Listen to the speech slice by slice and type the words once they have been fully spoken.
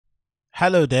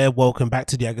Hello there, welcome back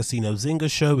to the AgostinhoZinga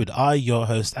show with your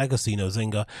host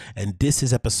AgostinhoZinga, and this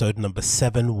is episode number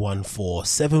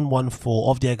 714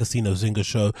 of the AgostinhoZinga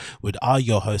show with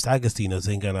your host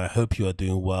AgostinhoZinga, and I hope you are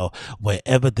doing well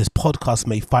wherever this podcast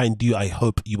may find you. I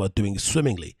hope you are doing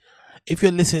swimmingly. If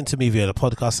you're listening to me via the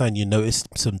podcast and you notice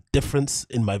some difference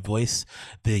in my voice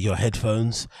via your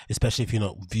headphones, especially if you're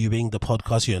not viewing the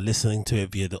podcast, you're listening to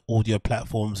it via the audio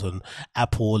platforms on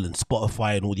Apple and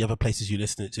Spotify and all the other places you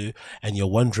listen to, and you're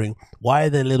wondering why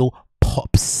are there little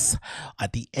pops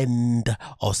at the end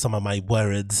of some of my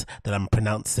words that I'm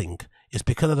pronouncing, it's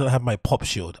because I don't have my pop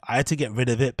shield. I had to get rid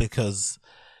of it because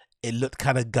it looked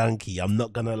kind of gunky. I'm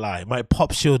not gonna lie. My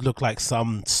pop shield looked like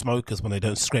some smokers when they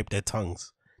don't scrape their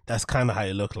tongues. That's kind of how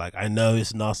it looked like. I know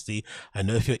it's nasty. I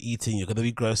know if you're eating, you're going to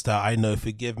be grossed out. I know,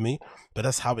 forgive me. But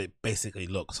that's how it basically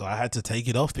looked. So I had to take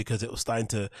it off because it was starting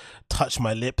to touch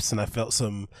my lips and I felt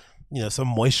some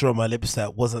moisture on my lips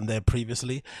that wasn't there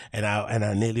previously. And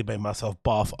I nearly made myself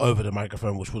barf over the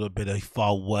microphone, which would have been a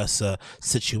far worse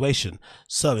situation.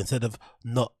 So instead of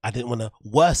I didn't want to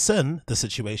worsen the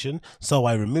situation. So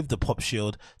I removed the pop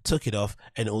shield, took it off,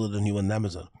 and ordered a new one on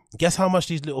Amazon. Guess how much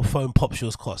these little foam pop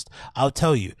shields cost? I'll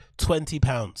tell you,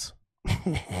 £20.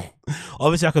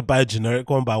 Obviously I could buy a generic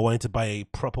one, but I wanted to buy a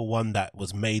proper one that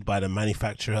was made by the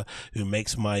manufacturer who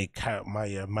makes my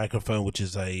microphone, which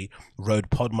is a Rode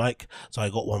pod mic. So I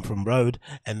got one from Rode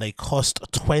and they cost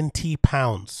 £20.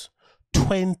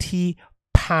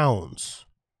 £20.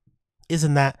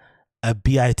 Isn't that a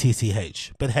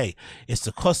bitch? But hey, it's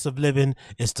the cost of living,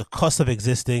 it's the cost of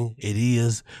existing. It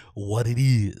is what it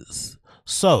is.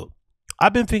 So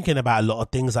I've been thinking about a lot of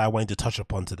things I wanted to touch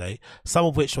upon today, some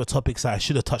of which were topics that I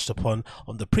should have touched upon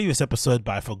on the previous episode,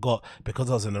 but I forgot because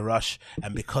I was in a rush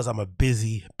and because I'm a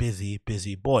busy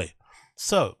boy.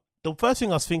 So the first thing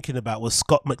I was thinking about was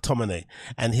Scott McTominay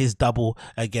and his double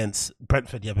against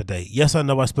Brentford the other day. Yes, I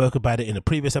know I spoke about it in a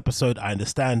previous episode, I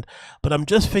understand, but I'm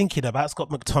just thinking about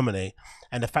Scott McTominay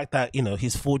and the fact that,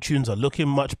 his fortunes are looking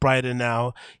much brighter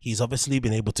now. He's obviously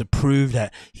been able to prove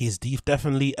that he's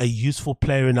definitely a useful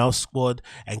player in our squad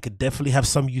and could definitely have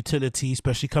some utility,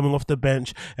 especially coming off the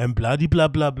bench and blah, blah,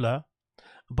 blah, blah.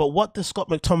 But what the Scott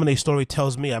McTominay story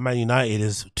tells me at Man United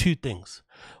is two things.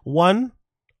 One,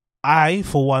 I,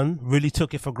 for one, really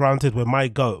took it for granted when my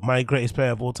greatest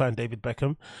player of all time, David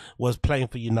Beckham, was playing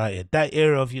for United. That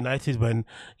era of United when,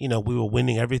 we were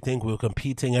winning everything, we were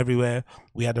competing everywhere,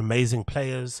 we had amazing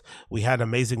players, we had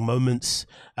amazing moments,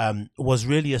 was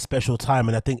really a special time.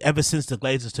 And I think ever since the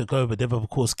Glazers took over, they've of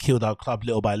course killed our club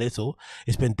little by little.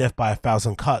 It's been death by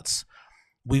 1,000 cuts.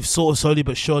 We've sort of slowly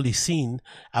but surely seen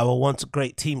our once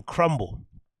great team crumble,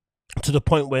 to the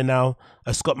point where now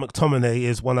Scott McTominay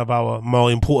is one of our more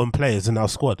important players in our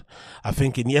squad. I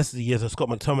think in yesteryears, Scott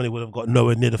McTominay would have got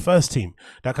nowhere near the first team.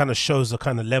 That kind of shows the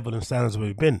kind of level and standards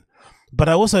we've been. But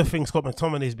I also think Scott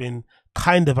McTominay has been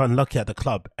kind of unlucky at the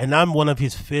club, and I'm one of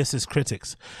his fiercest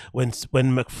critics. When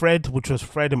Fred and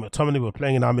McTominay were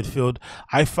playing in our midfield,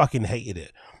 I fucking hated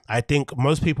it. I think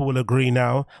most people will agree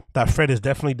now that Fred is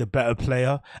definitely the better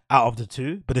player out of the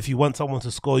two. But if you want someone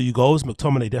to score you goals,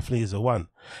 McTominay definitely is the one.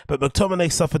 But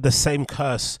McTominay suffered the same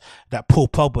curse that Paul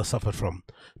Pogba suffered from.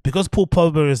 Because Paul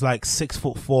Pogba is like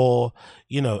 6'4",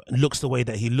 looks the way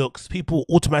that he looks, people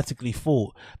automatically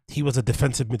thought he was a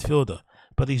defensive midfielder.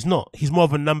 But he's not. He's more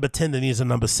of a number 10 than he is a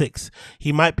number 6.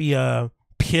 He might be a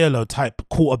Pirlo type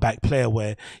quarterback player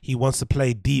where he wants to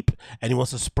play deep and he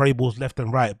wants to spray balls left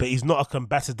and right, but he's not a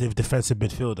combative defensive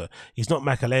midfielder. He's not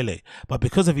Makelele. But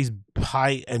because of his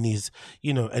height and his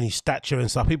stature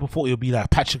and stuff, people thought he'll be like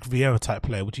Patrick Vieira type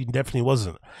player, which he definitely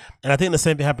wasn't. And I think the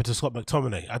same thing happened to Scott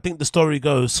McTominay. I think the story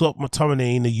goes Scott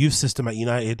McTominay in the youth system at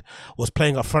United was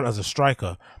playing up front as a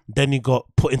striker. Then he got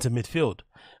put into midfield.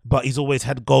 But he's always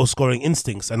had goal scoring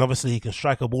instincts, and obviously he can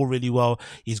strike a ball really well.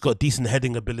 He's got decent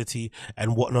heading ability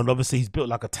and whatnot. Obviously he's built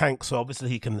like a tank, so obviously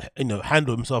he can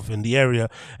handle himself in the area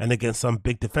and against some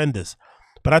big defenders.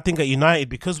 But I think at United,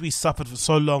 because we suffered for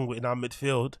so long in our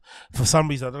midfield, for some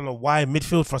reason, I don't know why,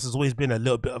 midfield for us has always been a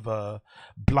little bit of a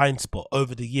blind spot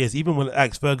over the years. Even when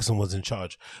Alex Ferguson was in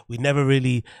charge, we never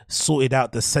really sorted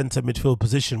out the centre midfield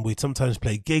position. We sometimes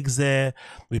played Giggs there.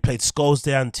 We played Scholes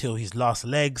there until his last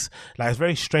legs. Like, it's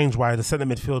very strange why the centre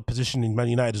midfield position in Man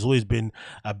United has always been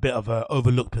a bit of an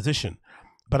overlooked position.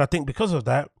 But I think because of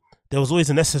that, there was always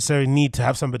a necessary need to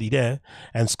have somebody there,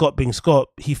 and Scott being Scott,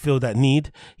 he filled that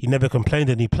need. He never complained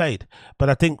and he played. But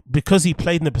I think because he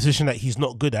played in a position that he's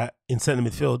not good at in centre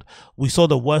midfield, we saw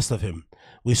the worst of him.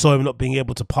 We saw him not being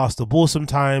able to pass the ball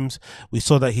sometimes. We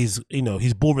saw that his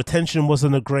ball retention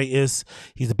wasn't the greatest.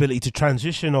 His ability to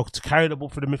transition or to carry the ball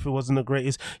through the midfield wasn't the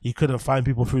greatest. He couldn't find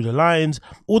people through the lines.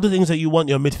 All the things that you want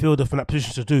your midfielder from that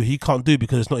position to do, he can't do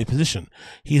because it's not his position.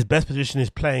 His best position is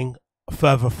playing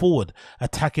further forward,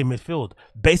 attacking midfield.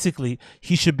 Basically,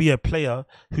 he should be a player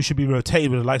who should be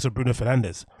rotated with the likes of Bruno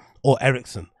Fernandes or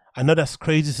Eriksen. I know that's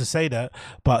crazy to say that,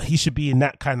 but he should be in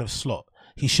that kind of slot.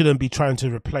 He shouldn't be trying to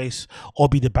replace or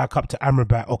be the backup to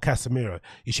Amrabat or Casemiro.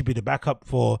 He should be the backup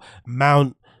for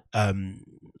Mount,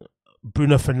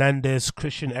 Bruno Fernandes,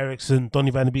 Christian Eriksen,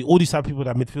 Donny van de Beek, all these type of people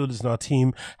that are midfielders in our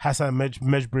team, Hassan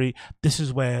Mejbri. This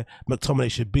is where McTominay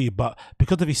should be. But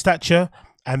because of his stature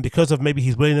and because of maybe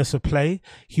his willingness to play,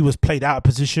 he was played out of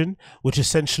position, which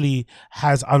essentially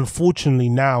has unfortunately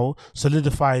now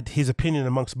solidified his opinion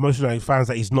amongst most United fans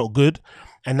that he's not good.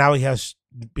 And now he has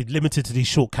been limited to these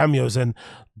short cameos, and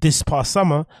this past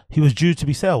summer he was due to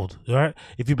be sold, right?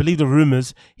 If you believe the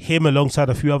rumors, him alongside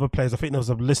a few other players, I think there was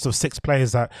a list of 6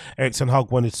 players that Erik ten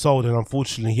Hag wanted sold, and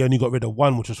unfortunately he only got rid of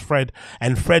one, which was Fred,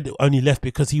 and Fred only left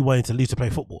because he wanted to leave to play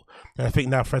football, and I think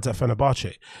now Fred's at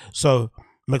Fenerbahce. So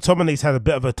McTominay's had a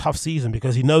bit of a tough season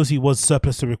because he knows he was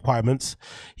surplus to requirements.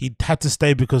 He had to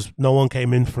stay because no one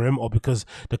came in for him, or because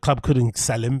the club couldn't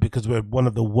sell him because we're one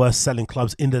of the worst selling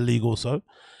clubs in the league also.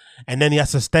 And then he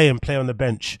has to stay and play on the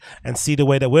bench and see the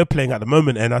way that we're playing at the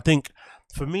moment. And I think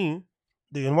for me,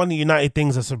 one of the United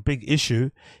things that's a big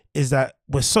issue is that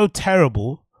we're so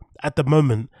terrible at the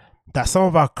moment that some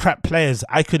of our crap players,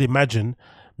 I could imagine,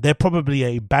 they're probably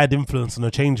a bad influence on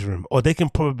the changing room, or they can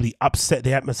probably upset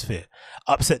the atmosphere,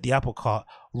 upset the apple cart,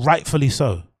 rightfully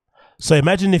so. So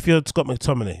imagine if you're Scott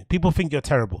McTominay. People think you're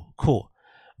terrible, cool.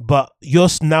 But you're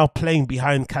now playing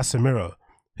behind Casemiro,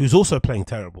 who's also playing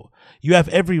terrible. You have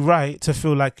every right to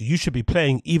feel like you should be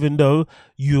playing even though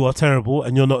you are terrible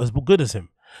and you're not as good as him.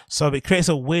 So it creates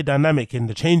a weird dynamic in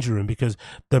the changing room because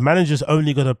the manager's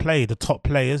only going to play the top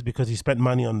players because he spent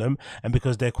money on them and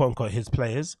because they're quote unquote his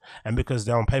players and because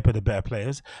they're on paper the better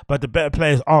players. But the better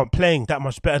players aren't playing that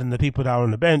much better than the people that are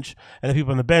on the bench, and the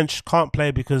people on the bench can't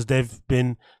play because they've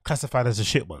been classified as the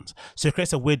shit ones. So it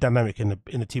creates a weird dynamic in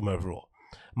the team overall.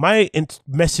 My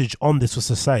message on this was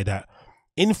to say that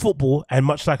in football, and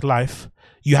much like life,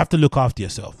 you have to look after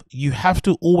yourself. You have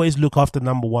to always look after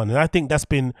number one. And I think that's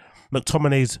been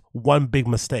McTominay's one big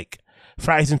mistake.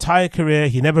 Throughout his entire career,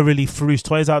 he never really threw his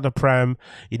toys out the pram.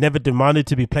 He never demanded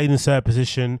to be played in a certain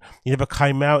position. He never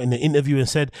came out in an interview and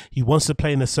said he wants to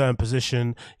play in a certain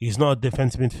position. He's not a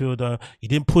defensive midfielder. He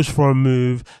didn't push for a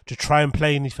move to try and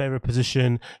play in his favorite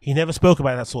position. He never spoke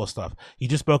about that sort of stuff. He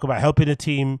just spoke about helping the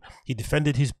team. He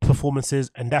defended his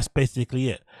performances, and that's basically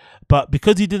it. But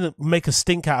because he didn't make a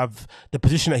stink out of the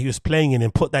position that he was playing in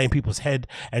and put that in people's head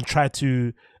and try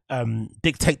to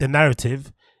dictate the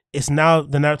narrative, it's now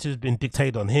the narrative has been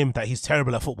dictated on him that he's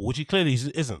terrible at football, which he clearly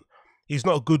isn't. He's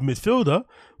not a good midfielder,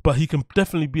 but he can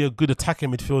definitely be a good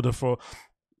attacking midfielder for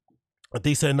a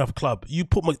decent enough club. You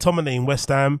put McTominay in West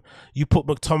Ham, you put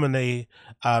McTominay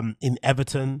in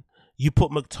Everton, you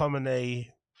put McTominay,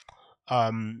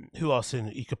 who else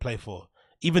he could play for?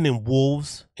 Even in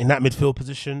Wolves, in that midfield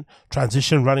position,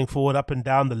 transition, running forward, up and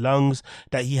down, the lungs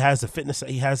that he has, the fitness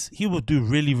that he has, he will do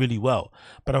really, really well.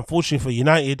 But unfortunately for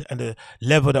United and the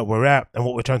level that we're at and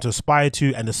what we're trying to aspire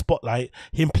to and the spotlight,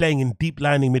 him playing in deep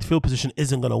lining midfield position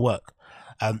isn't going to work.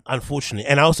 Unfortunately.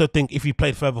 And I also think if he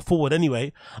played further forward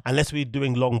anyway, unless we're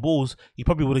doing long balls, he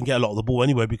probably wouldn't get a lot of the ball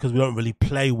anyway because we don't really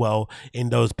play well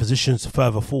in those positions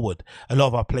further forward. A lot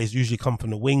of our plays usually come from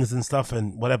the wings and stuff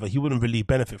and whatever. He wouldn't really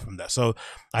benefit from that. So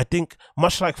I think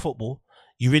much like football,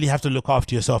 you really have to look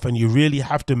after yourself and you really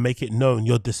have to make it known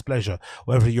your displeasure.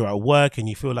 Whether you're at work and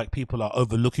you feel like people are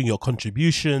overlooking your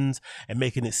contributions and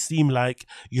making it seem like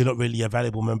you're not really a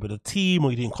valuable member of the team or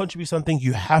you didn't contribute something,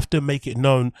 you have to make it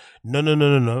known.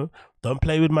 No. Don't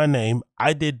play with my name.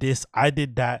 I did this. I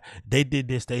did that. They did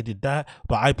this. They did that.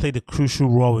 But I played a crucial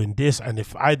role in this. And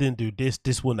if I didn't do this,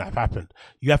 this wouldn't have happened.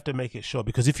 You have to make it sure.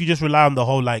 Because if you just rely on the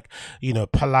whole,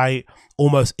 polite,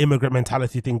 almost immigrant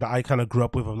mentality thing that I kind of grew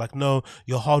up with, of like, no,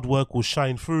 your hard work will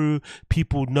shine through.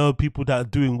 People know, people that are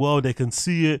doing well, they can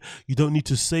see it. You don't need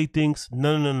to say things.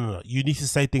 No. You need to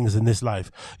say things in this life.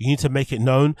 You need to make it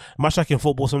known. Much like in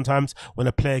football sometimes, when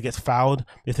a player gets fouled,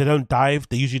 if they don't dive,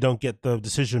 they usually don't get the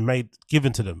decision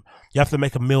given to them. You have to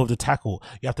make a meal of the tackle.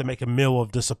 You have to make a meal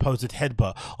of the supposed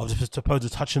headbutt, of the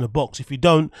supposed touch in the box. If you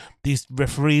don't, these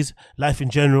referees, life in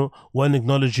general, won't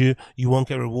acknowledge you. You won't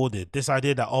get rewarded. This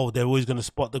idea that, they're always going to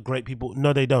spot the great people.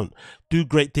 No, they don't. Do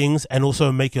great things and also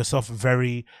make yourself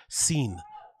very seen.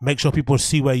 Make sure people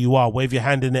see where you are. Wave your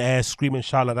hand in the air, scream and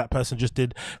shout like that person just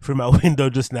did through my window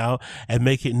just now, and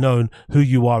make it known who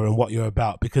you are and what you're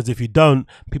about. Because if you don't,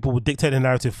 people will dictate the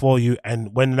narrative for you.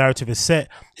 And when the narrative is set,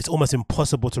 it's almost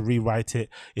impossible to rewrite it.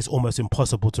 It's almost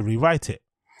impossible to rewrite it.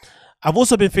 I've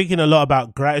also been thinking a lot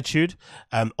about gratitude,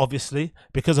 obviously,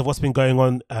 because of what's been going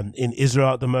on in Israel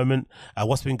at the moment,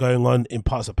 what's been going on in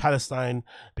parts of Palestine,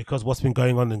 because what's been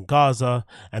going on in Gaza,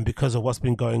 and because of what's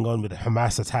been going on with the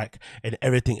Hamas attack and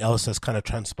everything else that's kind of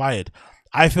transpired.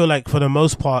 I feel like for the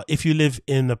most part, if you live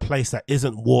in a place that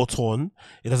isn't war-torn,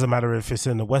 it doesn't matter if it's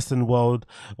in the Western world,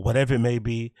 whatever it may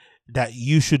be, that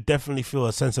you should definitely feel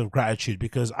a sense of gratitude.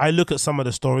 Because I look at some of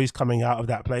the stories coming out of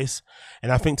that place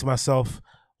and I think to myself,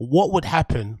 what would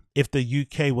happen if the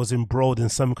UK was embroiled in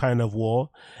some kind of war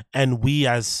and we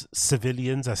as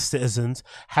civilians, as citizens,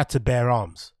 had to bear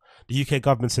arms? The UK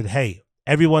government said, hey,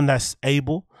 everyone that's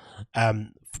able,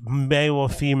 male or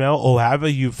female, or however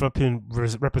you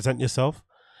represent yourself,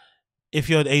 if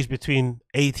you're aged between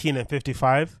 18 and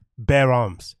 55, bear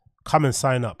arms. Come and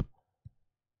sign up.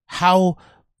 How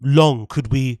long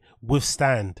could we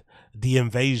withstand the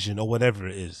invasion or whatever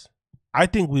it is? I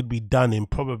think we'd be done in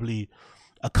probably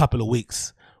a couple of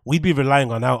weeks. We'd be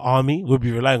relying on our army. We'd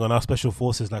be relying on our special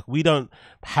forces. Like, we don't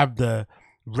have the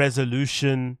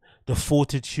resolution, the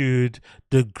fortitude,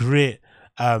 the grit,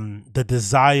 the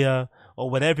desire,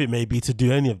 or whatever it may be to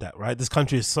do any of that, right? This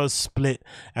country is so split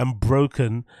and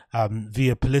broken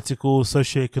via political,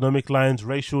 socioeconomic lines,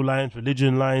 racial lines,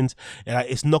 religion lines.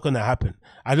 It's not going to happen.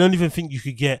 I don't even think you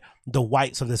could get the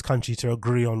whites of this country to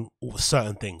agree on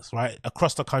certain things, right?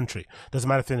 Across the country. Doesn't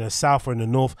matter if they're in the south or in the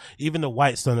north, even the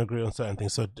whites don't agree on certain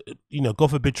things. So, you know, God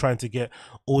forbid trying to get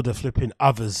all the flipping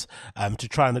others to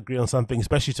try and agree on something,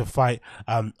 especially to fight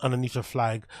underneath the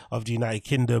flag of the United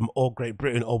Kingdom or Great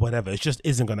Britain or whatever. It just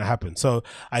isn't going to happen. So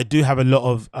I do have a lot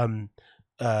of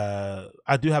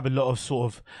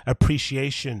sort of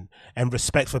appreciation and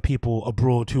respect for people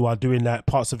abroad who are doing that,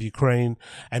 parts of Ukraine,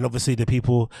 and obviously the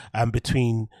people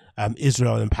between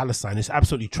Israel and Palestine. It's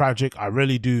absolutely tragic. I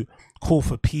really do call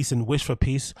for peace and wish for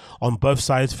peace on both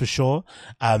sides for sure.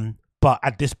 But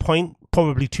at this point,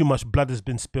 probably too much blood has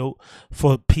been spilt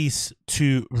for peace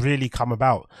to really come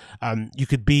about. You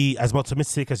could be as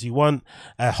optimistic as you want,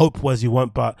 hopeful as you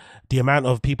want, but the amount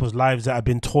of people's lives that have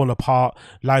been torn apart,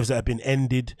 lives that have been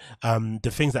ended,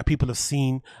 the things that people have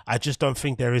seen, I just don't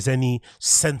think there is any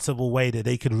sensible way that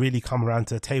they could really come around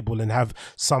to the table and have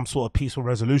some sort of peaceful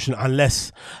resolution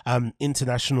unless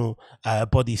international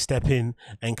bodies step in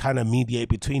and kind of mediate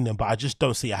between them. But I just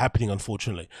don't see it happening,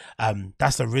 unfortunately.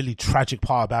 That's a really tragic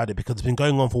part about it, because it's been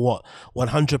going on for what,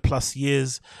 100 plus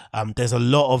years. There's a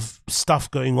lot of stuff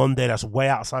going on there that's way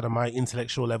outside of my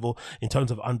intellectual level in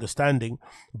terms of understanding,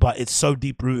 but it's so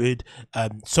deep rooted.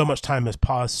 So much time has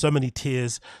passed, so many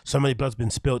tears, so many blood's been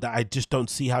spilled, that I just don't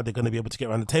see how they're going to be able to get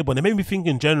around the table. And it made me think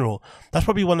in general, that's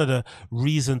probably one of the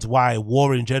reasons why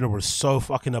war in general is so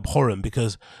fucking abhorrent,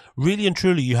 because really and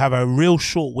truly you have a real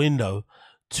short window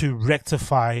to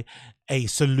rectify a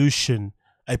solution,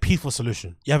 a peaceful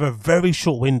solution. You have a very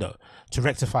short window to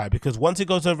rectify it, because once it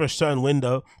goes over a certain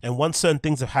window and once certain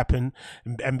things have happened,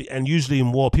 and usually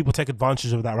in war people take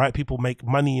advantage of that, right? People make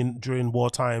money during war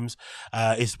times.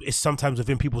 It's sometimes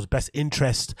within people's best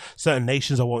interest, certain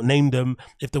nations, I won't name them,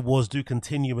 if the wars do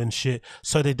continue and shit,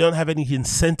 so they don't have any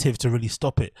incentive to really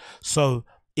stop it. So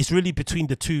it's really between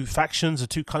the two factions, the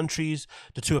two countries,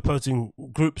 the two opposing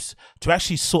groups, to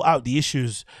actually sort out the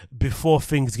issues before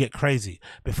things get crazy,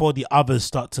 before the others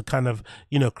start to kind of,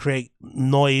 you know, create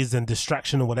noise and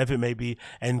distraction or whatever it may be,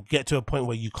 and get to a point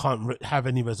where you can't have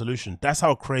any resolution. That's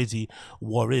how crazy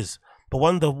war is. But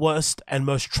one of the worst and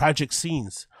most tragic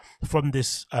scenes from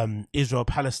this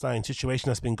Israel-Palestine situation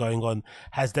that's been going on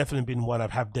has definitely been one I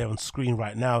have there on screen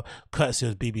right now, courtesy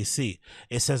of BBC.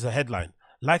 It says a headline: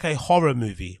 like a horror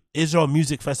movie, Israel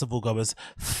music festival goers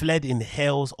fled in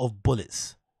hails of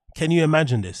bullets. Can you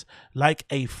imagine this? Like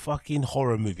a fucking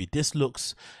horror movie. This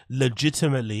looks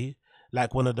legitimately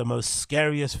like one of the most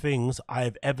scariest things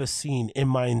I've ever seen in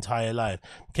my entire life.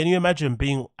 Can you imagine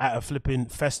being at a flipping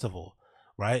festival,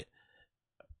 right?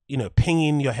 You know,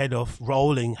 pinging your head off,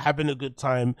 rolling, having a good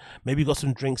time. Maybe you got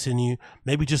some drinks in you.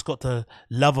 Maybe just got the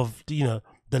love of, you know,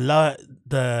 the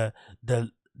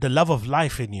love of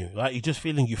life in you, right? You're just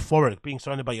feeling euphoric, being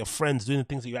surrounded by your friends, doing the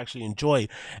things that you actually enjoy.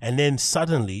 And then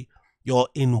suddenly you're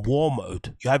in war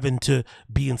mode. You're having to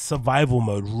be in survival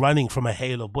mode, running from a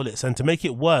hail of bullets. And to make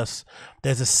it worse,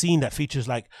 there's a scene that features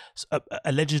like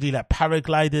allegedly like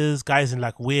paragliders, guys in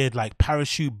like weird like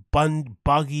parachute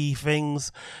buggy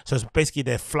things. So it's basically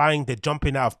they're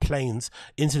jumping out of planes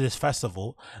into this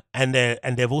festival, and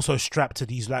they've also strapped to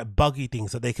these like buggy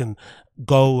things that they can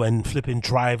go and flipping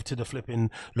drive to the flipping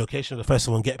location of the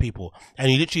festival and get people.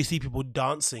 And you literally see people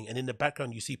dancing, and in the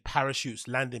background you see parachutes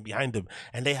landing behind them,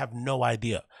 and they have no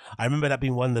idea. I remember that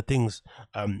being one of the things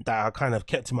that I kind of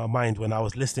kept in my mind when I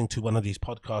was listening to one of these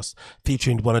podcasts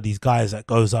featuring one of these guys that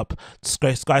goes up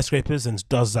skyscrapers and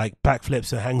does like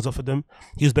backflips and hangs off of them.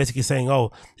 He was basically saying,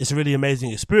 oh, it's a really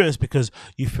amazing experience because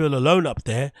you feel alone up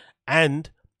there and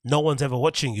no one's ever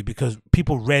watching you, because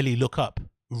people rarely look up.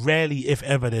 Rarely, if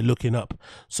ever, they're looking up.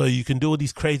 So you can do all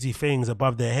these crazy things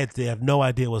above their heads. They have no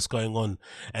idea what's going on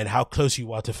and how close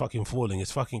you are to fucking falling.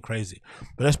 It's fucking crazy.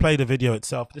 But let's play the video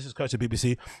itself. This is courtesy of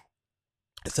BBC.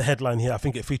 It's a headline here. I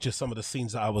think it features some of the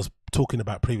scenes that I was talking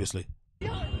about previously.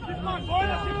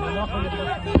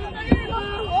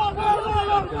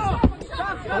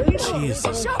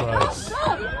 Jesus Christ.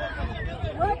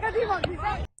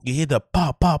 You hear the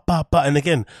pa pa pa pa, and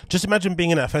again, just imagine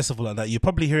being in a festival like that. You're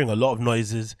probably hearing a lot of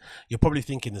noises. You're probably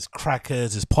thinking there's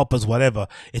crackers, there's poppers, whatever.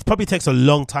 It probably takes a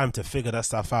long time to figure that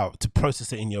stuff out, to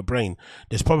process it in your brain.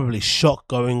 There's probably shock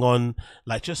going on,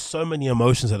 like just so many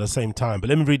emotions at the same time. But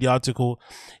let me read the article.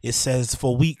 It says,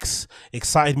 for weeks,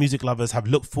 excited music lovers have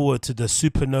looked forward to the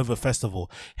Supernova Festival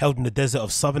held in the desert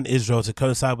of southern Israel to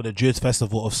coincide with the Jewish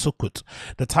festival of Sukkot.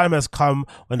 The time has come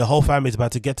when the whole family is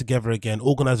about to get together again.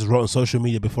 Organizers wrote on social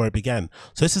media before it began.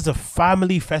 So this is a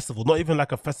family festival, not even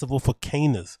like a festival for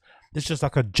caners. This is just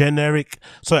like a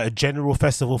general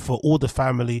festival for all the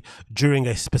family during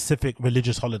a specific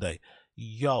religious holiday.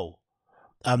 Yo.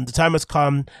 The time has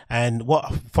come, and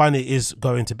what fun it is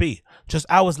going to be. Just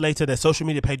hours later, their social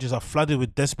media pages are flooded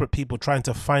with desperate people trying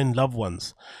to find loved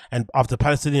ones. And after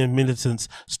Palestinian militants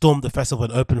stormed the festival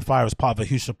and opened fire as part of a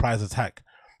huge surprise attack.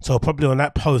 So probably on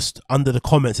that post, under the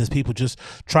comments, there's people just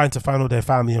trying to find all their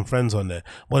family and friends on there.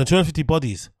 More than 250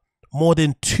 bodies. More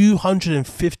than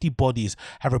 250 bodies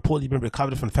have reportedly been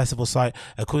recovered from the festival site,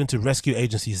 according to rescue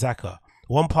agency Zaka.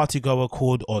 One partygoer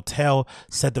called Ortel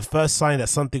said the first sign that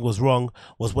something was wrong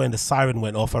was when the siren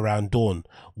went off around dawn,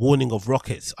 warning of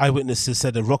rockets. Eyewitnesses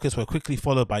said the rockets were quickly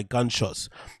followed by gunshots.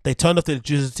 They turned off the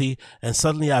electricity, and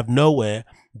suddenly out of nowhere,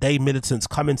 they militants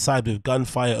come inside with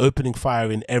gunfire, opening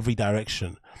fire in every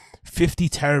direction. 50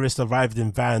 terrorists arrived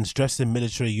in vans dressed in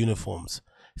military uniforms.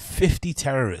 50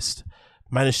 terrorists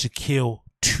managed to kill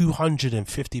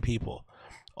 250 people.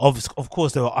 Of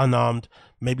course, they were unarmed,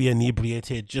 maybe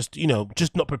inebriated, just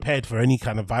not prepared for any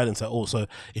kind of violence at all. So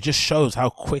it just shows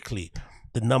how quickly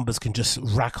the numbers can just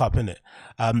rack up, innit?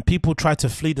 People tried to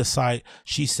flee the site,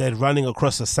 she said, running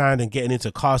across the sand and getting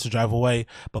into cars to drive away.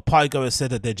 But partygoers said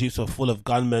that their jeeps were full of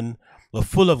gunmen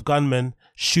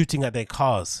shooting at their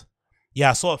cars.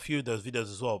 Yeah, I saw a few of those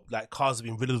videos as well. Like cars have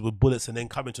been riddled with bullets and then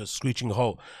coming to a screeching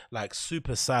halt. Like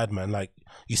super sad, man. Like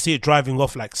you see it driving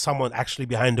off like someone actually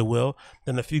behind the wheel.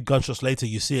 Then a few gunshots later,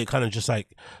 you see it kind of just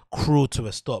like crawl to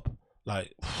a stop.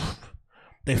 Like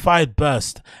they fired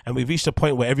burst, and we reached a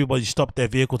point where everybody stopped their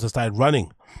vehicles and started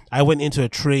running. I went into a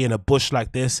tree in a bush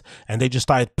like this, and they just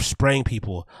started spraying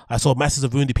people. I saw masses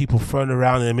of wounded people thrown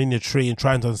around, and I'm in the tree and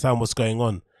trying to understand what's going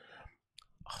on.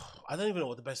 I don't even know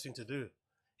what the best thing to do.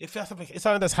 If it's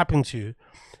something that's happening to you,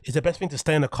 is the best thing to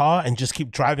stay in a car and just keep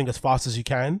driving as fast as you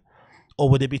can? Or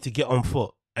would it be to get on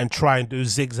foot and try and do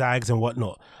zigzags and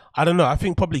whatnot? I don't know. I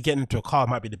think probably getting into a car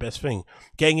might be the best thing.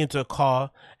 Getting into a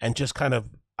car and just kind of,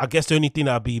 I guess the only thing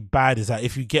that would be bad is that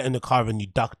if you get in the car and you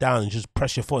duck down and just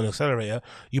press your foot on the accelerator,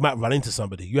 you might run into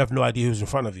somebody. You have no idea who's in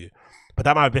front of you. But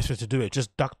that might be the best way to do it.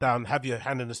 Just duck down, have your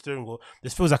hand on the steering wheel.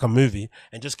 This feels like a movie.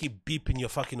 And just keep beeping your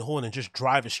fucking horn and just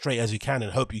drive as straight as you can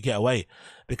and hope you get away.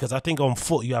 Because I think on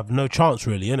foot, you have no chance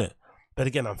really, innit? But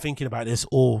again, I'm thinking about this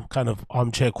all kind of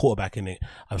armchair quarterbacking it.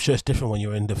 I'm sure it's different when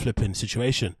you're in the flipping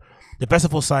situation. The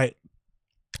festival site,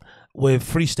 with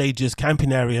 3 stages,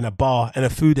 camping area and a bar and a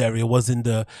food area, was in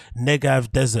the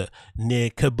Negev desert near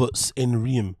Kibbutz in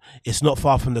Reem. It's not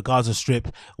far from the Gaza Strip,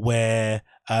 where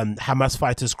Hamas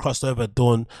fighters crossed over at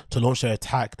dawn to launch their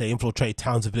attack. They infiltrate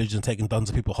towns and villages and taking tons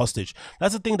of people hostage.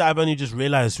 That's a thing that I've only just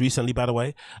realized recently, by the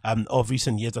way, of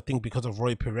recent years. I think because of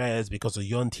Roy Perez, because of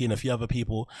Yonti and a few other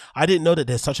people. I didn't know that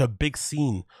there's such a big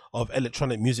scene of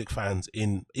electronic music fans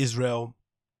in Israel,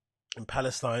 in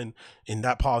Palestine, in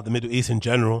that part of the Middle East in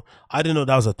general. I didn't know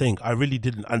that was a thing. I really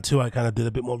didn't until I kind of did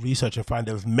a bit more research and found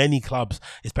there was many clubs,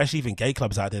 especially even gay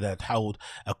clubs out there that held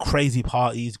crazy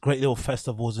parties, great little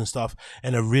festivals and stuff,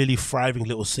 and a really thriving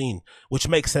little scene, which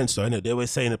makes sense though, innit? They always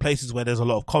say in the places where there's a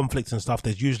lot of conflicts and stuff,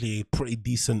 there's usually a pretty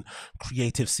decent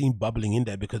creative scene bubbling in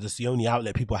there because it's the only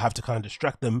outlet people have to kind of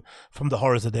distract them from the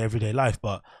horrors of their everyday life.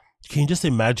 But can you just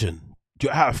imagine,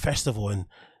 you're at a festival and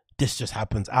this just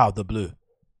happens out of the blue?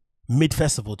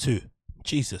 Mid-festival too.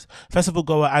 Jesus. Festival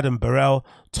goer Adam Burrell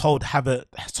told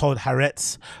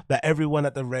Haaretz that everyone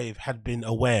at the rave had been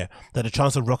aware that a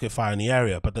chance of rocket fire in the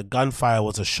area, but the gunfire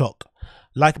was a shock.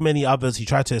 Like many others, he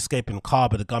tried to escape in a car,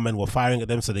 but the gunmen were firing at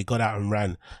them, so they got out and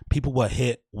ran. People were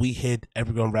hit, we hid,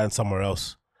 everyone ran somewhere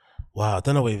else. Wow, I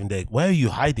don't know where are you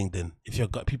hiding then? If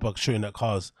you've got people shooting at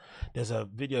cars. There's a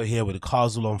video here where the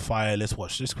car's all on fire. Let's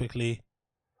watch this quickly.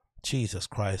 Jesus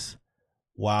Christ.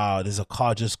 Wow, there's a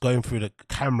car just going through the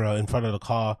camera in front of the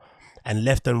car, and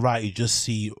left and right you just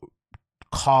see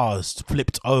cars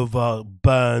flipped over,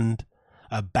 burned,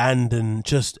 abandoned,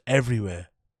 just everywhere.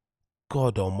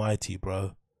 God almighty,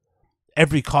 bro.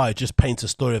 Every car, it just paints a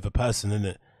story of a person,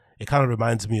 innit? It kind of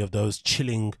reminds me of those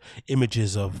chilling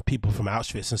images of people from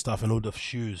Auschwitz and stuff, and all the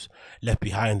shoes left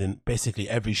behind, and basically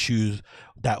every shoe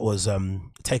that was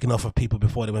taken off of people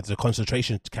before they went to the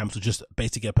concentration camps was just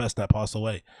basically a person that passed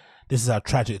away. This is how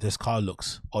tragic this car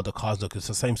looks, or the cars look. It's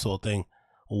the same sort of thing.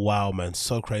 Wow, man,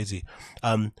 so crazy.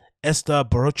 Esther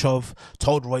Borochov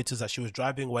told Reuters that she was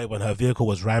driving away when her vehicle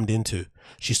was rammed into.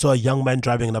 She saw a young man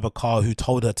driving another car who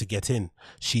told her to get in.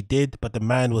 She did, but the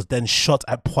man was then shot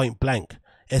at point blank.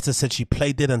 Esther said she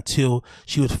played it until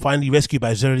she was finally rescued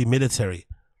by Israeli military.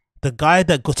 The guy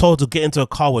that got told to get into a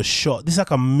car was shot. This is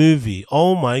like a movie.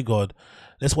 Oh my God.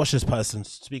 Let's watch this person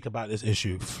speak about this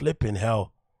issue. Flipping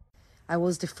hell. I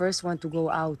was the first one to go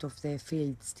out of the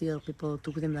field. Still, people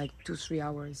took them like 2-3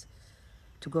 hours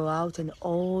to go out, and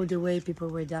all the way people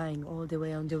were dying, all the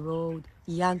way on the road.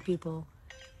 Young people.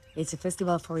 It's a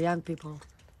festival for young people.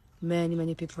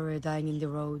 Many people were dying in the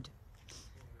road.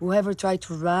 Whoever tried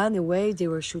to run away, they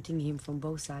were shooting him from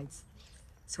both sides.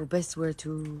 So best were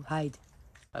to hide.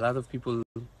 A lot of people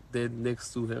dead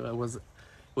next to her. It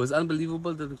was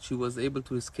unbelievable that she was able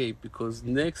to escape, because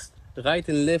next, right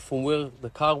and left from where the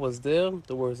car was there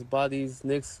was bodies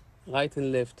next, right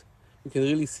and left. You can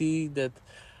really see that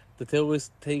the terrorists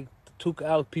took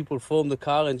out people from the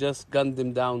car and just gunned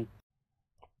them down.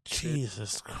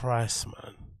 Jesus Christ,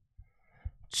 man.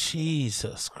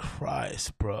 Jesus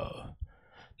Christ, bro.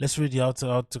 Let's read the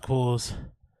articles.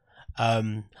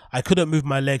 I couldn't move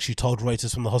my legs, she told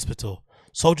Reuters from the hospital.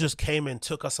 Soldiers came and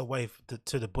took us away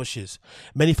to the bushes.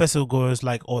 Many festival goers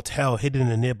like Ortel hidden in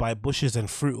the nearby bushes and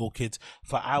fruit orchards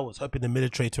for hours, hoping the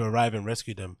military to arrive and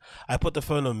rescue them. I put the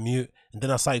phone on mute, and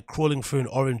then I started crawling through an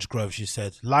orange grove, she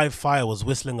said. Live fire was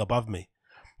whistling above me.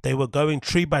 They were going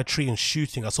tree by tree and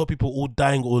shooting. I saw people all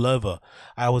dying all over.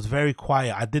 I was very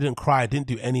quiet. I didn't cry. I didn't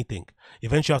do anything.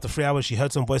 Eventually, after 3 hours, she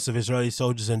heard some voice of Israeli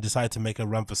soldiers and decided to make a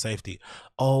run for safety.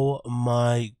 Oh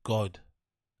my God.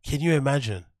 Can you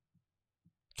imagine?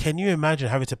 Can you imagine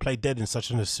having to play dead in such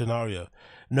a scenario,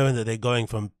 knowing that they're going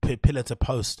from pillar to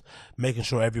post, making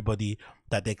sure everybody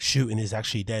that they're shooting is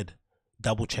actually dead,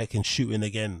 double checking, shooting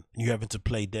again, and you having to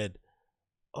play dead?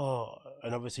 Oh,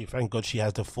 and obviously, thank God she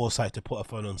has the foresight to put her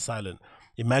phone on silent.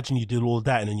 Imagine you do all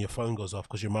that and then your phone goes off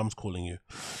because your mum's calling you.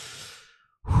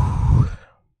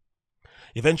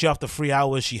 Eventually, after 3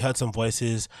 hours, she heard some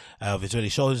voices of Israeli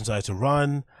soldiers and decided to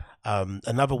run.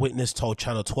 Another witness told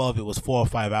Channel 12 it was 4 or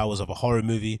 5 hours of a horror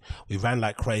movie. We ran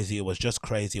like crazy. It was just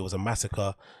crazy. It was a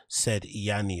massacre, said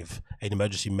Yaniv, an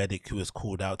emergency medic who was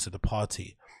called out to the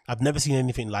party. I've never seen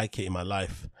anything like it in my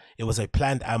life. It was a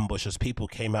planned ambush as people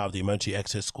came out of the emergency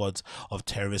exit squads of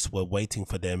terrorists were waiting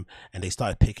for them, and they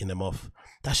started picking them off.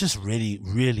 That's just really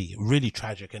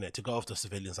tragic, isn't it? To go after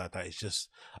civilians like that, it's just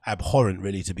abhorrent,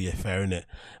 really, to be fair, isn't it?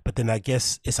 But then I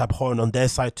guess it's abhorrent on their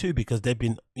side too, because they've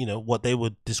been, what they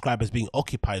would describe as being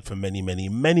occupied for many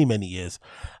years.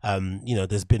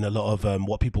 There's been a lot of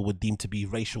what people would deem to be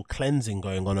racial cleansing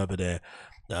going on over there.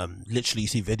 Literally, you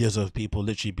see videos of people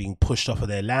literally being pushed off of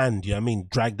their land,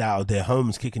 dragged out of their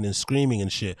homes, kicking and screaming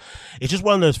and shit. It's just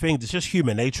one of those things. It's just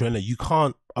human nature, and you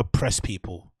can't oppress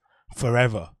people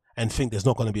forever and think there's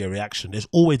not going to be a reaction. There's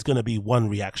always going to be one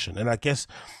reaction. And I guess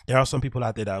there are some people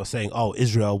out there that are saying, oh,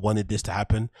 Israel wanted this to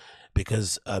happen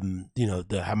because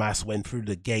the Hamas went through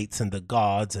the gates and the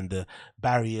guards and the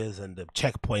barriers and the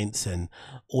checkpoints and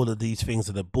all of these things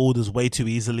at the borders way too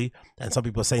easily. And some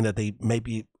people are saying that they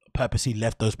maybe purposely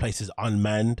left those places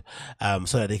unmanned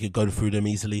so that they could go through them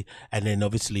easily, and then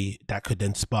obviously that could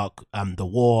then spark the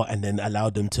war and then allow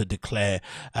them to declare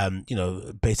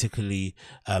basically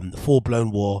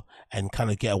full-blown war and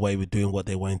kind of get away with doing what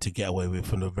they wanted to get away with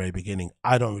from the very beginning.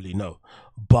 I don't really know,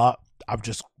 but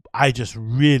I just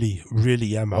really,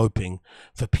 really am hoping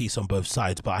for peace on both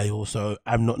sides. But I also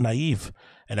am not naive,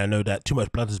 and I know that too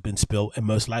much blood has been spilled, and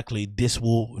most likely this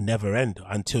will never end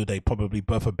until they probably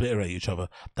both obliterate each other.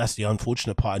 That's the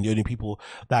unfortunate part, and the only people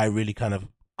that I really kind of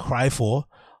cry for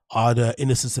are the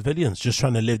innocent civilians just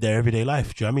trying to live their everyday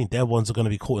life. Do you know what I mean? They're ones that are going to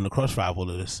be caught in the crossfire of all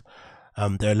of this.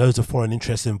 There are loads of foreign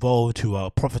interests involved who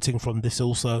are profiting from this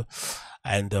also,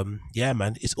 and yeah,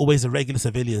 man, it's always the regular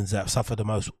civilians that suffer the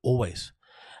most, always.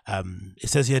 It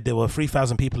says here there were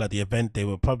 3,000 people at the event. They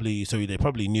probably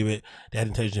knew it. They had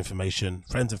intelligent information.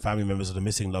 Friends and family members of the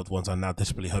missing loved ones are now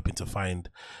desperately hoping to find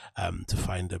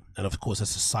them. And of course,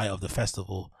 that's the site of the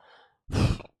festival.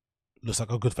 Looks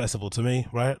like a good festival to me,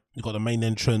 right? You got the main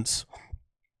entrance,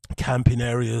 camping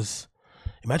areas.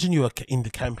 Imagine you are in the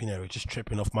camping area just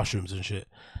tripping off mushrooms and shit.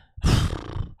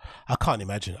 I can't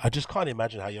imagine. I just can't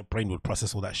imagine how your brain would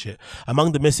process all that shit.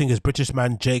 Among the missing is British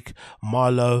man Jake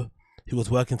Marlowe, who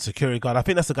was working security guard. I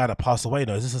think that's the guy that passed away.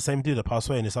 No, is this the same dude that passed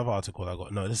away in this other article I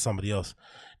got? No, this is somebody else.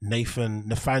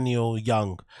 Nathaniel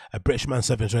Young, a British man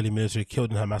serving Israeli military,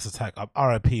 killed in her mass attack.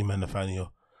 RIP, man,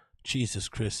 Nathaniel. Jesus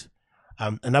Christ.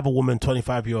 Another woman,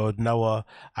 25-year-old Noah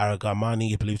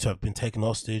Aragamani, believed to have been taken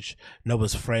hostage.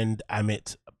 Noah's friend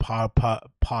Amit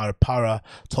Parpara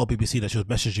told BBC that she was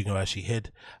messaging her as she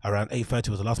hid. Around 8:30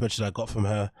 was the last message I got from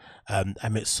her.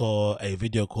 Amit saw a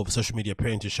video call for social media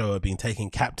appearing to show her being taken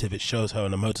captive. It shows her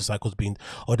on a motorcycle being,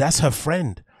 oh, that's her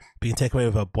friend, being taken away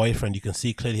with her boyfriend. You can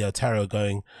see clearly her tarot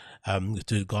going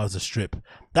to Gaza Strip.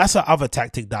 That's the other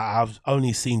tactic that I've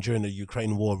only seen during the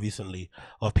Ukraine war recently,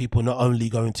 of people not only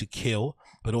going to kill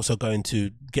but also going to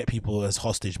get people as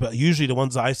hostage. But usually the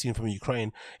ones that I've seen from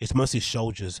Ukraine, it's mostly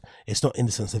soldiers. It's not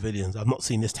innocent civilians. I've not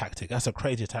seen this tactic. That's a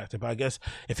crazy tactic. But I guess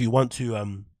if you want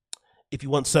to, if you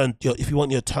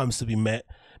want your terms to be met,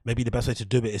 maybe the best way to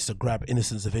do it is to grab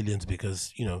innocent civilians,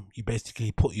 because you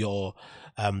basically put your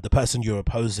the person you're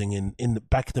opposing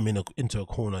back them into a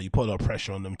corner. You put a lot of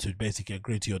pressure on them to basically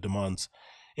agree to your demands.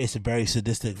 It's a very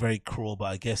sadistic, very cruel. But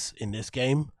I guess in this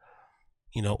game,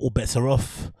 all bets are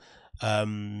off.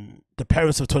 The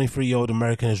parents of 23-year-old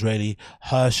American Israeli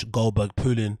Hirsch Goldberg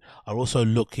Pulin are also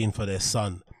looking for their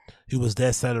son, who was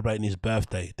there celebrating his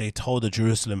birthday. They told the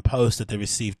Jerusalem Post that they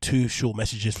received 2 short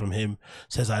messages from him.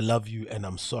 Says, "I love you and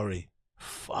I'm sorry."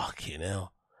 Fucking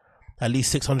hell. At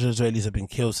least 600 Israelis have been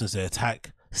killed since the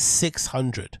attack.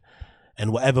 600.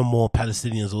 And whatever more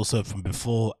Palestinians also from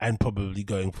before and probably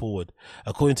going forward.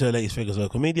 According to the latest figures of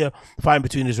local media, fighting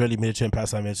between Israeli military and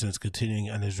Palestinian military is continuing,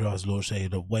 and Israel has launched a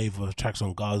wave of attacks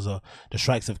on Gaza. The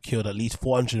strikes have killed at least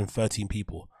 413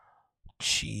 people.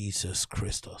 Jesus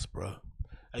Christos, bro.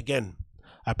 Again,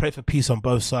 I pray for peace on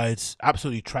both sides.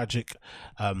 Absolutely tragic.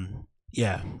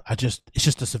 Yeah, it's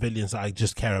just the civilians that I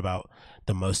just care about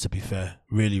the most, to be fair.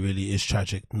 Really, really is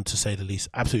tragic, to say the least.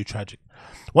 Absolutely tragic.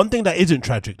 One thing that isn't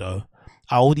tragic, though,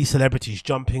 are all these celebrities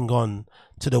jumping on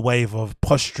to the wave of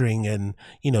posturing and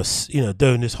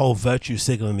doing this whole virtue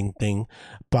signaling thing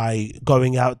by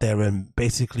going out there and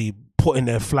basically putting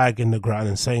their flag in the ground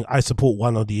and saying, I support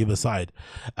one or the other side,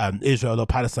 Israel or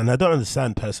Palestine. I don't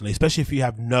understand personally, especially if you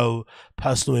have no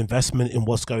personal investment in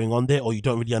what's going on there, or you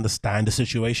don't really understand the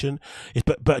situation.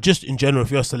 But just in general,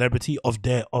 if you're a celebrity of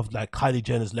like Kylie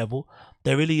Jenner's level,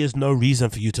 there really is no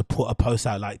reason for you to put a post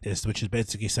out like this, which is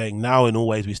basically saying, now and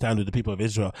always we stand with the people of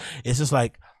Israel. It's just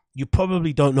like, you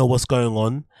probably don't know what's going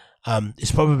on.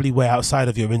 It's probably way outside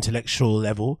of your intellectual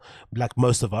level, like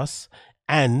most of us.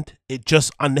 And it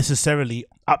just unnecessarily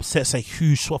upsets a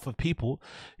huge swath of people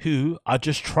who are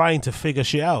just trying to figure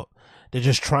shit out. They're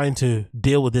just trying to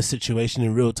deal with this situation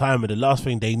in real time. And the last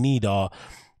thing they need are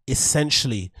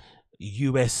essentially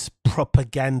US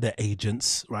propaganda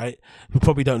agents, right? Who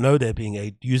probably don't know they're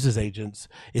being users agents,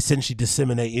 essentially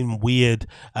disseminating weird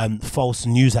false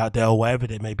news out there or whatever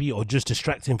they may be, or just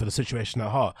distracting for the situation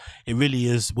at heart. It really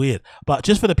is weird. But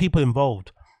just for the people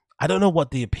involved, I don't know what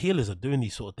the appeal is of doing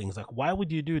these sort of things. Like, why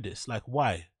would you do this? Like,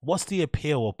 why? What's the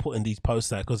appeal of putting these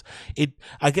posts out? Because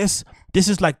I guess this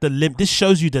is like this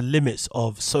shows you the limits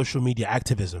of social media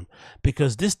activism,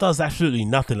 because this does absolutely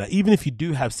nothing. Like, even if you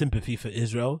do have sympathy for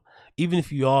Israel, even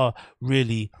if you are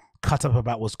really cut up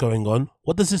about what's going on,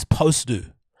 what does this post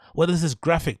do? What does this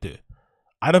graphic do?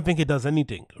 I don't think it does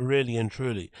anything, really and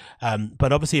truly.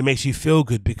 But obviously it makes you feel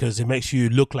good because it makes you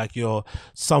look like you're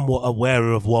somewhat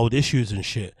aware of world issues and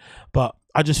shit. But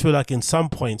I just feel like in some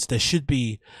points there should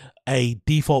be a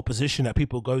default position that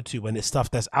people go to when it's stuff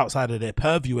that's outside of their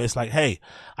purview. It's like, hey,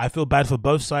 I feel bad for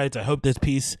both sides, I hope there's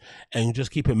peace, and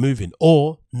just keep it moving,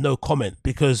 or no comment,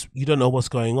 because you don't know what's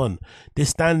going on. This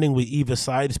standing with either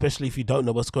side, especially if you don't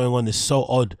know what's going on, is so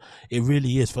odd. It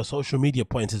really is. For social media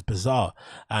points, it's bizarre,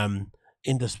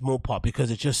 in the small part,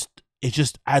 because it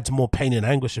just adds more pain and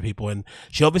anguish to people. And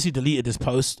she obviously deleted this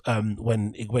post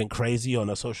when it went crazy on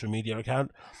her social media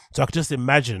account. So I could just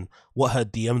imagine what her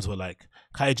DMs were like.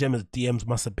 Kylie Jenner's DMs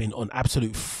must have been on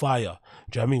absolute fire.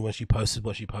 Do you know what I mean? When she posted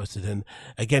what she posted. And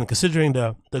again, considering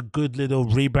the good little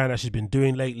rebrand that she's been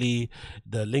doing lately,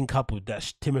 the link up with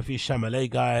that Timothy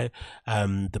Chalamet guy,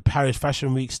 the Paris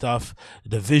Fashion Week stuff,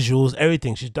 the visuals,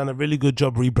 everything. She's done a really good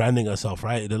job rebranding herself,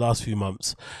 right, in the last few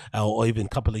months, or even a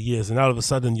couple of years. And all of a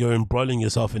sudden, you're embroiling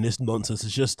yourself in this nonsense.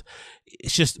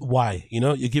 It's just why, you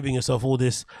know, you're giving yourself all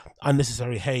this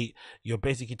unnecessary hate. You're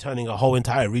basically turning a whole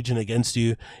entire region against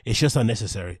you. It's just unnecessary,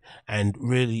 and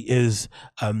really is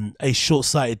a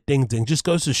short-sighted thing. Just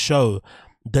goes to show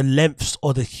the lengths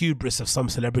or the hubris of some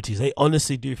celebrities. They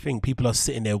honestly do think people are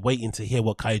sitting there waiting to hear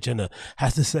what Kylie Jenner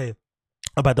has to say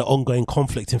about the ongoing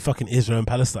conflict in fucking Israel and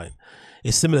Palestine.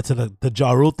 It's similar to the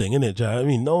Ja Rule thing, isn't it? I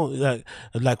mean, no,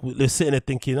 like they're sitting there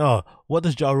thinking, oh, what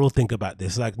does Ja Rule think about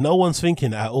this? Like, no one's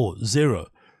thinking at all. Zero.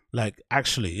 Like,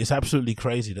 actually, it's absolutely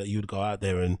crazy that you would go out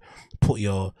there and put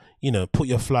your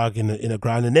flag in the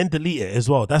ground and then delete it as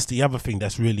well. That's the other thing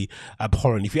that's really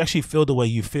abhorrent. If you actually feel the way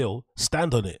you feel,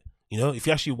 stand on it. You know, if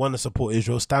you actually want to support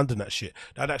Israel, stand on that shit.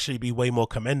 That'd actually be way more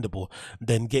commendable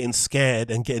than getting scared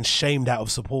and getting shamed out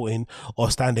of supporting or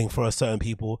standing for a certain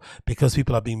people because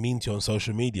people are being mean to you on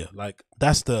social media. Like,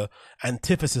 that's the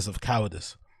antithesis of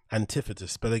cowardice.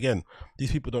 Antithesis. But again,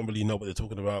 these people don't really know what they're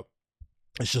talking about.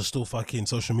 It's just still fucking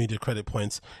social media credit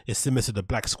points. It's similar to the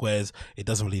black squares. It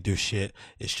doesn't really do shit.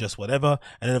 It's just whatever.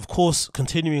 And then, of course,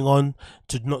 continuing on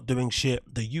to not doing shit,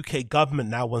 the UK government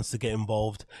now wants to get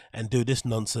involved and do this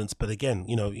nonsense. But again,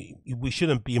 you know, we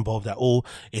shouldn't be involved at all.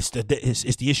 It's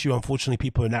the issue, unfortunately,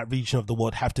 people in that region of the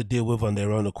world have to deal with on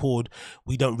their own accord.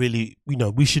 We don't really, you know,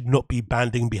 we should not be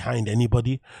banding behind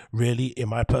anybody, really, in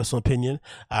my personal opinion,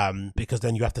 because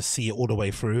then you have to see it all the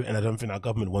way through. And I don't think our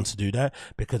government wants to do that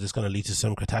because it's going to lead to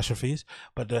some catastrophes.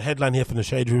 But the headline here from the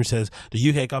Shade Room says the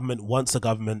UK government wants the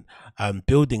government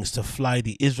buildings to fly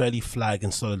the Israeli flag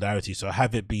in solidarity. So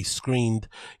have it be screened,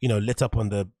 you know, lit up on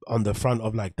the front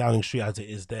of like Downing Street as it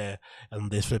is there,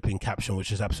 and this flipping caption,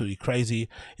 which is absolutely crazy.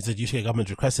 It said UK government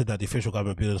requested that the official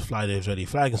government buildings fly the Israeli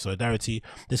flag in solidarity.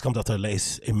 This comes after the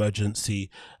latest emergence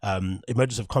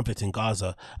of conflict in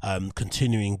Gaza,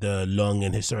 continuing the long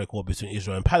and historic war between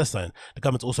Israel and Palestine. The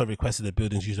government also requested the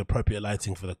buildings use appropriate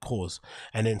lighting for the cause.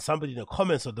 And then somebody in the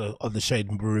comments of the Shade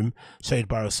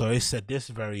Barrow, said this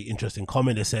very interesting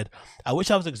comment. They said, I wish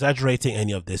I was exaggerating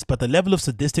any of this, but the level of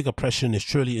sadistic oppression is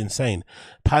truly insane.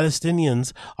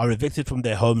 Palestinians are evicted from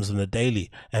their homes on the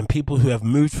daily, and people who have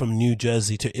moved from New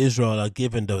Jersey to Israel are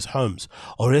given those homes.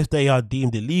 Or if they are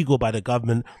deemed illegal by the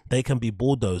government, they can be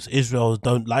bulldozed. Israel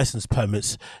do not license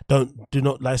permits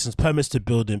to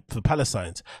build for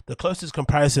Palestinians. The closest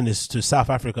comparison is to South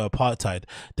Africa apartheid,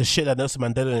 the shit that Nelson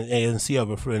Mandela and ANC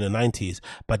overthrew in the 90s.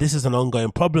 But this is an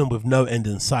ongoing problem with no end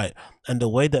in sight. And the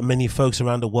way that many folks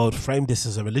around the world frame this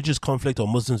as a religious conflict or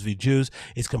Muslims v Jews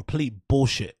is complete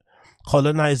bullshit.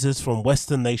 Colonizers from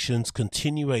Western nations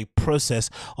continue a process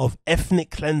of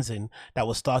ethnic cleansing that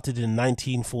was started in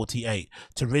 1948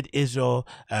 to rid Israel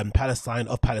and Palestine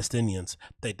of Palestinians.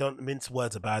 They don't mince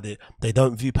words about it. They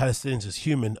don't view Palestinians as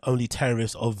human, only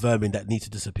terrorists or vermin that need to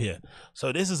disappear.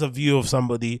 So this is a view of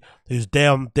somebody who's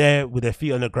down there with their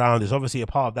feet on the ground, is obviously a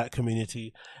part of that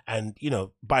community. And, you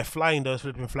know, by flying those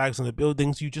flipping flags on the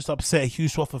buildings, you just upset a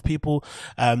huge swath of people.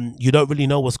 You don't really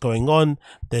know what's going on.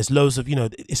 There's loads of, you know,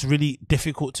 it's really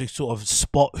difficult to sort of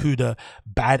spot who the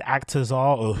bad actors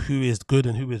are or who is good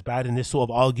and who is bad in this sort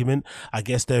of argument. I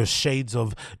guess there's shades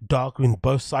of dark in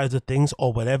both sides of things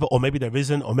or whatever, or maybe there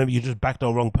isn't, or maybe you just backed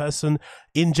the wrong person.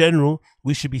 In general,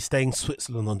 we should be staying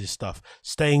Switzerland on this stuff,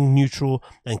 staying neutral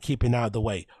and keeping out of the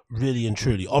way, really and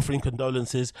truly, offering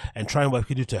condolences and trying what we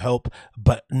can do to help,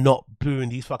 but not booing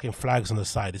these fucking flags on the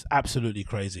side. It's absolutely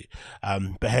crazy.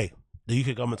 But hey, the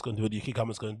UK government's going to do what the UK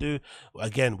government's going to do.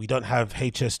 Again, we don't have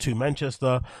HS2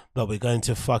 Manchester, but we're going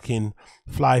to fucking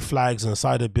fly flags on the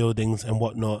side of buildings and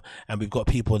whatnot, and we've got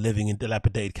people living in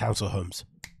dilapidated council homes.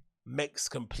 Makes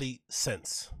complete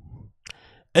sense.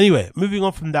 Anyway, moving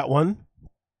on from that one,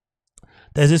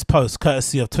 there's this post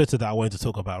courtesy of Twitter that I wanted to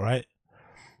talk about, right?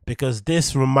 Because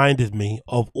this reminded me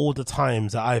of all the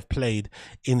times that I've played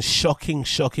in shocking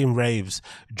raves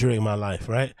during my life,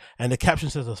 right? And the caption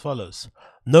says as follows: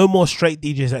 no more straight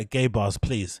DJs at gay bars,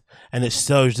 please. And it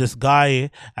shows this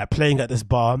guy playing at this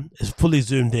bar. It's fully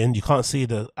zoomed in. You can't see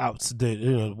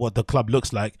what the club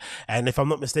looks like. And if I'm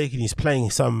not mistaken, he's playing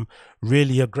some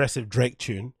really aggressive Drake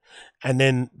tune. And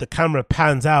then the camera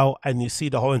pans out and you see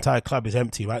the whole entire club is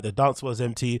empty, right? The dance floor is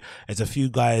empty. There's a few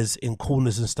guys in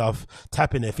corners and stuff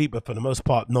tapping their feet, but for the most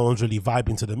part, no one's really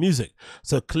vibing to the music.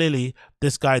 So clearly,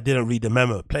 this guy didn't read the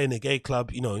memo. Playing a gay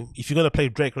club, you know, if you're going to play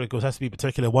Drake records, it has to be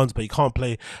particular ones, but you can't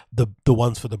play the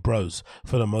ones for the bros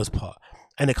for the most part.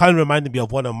 And it kind of reminded me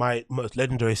of one of my most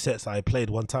legendary sets I played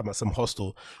one time at some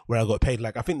hostel where I got paid,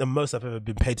 like, I think the most I've ever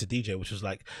been paid to DJ, which was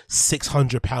like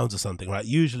 £600 or something, right?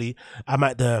 Usually I'm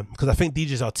at because I think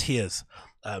DJs are tiers.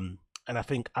 And I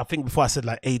think before I said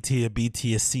like A tier, B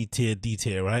tier, C tier, D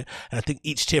tier, right? And I think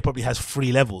each tier probably has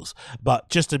 3 levels. But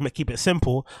just to keep it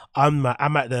simple, I'm at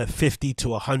the $50 to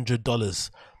 $100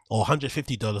 or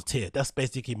 $150 tier. That's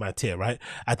basically my tier, right?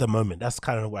 At the moment, that's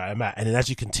kind of where I'm at. And then as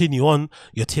you continue on,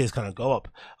 your tiers kind of go up.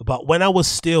 But when I was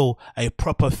still a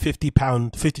proper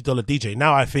 $50 DJ,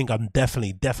 now I think I'm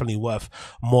definitely worth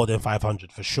more than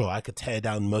 500 for sure. I could tear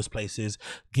down most places,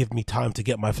 give me time to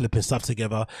get my flipping stuff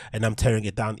together, and I'm tearing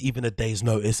it down. Even a day's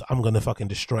notice, I'm gonna fucking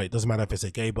destroy it. Doesn't matter if it's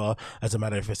a gay bar, doesn't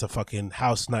matter if it's a fucking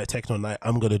house night, techno night,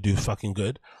 I'm gonna do fucking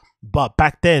good. But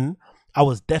back then, I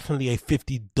was definitely a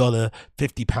 $50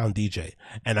 DJ,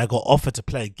 and I got offered to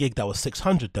play a gig that was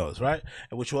 $600, right?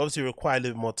 And which will obviously require a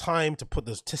little more time to put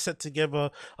the set together,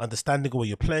 understanding what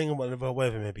you're playing and whatever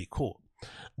it may be. Cool.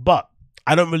 But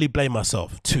I don't really blame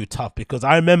myself too tough, because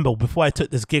I remember before I took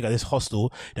this gig at this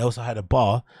hostel, they also had a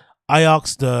bar. I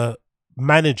asked the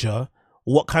manager,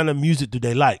 what kind of music do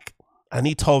they like? And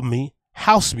he told me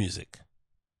house music,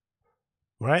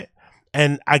 right?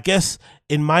 And I guess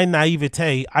in my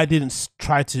naivete, I didn't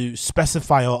try to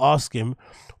specify or ask him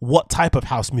what type of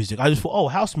house music. I just thought, oh,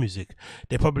 house music.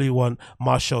 They probably want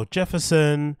Marshall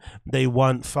Jefferson. They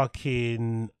want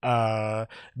fucking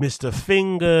Mr.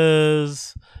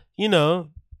 Fingers, you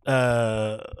know,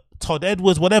 Todd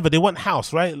Edwards, whatever. They want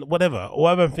house, right? Whatever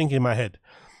I'm thinking in my head.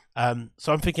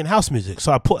 So I'm thinking house music.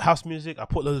 So I put house music. I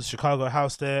put loads of Chicago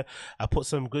house there. I put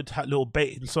some good little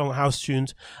bait song house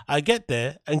tunes. I get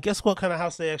there, and guess what kind of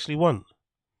house they actually want?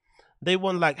 They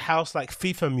want like house, like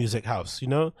FIFA music house, you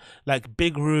know, like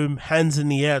big room, hands in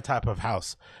the air type of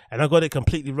house. And I got it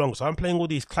completely wrong. So I'm playing all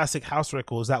these classic house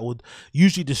records that would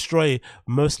usually destroy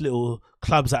most little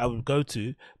clubs that I would go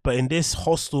to. But in this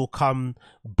hostel come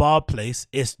bar place,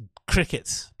 it's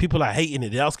crickets. People are hating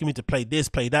it. They're asking me to play this,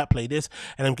 play that, play this.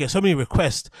 And I'm getting so many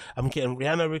requests. I'm getting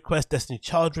Rihanna requests, Destiny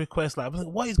Child requests. Like, I'm like,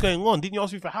 what is going on? Didn't you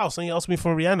ask me for house? And you asked me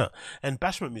for Rihanna and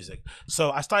bashment music.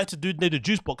 So I started to do the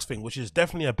juice box thing, which is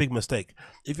definitely a big mistake.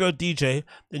 If you're a DJ,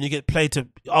 then you get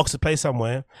asked to play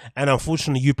somewhere, and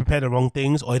unfortunately you prepare the wrong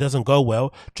things or it doesn't go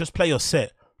well, just play your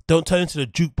set. Don't turn into the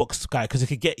jukebox guy, because it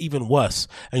could get even worse,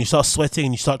 and you start sweating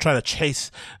and you start trying to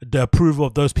chase the approval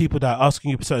of those people that are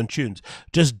asking you for certain tunes.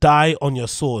 Just die on your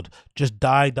sword. Just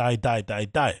die.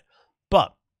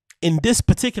 But in this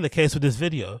particular case with this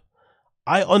video,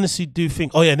 I honestly do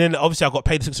think, oh yeah, and then obviously I got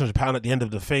paid £600 at the end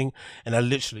of the thing, and I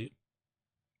literally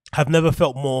have never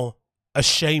felt more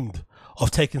ashamed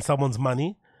of taking someone's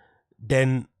money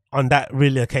than on that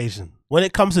really occasion. When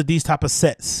it comes to these type of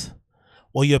sets,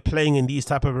 or you're playing in these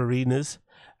type of arenas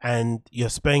and you're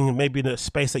playing maybe in a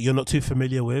space that you're not too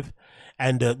familiar with,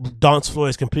 and the dance floor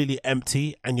is completely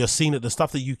empty, and you're seeing that the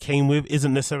stuff that you came with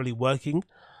isn't necessarily working,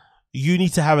 you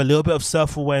need to have a little bit of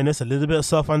self-awareness, a little bit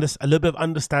of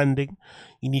understanding.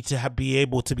 You need to be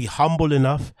able to be humble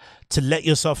enough to let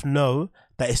yourself know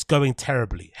that it's going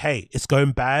terribly. Hey, it's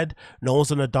going bad. No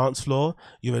one's on the dance floor.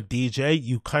 You're a DJ.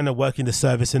 You kind of work in the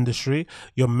service industry.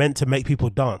 You're meant to make people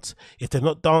dance. If they're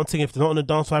not dancing, if they're not on the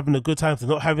dance floor having a good time, if they're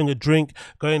not having a drink,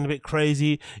 going a bit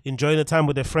crazy, enjoying the time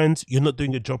with their friends, you're not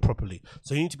doing your job properly.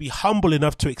 So you need to be humble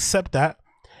enough to accept that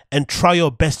and try your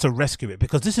best to rescue it,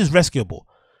 because this is rescuable.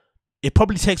 It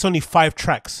probably takes only 5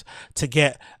 tracks to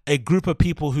get a group of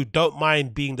people who don't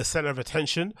mind being the center of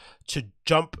attention to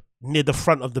jump near the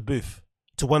front of the booth,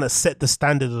 to want to set the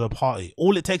standard of the party.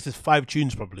 All it takes is 5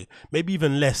 tunes, probably, maybe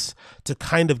even less, to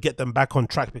kind of get them back on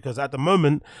track. Because at the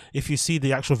moment, if you see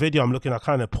the actual video I'm looking, I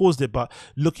kind of paused it, but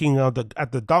looking at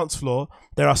the dance floor,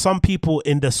 there are some people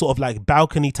in the sort of like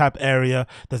balcony type area.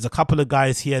 There's a couple of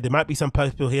guys here. There might be some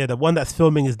people here. The one that's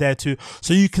filming is there too.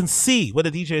 So you can see where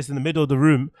the DJ is in the middle of the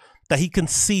room, that he can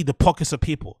see the pockets of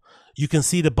people. You can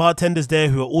see the bartenders there,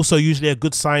 who are also usually a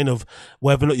good sign of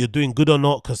whether or not you're doing good or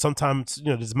not, because sometimes, you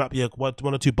know, there might be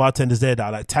one or two bartenders there that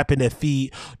are like tapping their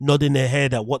feet, nodding their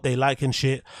head at what they like and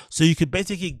shit. So you could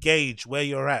basically gauge where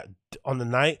you're at on the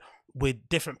night with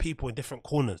different people in different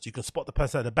corners. You can spot the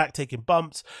person at the back taking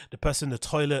bumps, the person in the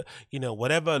toilet,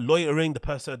 whatever, loitering, the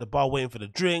person at the bar waiting for the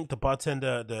drink, the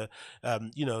bartender,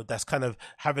 that's kind of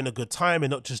having a good time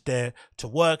and not just there to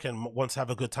work and wants to have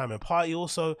a good time and party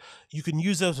also. You can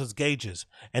use those as gauges.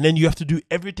 And then you have to do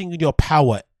everything in your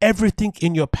power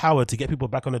to get people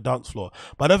back on the dance floor.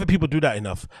 But I don't think people do that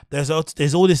enough. There's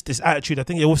all this attitude. I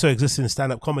think it also exists in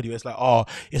stand-up comedy where it's like, oh,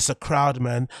 it's a crowd,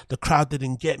 man. The crowd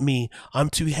didn't get me. I'm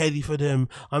too heady for them.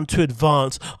 I'm too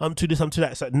advanced. I'm too this, I'm too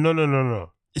that. It's like,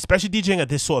 no. Especially DJing at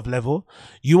this sort of level,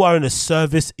 you are in a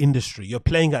service industry. You're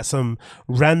playing at some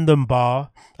random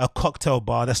bar, a cocktail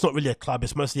bar. That's not really a club.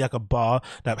 It's mostly like a bar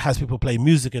that has people play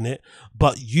music in it.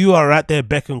 But you are at their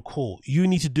beck and call. You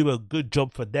need to do a good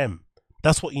job for them.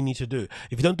 That's what you need to do.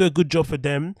 If you don't do a good job for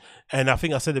them, and I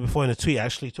think I said it before in a tweet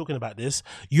actually talking about this,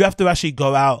 you have to actually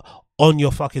go out on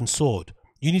your fucking sword.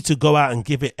 You need to go out and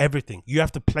give it everything. You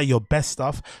have to play your best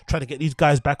stuff, try to get these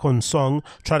guys back on song,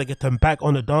 try to get them back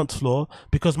on the dance floor,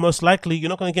 because most likely you're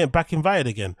not going to get back invited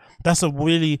again. That's a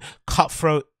really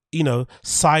cutthroat,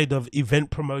 side of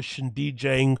event promotion,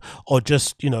 DJing, or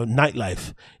just,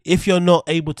 nightlife. If you're not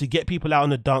able to get people out on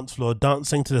the dance floor,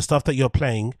 dancing to the stuff that you're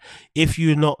playing, if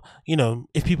you're not,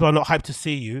 if people are not hyped to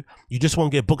see you, you just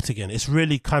won't get booked again. It's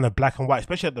really kind of black and white,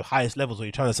 especially at the highest levels where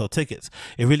you're trying to sell tickets.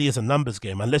 It really is a numbers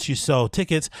game. Unless you sell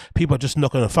tickets, people are just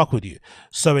not going to fuck with you.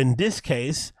 So in this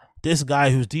case, this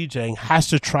guy who's DJing has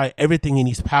to try everything in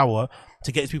his power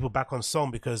to get his people back on song,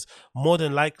 because more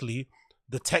than likely,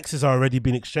 the texts are already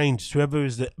been exchanged. Whoever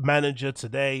is the manager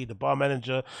today, the bar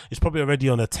manager, is probably already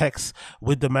on a text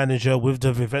with the manager, with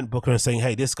the event booker, and saying,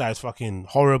 hey, this guy's fucking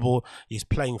horrible. He's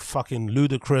playing fucking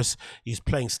Ludacris. He's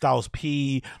playing Styles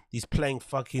P. He's playing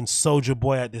fucking Soulja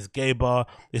Boy at this gay bar.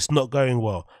 It's not going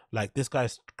well. Like, this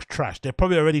guy's trash. They're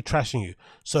probably already trashing you.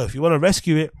 So if you want to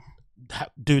rescue it,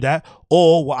 do that.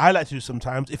 Or what I like to do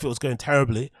sometimes, if it was going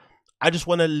terribly, I just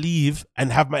want to leave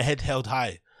and have my head held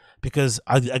high. Because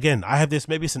I have this,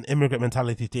 maybe it's an immigrant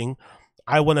mentality thing.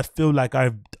 I want to feel like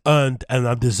I've earned and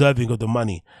I'm deserving of the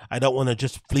money. I don't want to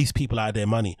just fleece people out of their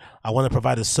money. I want to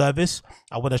provide a service.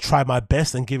 I want to try my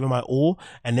best and give it my all.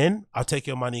 And then I'll take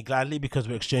your money gladly, because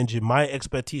we're exchanging my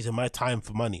expertise and my time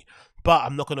for money. But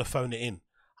I'm not going to phone it in.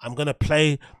 I'm going to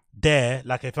play there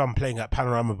like if I'm playing at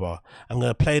Panorama Bar. I'm going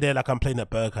to play there like I'm playing at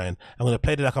Berghain. I'm going to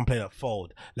play there like I'm playing at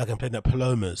Fold, like I'm playing at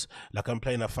Palomas, like I'm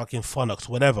playing at fucking Phonox,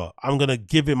 whatever. I'm going to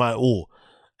give it my all.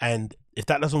 And if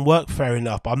that doesn't work, fair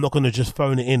enough. But I'm not going to just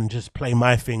phone it in and just play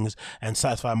my things and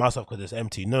satisfy myself because it's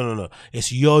empty. No.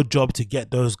 It's your job to get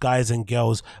those guys and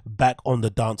girls back on the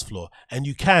dance floor. And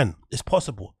you can. It's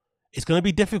possible. It's going to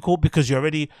be difficult because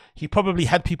he probably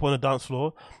had people on the dance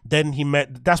floor. Then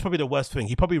that's probably the worst thing.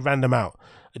 He probably ran them out.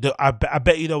 I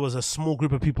bet you there was a small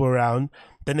group of people around.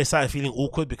 Then they started feeling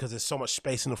awkward because there's so much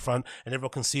space in the front and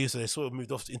everyone can see you. So they sort of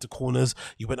moved off into corners.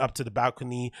 You went up to the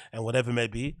balcony and whatever it may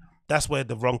be. That's where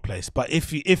the wrong place. But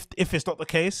if it's not the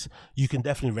case, you can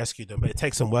definitely rescue them. But it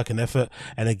takes some work and effort.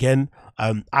 And again,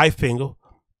 I think,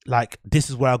 like, this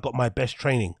is where I got my best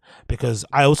training, because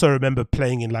I also remember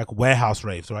playing in like warehouse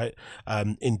raves, right?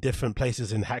 In different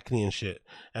places in Hackney and shit.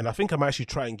 And I think I might actually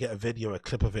try and get a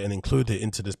clip of it and include it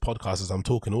into this podcast as I'm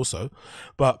talking also.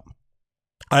 But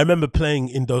I remember playing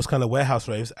in those kind of warehouse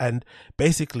raves, and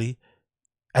basically,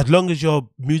 as long as your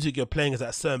music you're playing is at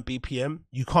a certain BPM,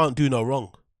 you can't do no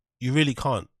wrong. You really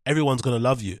can't. Everyone's going to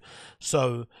love you.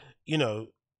 So,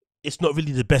 it's not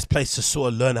really the best place to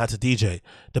sort of learn how to DJ.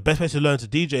 The best place to learn to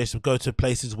DJ is to go to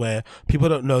places where people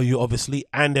don't know you, obviously,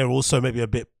 and they're also maybe a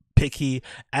bit picky,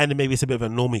 and maybe it's a bit of a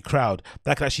normie crowd.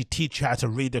 That can actually teach you how to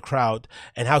read the crowd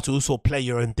and how to also play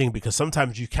your own thing, because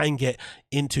sometimes you can get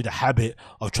into the habit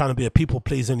of trying to be a people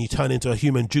pleaser and you turn into a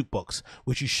human jukebox,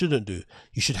 which you shouldn't do.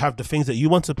 You should have the things that you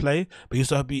want to play, but you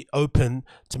also have to be open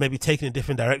to maybe taking in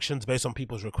different directions based on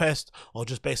people's requests or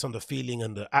just based on the feeling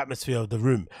and the atmosphere of the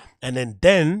room. And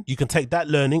then you can take that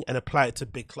learning and apply it to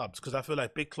big clubs, because I feel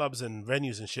like big clubs and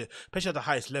venues and shit, especially at the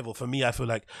highest level, for me, I feel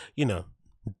like,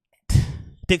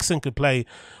 Dixon could play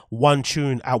one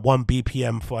tune at 1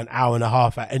 BPM for an hour and a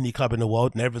half at any club in the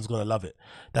world and everyone's going to love it.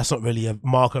 That's not really a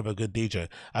mark of a good DJ.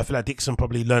 I feel like Dixon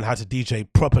probably learned how to DJ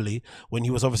properly when he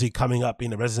was obviously coming up,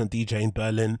 being a resident DJ in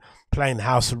Berlin, playing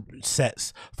house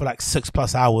sets for like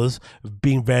 6+ hours,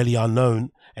 being rarely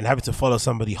unknown. and having to follow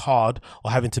somebody hard,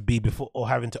 or having to be before, or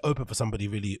having to open for somebody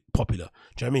really popular.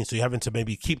 Do you know what I mean? So you're having to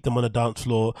maybe keep them on the dance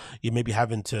floor. You maybe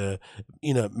having to,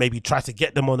 you know, maybe try to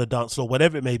get them on the dance floor,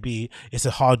 whatever it may be. It's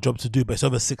a hard job to do, but it's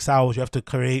over 6 hours. You have to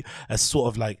create a sort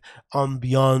of like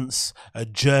ambiance, a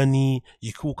journey.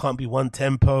 Your call can't be one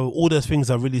tempo. All those things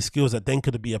are really skills that then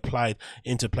could be applied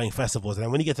into playing festivals.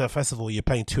 And when you get to a festival, you're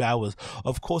playing 2 hours.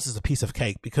 Of course, it's a piece of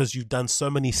cake because you've done so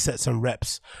many sets and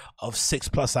reps of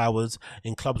 6+ hours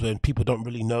in clubs where people don't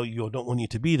really know you or don't want you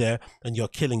to be there, and you're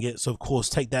killing it. So of course,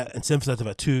 take that and synthesize it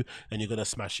at 2, and you're gonna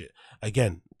smash it.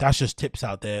 Again, that's just tips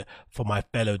out there for my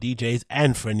fellow DJs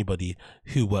and for anybody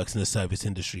who works in the service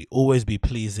industry. Always be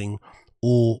pleasing.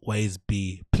 Always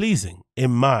be pleasing,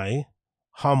 in my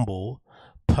humble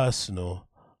personal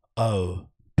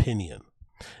opinion.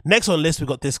 Next on the list, we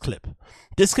got this clip.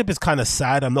 This clip is kind of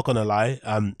sad, I'm not gonna lie.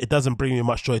 It doesn't bring me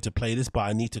much joy to play this, but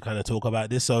I need to kind of talk about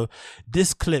this. So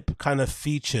this clip kind of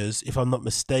features, if I'm not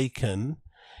mistaken,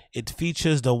 it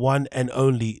features the one and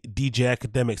only DJ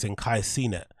Akademiks and Kai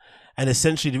Cenat. And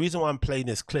essentially, the reason why I'm playing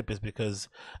this clip is because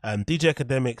DJ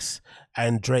Akademiks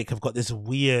and Drake have got this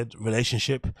weird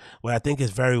relationship where I think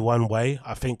it's very one way.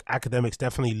 I think Akademiks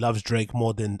definitely loves Drake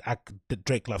more than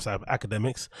Drake loves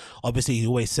Akademiks. Obviously, he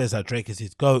always says that Drake is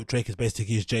his GOAT. Drake is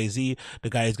basically his Jay-Z, the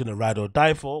guy he's going to ride or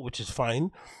die for, which is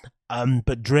fine.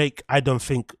 But Drake, I don't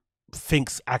think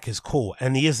thinks Ak is cool,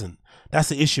 and he isn't. That's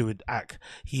the issue with Ak.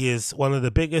 He is one of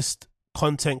the biggest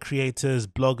content creators,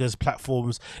 bloggers,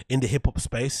 platforms in the hip-hop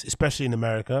space, especially in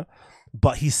America,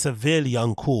 but he's severely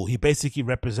uncool. He basically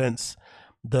represents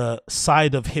the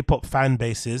side of hip-hop fan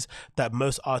bases that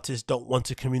most artists don't want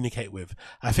to communicate with.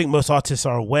 I think most artists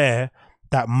are aware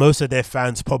that most of their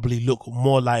fans probably look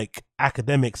more like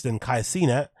Akademiks than Kai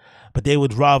Cenat, but they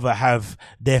would rather have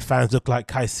their fans look like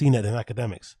Kai Cenat than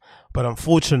Akademiks. But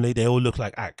unfortunately, they all look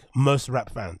like Ak. Most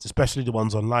rap fans, especially the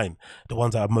ones online, the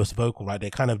ones that are most vocal, right? They're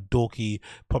kind of dorky,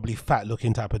 probably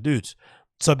fat-looking type of dudes.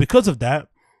 So because of that,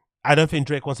 I don't think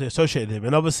Drake wants to associate with him.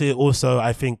 And obviously also,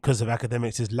 I think because of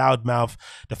Akademiks, his loudmouth,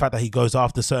 the fact that he goes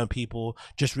after certain people.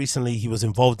 Just recently, he was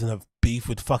involved in a beef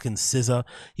with fucking SZA.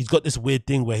 He's got this weird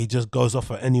thing where he just goes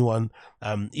off at anyone.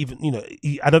 Even, you know,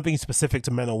 I don't think he's specific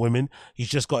to men or women. He's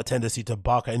just got a tendency to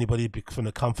bark at anybody from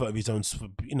the comfort of his own,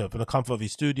 you know, from the comfort of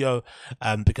his studio,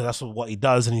 because that's what he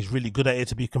does. And he's really good at it,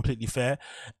 to be completely fair.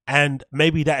 And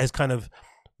maybe that has kind of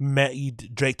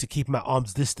made Drake to keep him at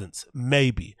arm's distance.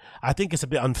 Maybe. I think it's a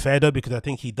bit unfair though, because I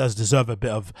think he does deserve a bit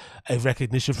of a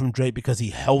recognition from Drake because he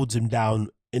holds him down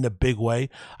in a big way.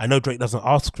 I know Drake doesn't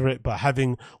ask for it, but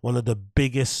having one of the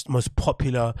biggest, most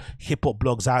popular hip-hop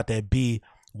blogs out there be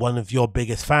one of your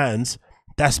biggest fans,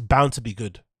 that's bound to be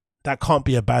good. That can't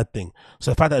be a bad thing.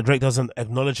 So the fact that Drake doesn't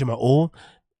acknowledge him at all,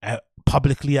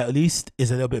 publicly at least, is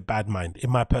a little bit bad mind, in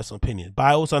my personal opinion. But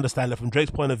I also understand that from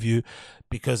Drake's point of view,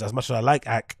 because as much as I like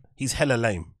Ak, he's hella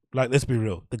lame. Like, let's be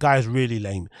real, the guy is really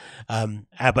lame.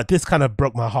 But this kind of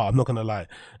broke my heart, I'm not gonna lie.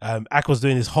 Ak was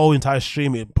doing his whole entire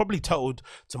stream. It probably totaled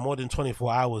to more than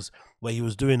 24 hours, where he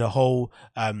was doing a whole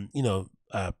you know,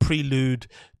 prelude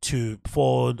to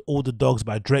For All the Dogs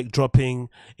by Drake dropping.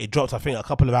 It dropped, I think, a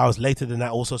couple of hours later than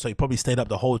that also, so he probably stayed up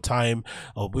the whole time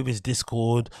with his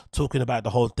Discord, talking about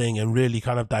the whole thing and really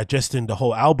kind of digesting the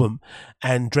whole album.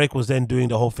 And Drake was then doing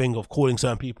the whole thing of calling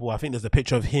certain people. I think there's a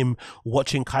picture of him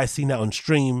watching Kai Cenat on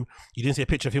stream. You didn't see a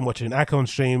picture of him watching Ak on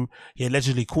stream. He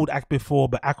allegedly called Ak before,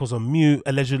 but Ak was on mute,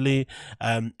 allegedly.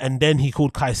 And then he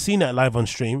called Kai Cenat live on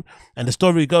stream. And the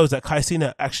story goes that Kai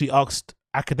Cenat actually asked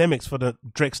Akademiks for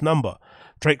Drake's number.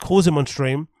 Drake calls him on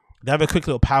stream. They have a quick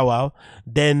little powwow.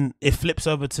 Then it flips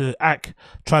over to Ak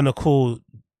trying to call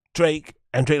Drake,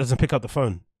 and Drake doesn't pick up the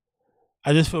phone.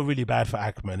 I just feel really bad for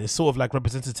Ak, man. It's sort of like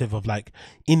representative of like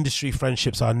industry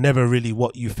friendships are never really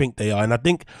what you think they are. And I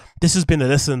think this has been a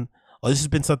lesson, or this has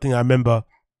been something I remember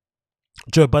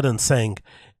Joe Budden saying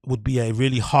would be a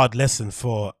really hard lesson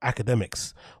for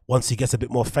Akademiks. Once he gets a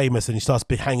bit more famous and he starts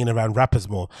hanging around rappers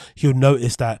more, he'll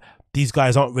notice that these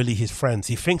guys aren't really his friends.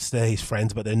 He thinks they're his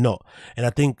friends, but they're not. And I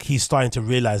think he's starting to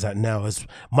realize that now. As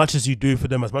much as you do for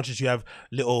them, as much as you have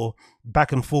little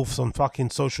back and forths on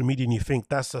fucking social media and you think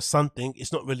that's a something,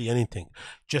 it's not really anything.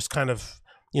 Just kind of,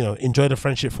 you know, enjoy the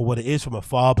friendship for what it is from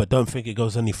afar, but don't think it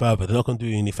goes any further. They're not going to do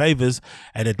you any favors,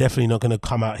 and they're definitely not going to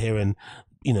come out here and,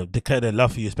 you know, declare their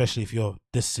love for you, especially if you're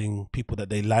dissing people that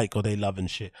they like or they love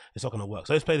and shit. It's not going to work.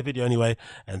 So let's play the video anyway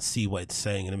and see what it's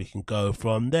saying, and then we can go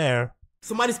from there.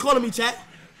 Somebody's calling me, chat.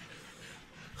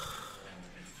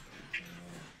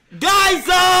 Guys,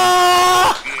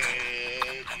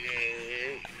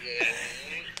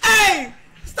 hey,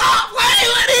 stop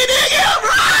playing with these niggas,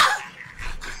 bro.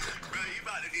 Bro, you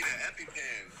about to need an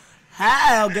EpiPen.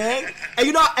 How, gang? Hey,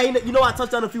 you know, You know I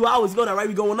touched down a few hours ago. That right?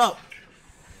 We going up.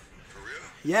 For real?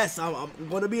 Yes, I'm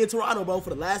going to be in Toronto, bro,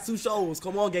 for the last 2 shows.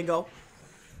 Come on, Gengo.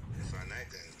 It's on night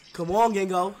then. Come on,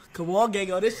 Gengo. Come on,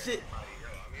 Gengo. This shit.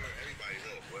 Everybody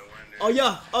look. Oh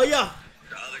yeah. Oh yeah.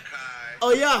 The other Kai.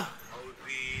 Oh yeah. OZ.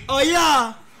 Oh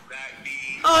yeah. Back B.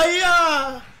 Oh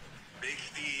yeah. Big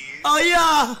Steve. Oh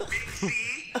yeah. Big C.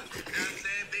 You know what I'm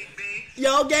saying? Big B.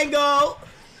 Yo, Gengo.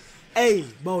 Hey,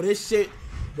 bro, this shit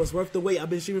was worth the wait. I've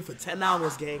been streaming for 10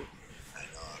 hours, gang. I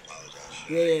know, I apologize.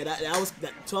 Yeah, that was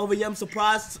that 12 a.m.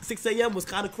 surprise, 6 a.m. was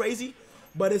kind of crazy,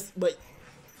 but it's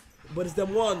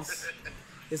them ones.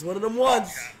 It's one of them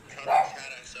ones.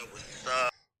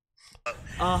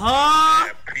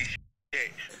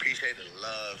 Appreciate the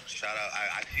love. Shout out.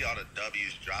 I see all the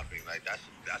W's dropping. Like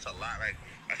that's a lot. Like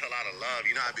that's a lot of love.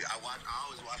 You know, I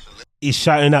always watch the. He's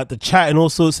shouting out the chat and all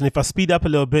sorts, and if I speed up a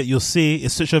little bit, you'll see it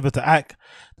switch over to Ak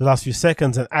the last few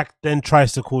seconds, and Ak then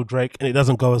tries to call Drake, and it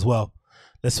doesn't go as well.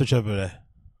 Let's switch over there.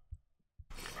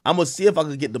 I'm gonna see if I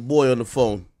can get the boy on the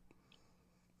phone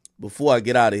before I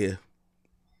get out of here.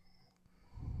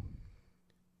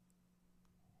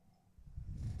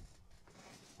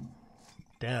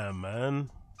 Damn, man.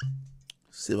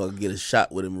 See if I can get a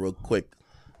shot with him real quick.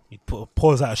 He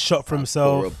pours out a shot for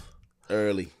himself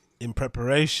early in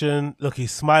preparation. Look,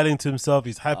 he's smiling to himself.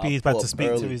 He's happy. He's about to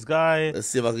speak to his guy. Let's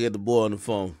see if I can get the boy on the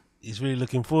phone. He's really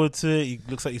looking forward to it. He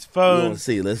looks like his phone. Let's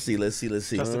see. Tries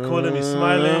to call him. He's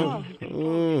smiling.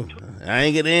 I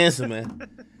ain't get the answer, man.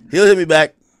 He'll hit me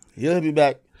back.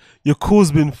 Your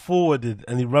call's been forwarded,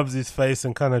 and he rubs his face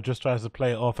and kind of just tries to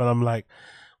play it off. And I'm like,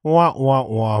 wah, wah,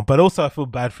 wah. But also I feel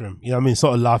bad for him. You know what I mean? It's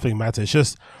not a laughing matter. It's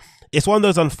just, it's one of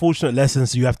those unfortunate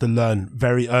lessons you have to learn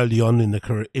very early on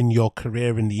in your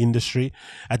career in the industry.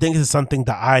 I think this is something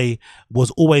that I was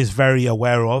always very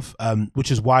aware of, which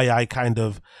is why I kind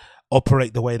of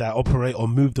operate the way that I operate or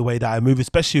move the way that I move,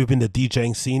 especially within the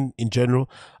DJing scene in general.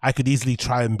 I could easily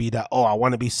try and be that, oh, I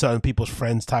want to be certain people's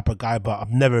friends type of guy, but I've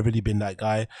never really been that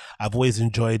guy. I've always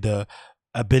enjoyed the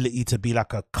ability to be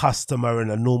like a customer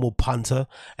and a normal punter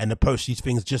and approach these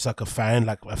things just like a fan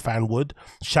would.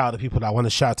 Shout out to people that I want to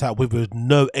shout out with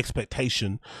no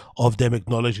expectation of them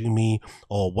acknowledging me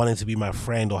or wanting to be my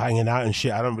friend or hanging out and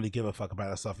shit. I don't really give a fuck about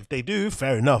that stuff. If they do,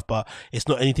 fair enough, but it's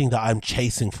not anything that I'm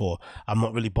chasing for. I'm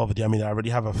not really bothered. I mean, I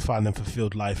already have a fun and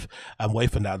fulfilled life away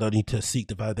from that. I don't need to seek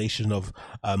the validation of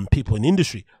people in the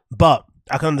industry. But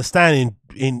I can understand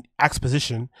in Ak's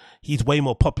position, he's way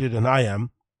more popular than I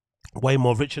am, way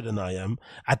more richer than I am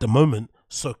at the moment.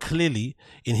 So clearly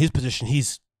in his position,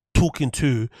 he's talking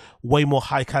to way more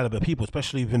high caliber people,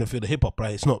 especially within the field of hip hop,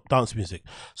 right? It's not dance music.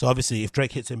 So obviously if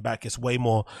Drake hits him back, it's way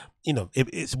more, you know,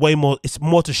 it's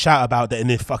more to shout about than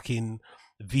if fucking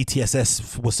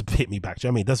VTSS was to hit me back. Do you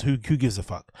know what I mean? That's who gives a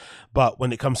fuck. But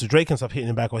when it comes to Drake and stuff hitting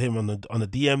him back or him on the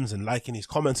DMs and liking his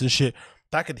comments and shit,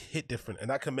 that could hit different. And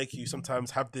that can make you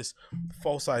sometimes have this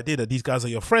false idea that these guys are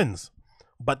your friends,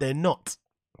 but they're not.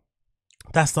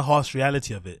 That's the harsh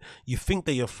reality of it. You think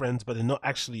they're your friends, but they're not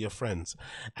actually your friends.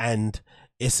 And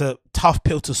it's a tough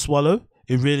pill to swallow.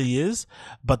 It really is.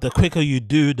 But the quicker you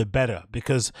do, the better.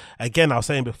 Because again, I was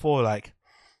saying before, like,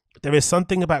 there is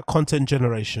something about content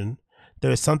generation.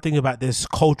 There is something about this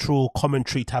cultural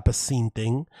commentary type of scene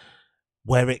thing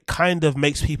where it kind of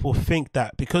makes people think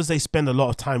that because they spend a lot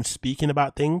of time speaking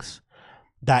about things,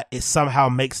 that it somehow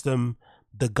makes them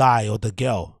the guy or the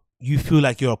girl. You feel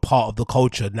like you're a part of the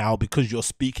culture now because you're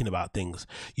speaking about things.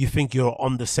 You think you're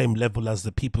on the same level as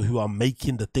the people who are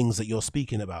making the things that you're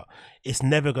speaking about. It's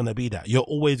never going to be that. You're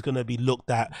always going to be looked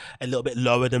at a little bit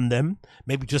lower than them,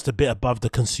 maybe just a bit above the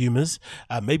consumers,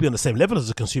 maybe on the same level as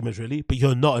the consumers really, but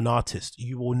you're not an artist.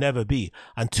 You will never be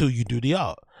until you do the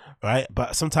art. Right,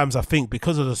 but sometimes I think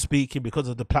because of the speaking, because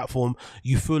of the platform,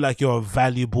 you feel like you're a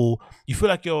valuable, you feel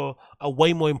like you're a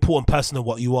way more important person than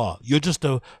what you are. You're just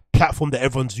a platform that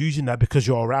everyone's using now because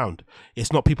you're around.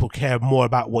 It's not people care more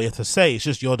about what you have to say. It's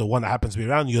just you're the one that happens to be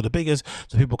around. You're the biggest,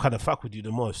 so people kind of fuck with you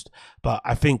the most. But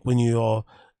I think when you're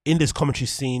in this commentary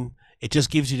scene, it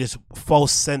just gives you this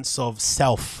false sense of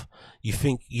self. You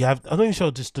think you have, I'm not even sure,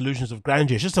 just delusions of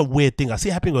grandeur. It's just a weird thing. I see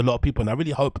it happening with a lot of people, and I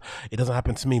really hope it doesn't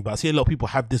happen to me, but I see a lot of people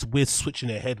have this weird switch in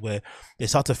their head where they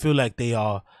start to feel like they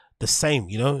are the same,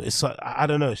 you know? It's like, I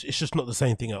don't know, it's just not the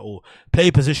same thing at all. Play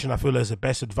position, I feel, is the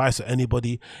best advice for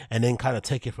anybody, and then kind of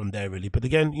take it from there, really. But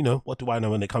again, you know, what do I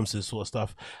know when it comes to this sort of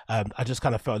stuff? I just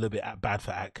kind of felt a little bit bad for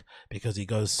Ak because he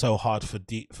goes so hard for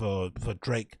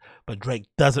Drake, but Drake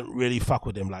doesn't really fuck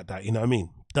with him like that, you know what I mean?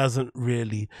 Doesn't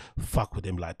really fuck with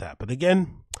him like that. But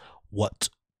again, what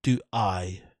do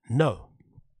I know?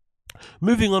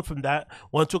 Moving on from that, I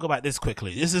want to talk about this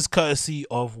quickly. This is courtesy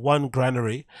of One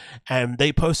Granary, and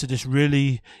they posted this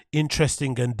really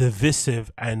interesting and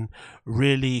divisive and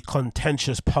really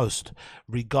contentious post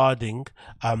regarding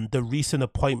the recent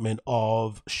appointment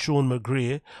of Sean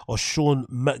McGear,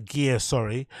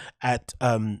 at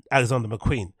Alexander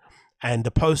McQueen. And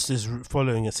the post is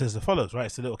following, it says the follows, right?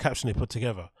 It's a little caption they put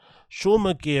together. Sean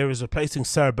McGear is replacing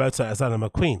Sarah Berta as Alexander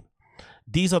McQueen.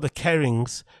 These are the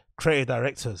Kering's creative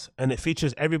directors, and it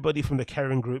features everybody from the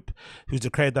Kering group who's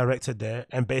the creative director there,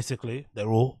 and basically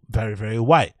they're all very, very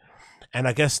white. And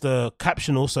I guess the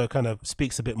caption also kind of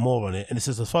speaks a bit more on it, and it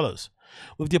says as follows.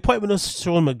 With the appointment of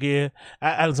Sean McGear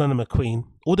at Alexander McQueen,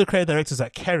 all the creative directors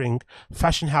at Kering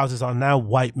fashion houses are now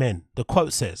white men. The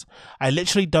quote says, I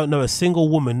literally don't know a single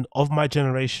woman of my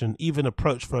generation even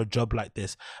approached for a job like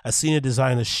this, a senior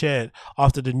designer shared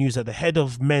after the news that the head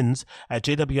of men's at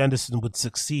JW Anderson would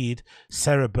succeed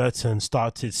Sarah Burton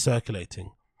started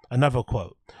circulating. Another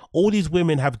quote, all these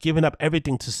women have given up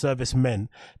everything to service men,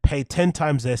 paid 10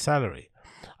 times their salary.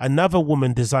 Another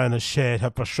woman designer shared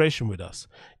her frustration with us.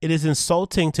 It is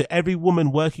insulting to every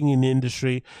woman working in the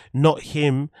industry, not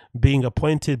him being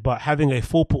appointed, but having a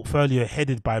full portfolio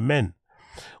headed by men.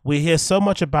 We hear so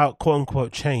much about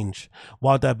quote-unquote change,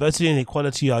 while diversity and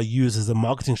equality are used as a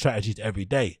marketing strategy every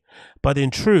day. But in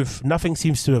truth, nothing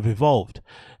seems to have evolved.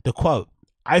 The quote,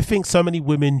 I think so many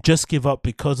women just give up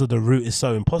because of the route is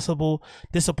so impossible.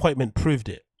 This appointment proved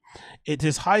it. It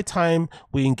is high time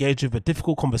we engage with a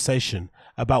difficult conversation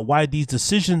about why these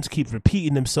decisions keep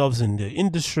repeating themselves in the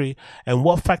industry and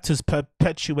what factors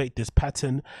perpetuate this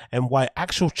pattern and why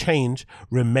actual change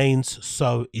remains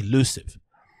so elusive.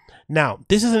 Now,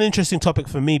 this is an interesting topic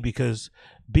for me because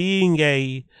being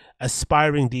a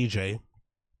aspiring DJ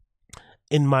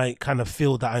in my kind of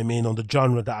field that I'm in, on the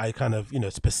genre that I kind of,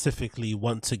 specifically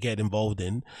want to get involved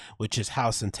in, which is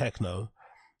house and techno,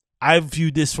 I view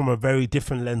this from a very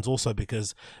different lens also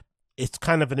because it's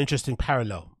kind of an interesting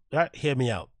parallel. Right? Hear me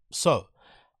out. So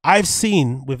I've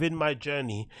seen within my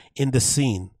journey in the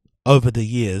scene over the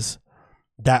years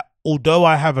that although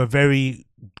I have a very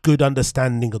good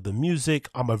understanding of the music,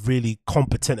 I'm a really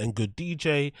competent and good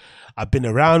DJ. I've been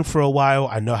around for a while.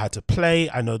 I know how to play.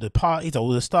 I know the parties,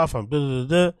 all the stuff.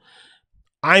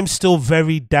 I'm still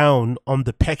very down on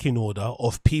the pecking order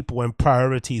of people and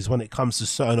priorities when it comes to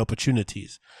certain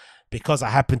opportunities, because I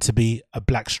happen to be a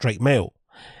black straight male.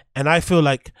 And I feel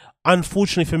like,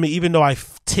 unfortunately for me, even though I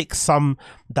tick some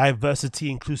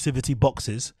diversity, inclusivity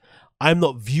boxes, I'm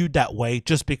not viewed that way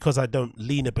just because I don't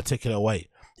lean a particular way.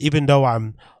 Even though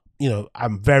I'm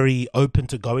very open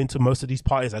to going to most of these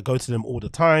parties. I go to them all the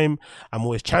time. I'm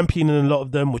always championing a lot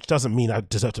of them, which doesn't mean I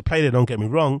deserve to play there, don't get me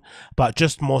wrong, but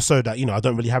just more so that, I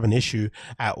don't really have an issue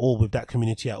at all with that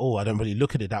community at all. I don't really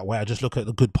look at it that way. I just look at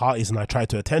the good parties and I try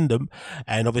to attend them.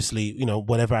 And obviously,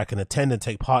 whatever I can attend and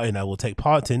take part in, I will take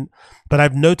part in. But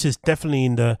I've noticed definitely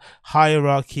in the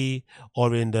hierarchy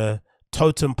or in the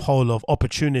totem pole of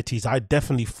opportunities, I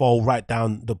definitely fall right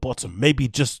down the bottom, maybe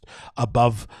just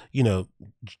above,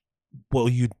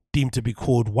 what you deem to be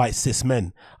called white cis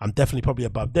men. I'm definitely probably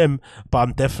above them, but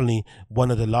I'm definitely one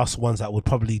of the last ones that would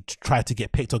probably try to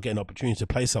get picked or get an opportunity to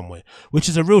play somewhere, which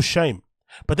is a real shame.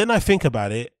 But then I think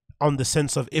about it on the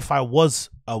sense of, if I was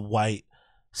a white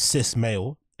cis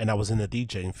male and I was in the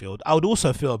DJing field, I would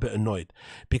also feel a bit annoyed,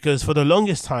 because for the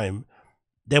longest time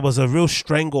there was a real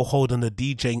stranglehold on the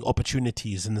DJing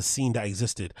opportunities in the scene that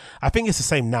existed. I think it's the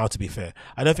same now, to be fair.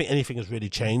 I don't think anything has really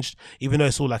changed, even though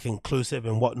it's all like inclusive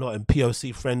and whatnot and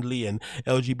POC friendly and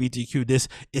LGBTQ this,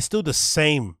 it's still the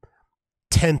same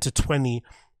 10 to 20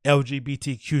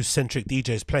 LGBTQ centric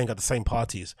DJs playing at the same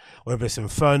parties, whether it's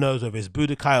Infernos, whether it's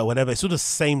Budokai or whatever. It's still the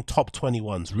same top 20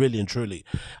 ones, really and truly.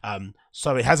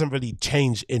 So it hasn't really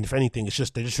changed. If anything, it's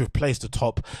just they just replaced the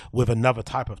top with another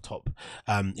type of top,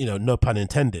 no pun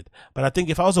intended. But I think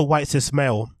if I was a white cis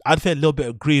male, I'd feel a little bit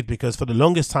aggrieved, because for the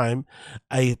longest time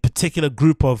a particular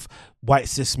group of white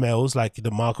cis males, like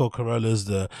the Marco Corollas,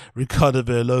 the Ricardo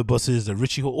Villaloboses, the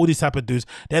Richie, all these type of dudes,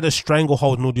 they had a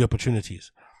stranglehold on all the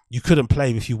opportunities. You couldn't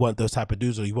play if you weren't those type of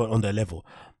dudes or you weren't on their level.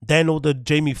 Then all the the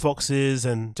Jamie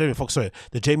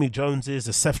Joneses,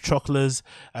 the Seth Chocklers,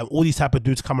 all these type of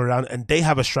dudes come around and they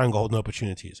have a stranglehold on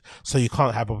opportunities. So you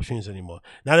can't have opportunities anymore.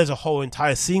 Now there's a whole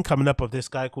entire scene coming up of this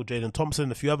guy called Jaden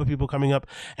Thompson, a few other people coming up,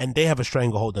 and they have a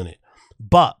stranglehold on it.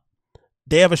 But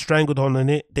they have a stranglehold on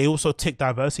it. They also tick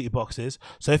diversity boxes.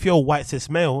 So if you're a white cis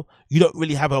male, you don't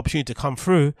really have an opportunity to come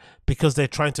through, because they're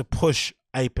trying to push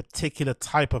a particular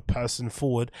type of person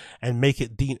forward and make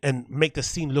it and make the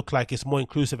scene look like it's more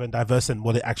inclusive and diverse than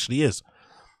what it actually is.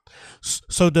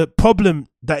 So the problem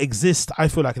that exists, I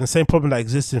feel like, and the same problem that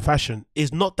exists in fashion,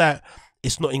 is not that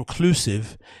it's not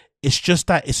inclusive. It's just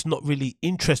that it's not really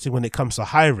interesting when it comes to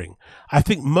hiring. I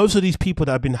think most of these people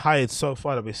that have been hired so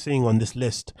far that we're seeing on this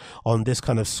list, on this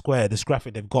kind of square, this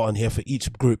graphic they've got on here for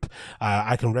each group,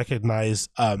 I can recognize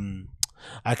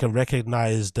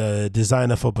the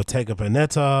designer for Bottega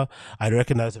Veneta. I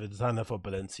recognize the designer for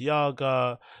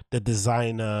Balenciaga. The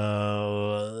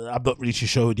designer, I'm not really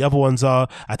sure who the other ones are.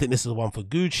 I think this is the one for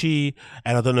Gucci,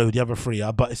 and I don't know who the other three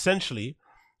are. But essentially,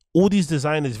 all these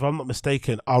designers, if I'm not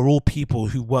mistaken, are all people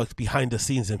who worked behind the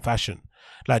scenes in fashion.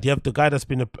 Like, you have the guy that's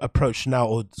been approached now,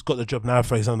 or got the job now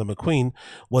for Alexander McQueen,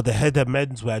 well, the head of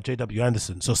menswear at JW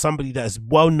Anderson. So somebody that is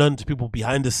well known to people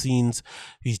behind the scenes.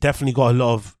 He's definitely got a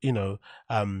lot of,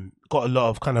 got a lot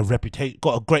of kind of reputation,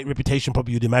 got a great reputation,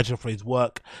 probably you'd imagine, for his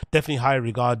work. Definitely high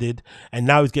regarded, and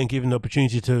now he's getting given the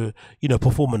opportunity to,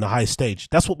 perform on the high stage.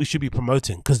 That's what we should be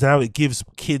promoting, because now it gives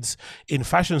kids in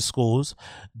fashion schools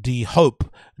the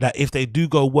hope that if they do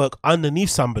go work underneath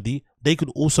somebody, they could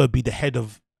also be the head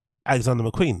of Alexander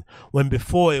McQueen, when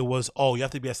before it was, oh, you have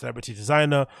to be a celebrity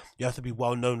designer, you have to be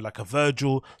well known like a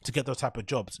Virgil to get those type of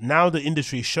jobs. Now the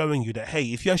industry is showing you that, hey,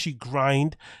 if you actually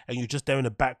grind and you're just there in the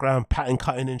background pattern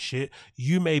cutting and shit,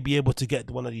 you may be able to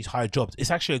get one of these high jobs. It's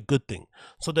actually a good thing.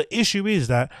 So the issue is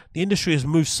that the industry has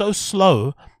moved so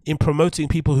slow in promoting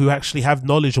people who actually have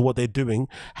knowledge of what they're doing,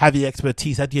 have the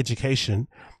expertise, have the education,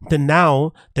 then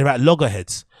now they're at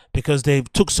loggerheads because they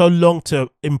took so long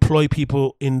to employ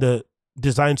people in the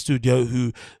design studio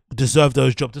who deserve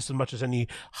those jobs just as much as any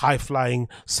high-flying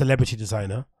celebrity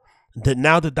designer, that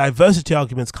now the diversity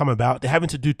arguments come about. They're having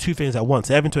to do two things at once.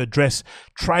 They're having to address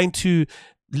trying to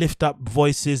lift up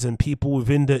voices and people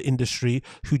within the industry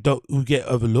who get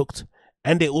overlooked,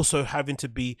 and they're also having to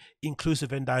be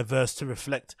inclusive and diverse to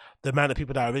reflect the amount of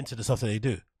people that are into the stuff that they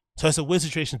do. So it's a weird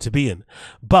situation to be in.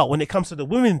 But when it comes to the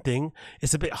women thing,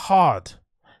 it's a bit hard,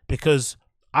 because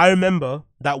I remember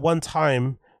that one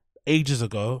time ages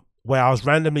ago where I was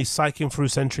randomly cycling through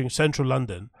central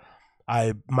London.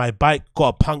 My bike got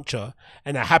a puncture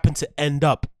and I happened to end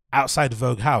up outside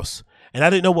Vogue House, and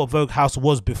I didn't know what Vogue House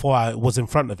was before I was in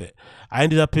front of it. I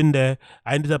ended up in there,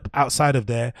 I ended up outside of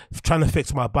there trying to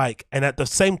fix my bike, and at the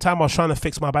same time I was trying to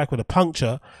fix my bike with a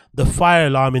puncture, the fire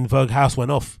alarm in Vogue House went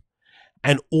off.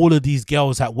 And all of these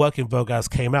girls that work in Vogue House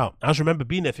came out. I just remember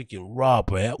being there thinking, rah,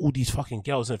 bro, all these fucking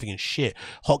girls, and thinking, shit,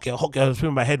 hot girl, I was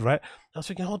in my head, right? I was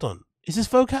thinking, hold on, is this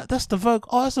Vogue House? That's the Vogue,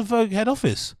 oh, that's the Vogue head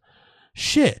office.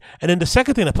 Shit. And then the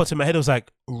second thing that popped in my head was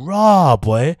like, rah,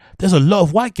 boy, there's a lot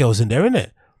of white girls in there,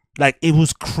 innit? Like, it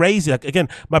was crazy. Like, again,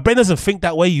 my brain doesn't think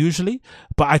that way usually,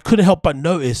 but I couldn't help but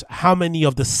notice how many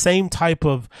of the same type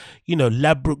of,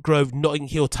 Ladbroke Grove, Notting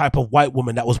Hill type of white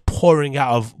woman that was pouring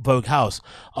out of Vogue House.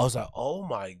 I was like, oh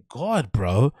my God,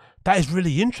 bro, that is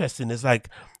really interesting. There's like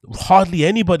hardly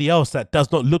anybody else that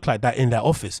does not look like that in that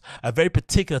office. A very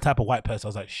particular type of white person. I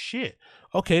was like, shit,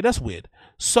 okay, that's weird.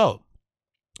 So,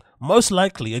 most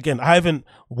likely, again, I haven't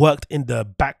worked in the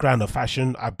background of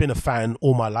fashion. I've been a fan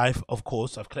all my life, of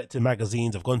course. I've collected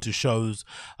magazines, I've gone to shows,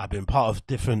 I've been part of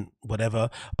different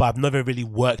whatever, but I've never really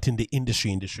worked in the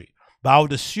industry. But I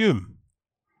would assume,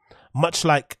 much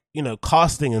like,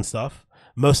 casting and stuff,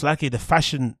 most likely the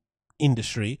fashion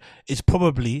industry is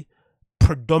probably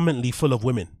predominantly full of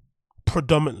women.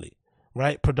 Predominantly,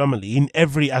 right? Predominantly, in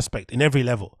every aspect, in every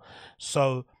level.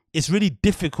 So it's really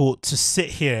difficult to sit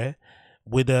here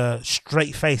with a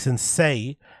straight face and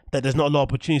say that there's not a lot of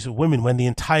opportunities for women when the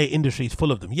entire industry is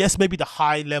full of them. Yes, maybe the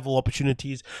high level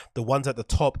opportunities, the ones at the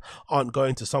top, aren't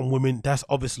going to some women. That's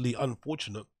obviously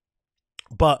unfortunate,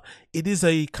 but it is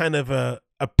a kind of a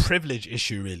privilege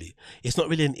issue, really. It's not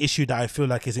really an issue that I feel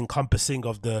like is encompassing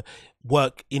of the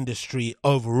work industry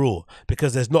overall,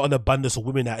 because there's not an abundance of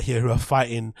women out here who are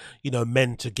fighting,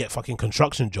 men to get fucking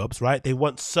construction jobs, right? They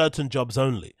want certain jobs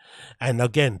only. And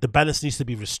again, the balance needs to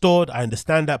be restored. I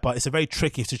understand that, but it's a very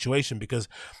tricky situation, because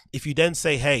if you then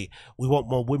say, hey, we want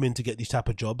more women to get these type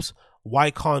of jobs,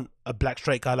 why can't a black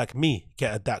straight guy like me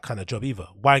get that kind of job either?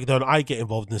 Why don't I get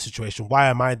involved in the situation? Why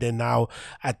am I then now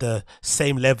at the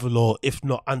same level, or if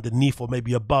not underneath or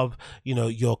maybe above,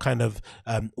 your kind of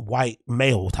white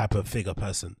male type of figure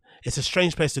person? It's a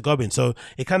strange place to go in. So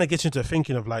it kind of gets into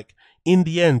thinking of like, in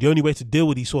the end, the only way to deal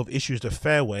with these sort of issues the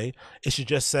fair way is to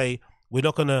just say, we're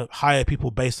not going to hire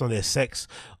people based on their sex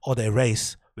or their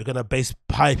race. We're going to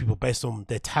hire people based on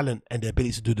their talent and their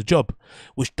ability to do the job,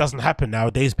 which doesn't happen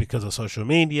nowadays because of social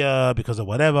media, because of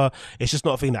whatever. It's just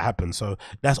not a thing that happens. So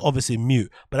that's obviously mute,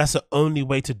 but that's the only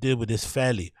way to deal with this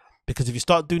fairly, Because if you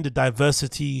start doing the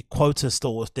diversity quota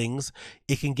sort of things,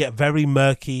 it can get very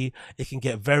murky. It can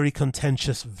get very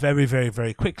contentious very, very,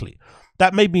 very quickly.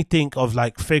 That made me think of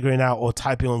like figuring out or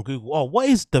typing on Google, oh, what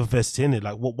is diversity in it?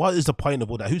 Like, what is the point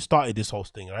of all that? Who started this whole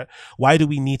thing, right? Why do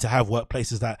we need to have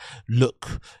workplaces that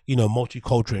look, you know,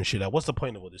 multicultural and shit? Like, what's the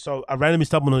point of all this? So I randomly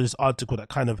stumbled on this article that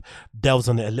kind of delves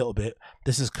on it a little bit.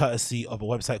 This is courtesy of a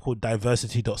website called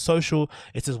diversity.social.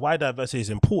 It says why diversity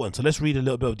is important. So let's read a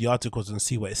little bit of the articles and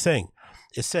see what it's saying.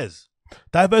 It says,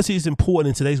 diversity is important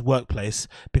in today's workplace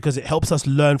because it helps us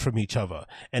learn from each other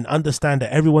and understand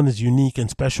that everyone is unique and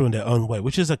special in their own way,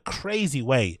 which is a crazy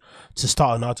way to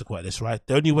start an article like this, right?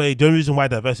 The only reason why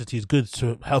diversity is good is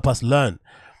to help us learn.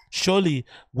 Surely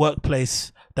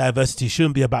workplace diversity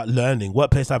shouldn't be about learning.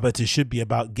 Workplace diversity should be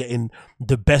about getting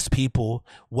the best people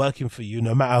working for you,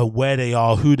 no matter where they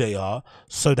are, who they are,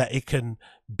 so that it can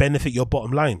benefit your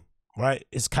bottom line. Right?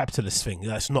 It's a capitalist thing.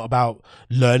 It's not about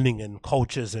learning and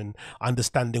cultures and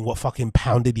understanding what fucking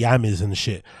pounded yam is and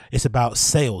shit. It's about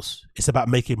sales. It's about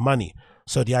making money.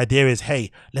 So the idea is,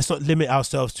 hey, let's not limit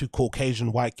ourselves to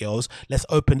Caucasian white girls. Let's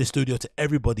open the studio to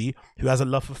everybody who has a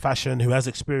love for fashion, who has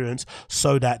experience,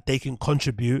 so that they can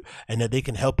contribute and that they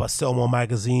can help us sell more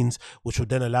magazines, which will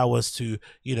then allow us to,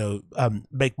 you know,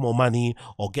 make more money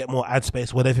or get more ad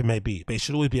space, whatever it may be. But it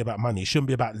should always be about money. It shouldn't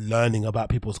be about learning about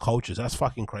people's cultures. That's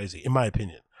fucking crazy, in my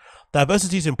opinion.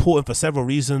 Diversity is important for several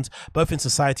reasons, both in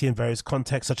society and various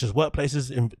contexts, such as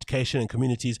workplaces, education, and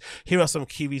communities. Here are some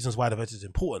key reasons why diversity is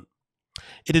important.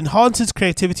 It enhances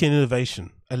creativity and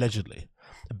innovation, allegedly.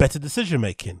 Better decision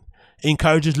making.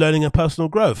 Encourages learning and personal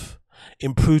growth.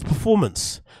 Improved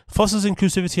performance. Fosters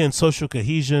inclusivity and social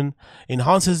cohesion.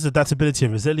 Enhances adaptability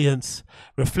and resilience.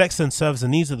 Reflects and serves the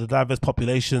needs of the diverse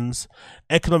populations.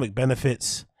 Economic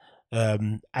benefits.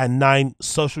 And 9,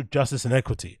 social justice and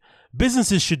equity.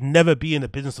 Businesses should never be in the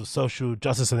business of social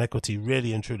justice and equity,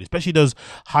 really and truly, especially those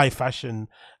high fashion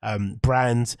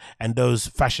brands and those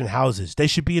fashion houses. They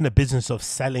should be in the business of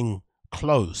selling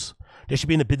clothes. They should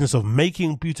be in the business of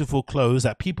making beautiful clothes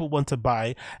that people want to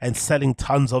buy and selling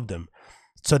tons of them,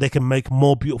 so they can make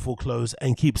more beautiful clothes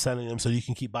and keep selling them so you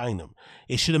can keep buying them.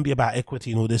 It shouldn't be about equity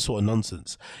and all this sort of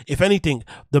nonsense. If anything,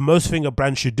 the most thing a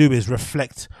brand should do is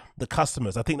reflect the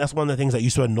customers. I think that's one of the things that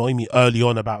used to annoy me early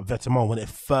on about Vetements when it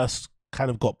first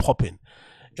kind of got popping.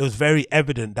 It was very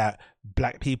evident that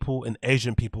black people and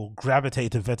Asian people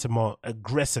gravitated to Vetements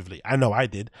aggressively. I know I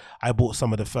did. I bought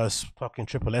some of the first fucking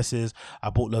triple S's. I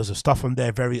bought loads of stuff from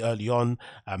there very early on,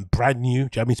 brand new. Do you know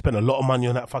what I mean? Spent a lot of money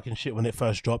on that fucking shit when it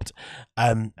first dropped.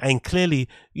 And clearly,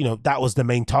 you know, that was the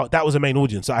main that was the main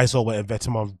audience that I saw wearing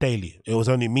Vetements daily. It was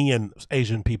only me and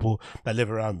Asian people that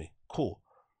live around me. Cool.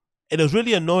 It was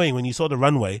really annoying when you saw the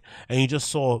runway and you just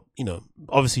saw, you know,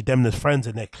 obviously them as friends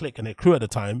and their clique and their crew at the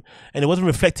time, and it wasn't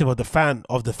reflective of the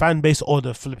fan base or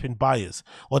the flipping buyers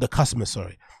or the customers.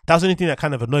 Sorry, that was the only thing that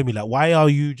kind of annoyed me. Like, why are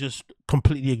you just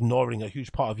completely ignoring a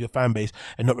huge part of your fan base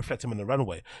and not reflecting on the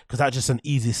runway? Because that's just an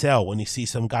easy sell. When you see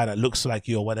some guy that looks like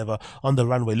you or whatever on the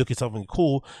runway looking something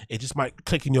cool, it just might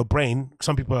click in your brain.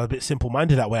 Some people are a bit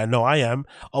simple-minded that way. I know I am.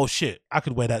 Oh shit, I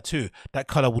could wear that too. That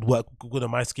color would work good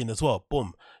on my skin as well.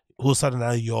 Boom. All of a sudden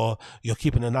now you're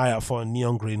keeping an eye out for a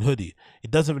neon green hoodie.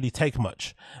 It doesn't really take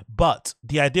much. But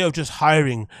the idea of just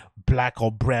hiring black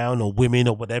or brown or women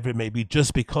or whatever it may be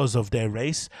just because of their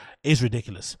race is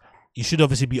ridiculous. You should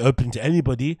obviously be open to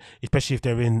anybody, especially if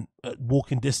they're in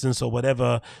walking distance or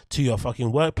whatever to your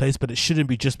fucking workplace, but it shouldn't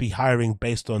be just be hiring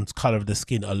based on color of the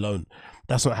skin alone.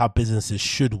 That's not how businesses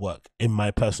should work, in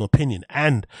my personal opinion.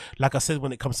 And like I said,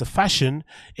 when it comes to fashion,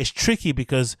 it's tricky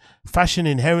because fashion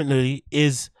inherently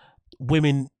is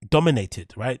women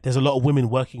dominated, right? There's a lot of women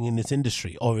working in this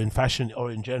industry or in fashion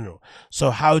or in general. So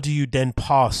how do you then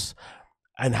pass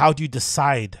and how do you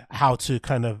decide how to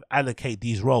kind of allocate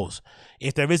these roles?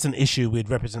 If there is an issue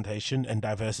with representation and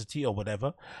diversity or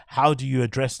whatever, how do you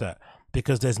address that?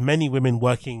 Because there's many women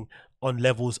working on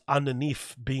levels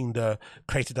underneath being the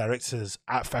creative directors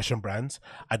at fashion brands.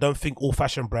 I don't think all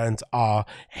fashion brands are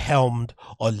helmed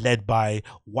or led by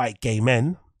white gay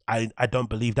men. I don't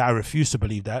believe that. I refuse to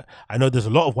believe that. I know there's a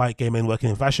lot of white gay men working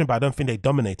in fashion, but I don't think they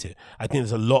dominate it. I think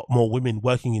there's a lot more women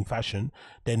working in fashion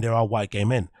than there are white gay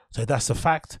men. So that's a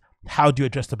fact. How do you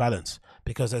address the balance?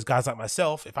 Because there's guys like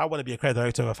myself, if I want to be a creative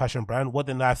director of a fashion brand, what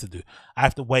then I have to do? I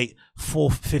have to wait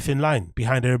 4th, 5th in line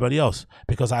behind everybody else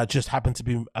because I just happen to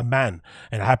be a man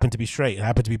and I happen to be straight and I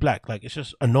happen to be black. Like, it's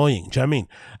just annoying. Do you know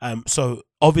what I mean? So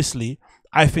obviously,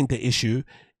 I think the issue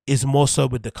is more so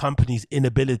with the company's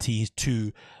inabilities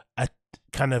to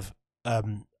kind of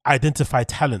identify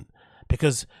talent,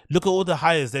 because look at all the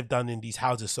hires they've done in these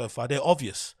houses so far. They're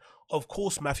obvious. of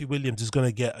course Matthew Williams is going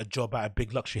to get a job at a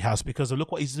big luxury house because of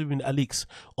look what he's doing at Leaks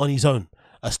on his own,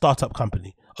 a startup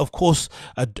company. Of course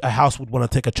a house would want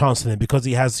to take a chance on him because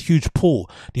he has huge pull,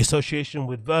 the association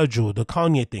with Virgil, the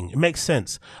Kanye thing. It makes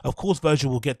sense. Of course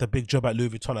Virgil will get the big job at Louis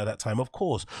Vuitton at that time. Of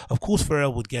course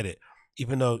Pharrell would get it,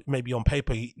 even though maybe on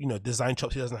paper, design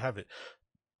chops, he doesn't have it.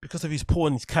 Because of his pull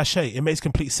and his cachet, it makes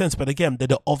complete sense. But again, they're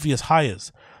the obvious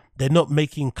hires. They're not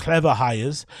making clever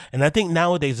hires. And I think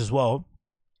nowadays as well,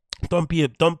 don't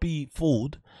be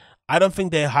fooled. I don't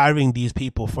think they're hiring these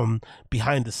people from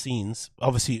behind the scenes.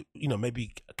 Obviously,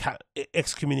 maybe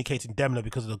excommunicating Demna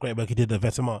because of the great work he did at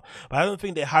Vetements. But I don't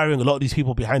think they're hiring a lot of these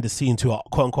people behind the scenes who are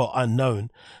quote unquote unknown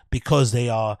because they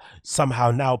are somehow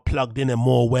now plugged in and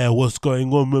more aware of what's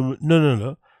going on.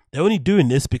 No. They're only doing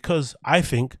this because of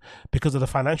the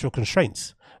financial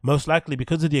constraints. Most likely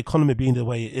because of the economy being the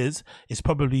way it is, it's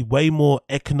probably way more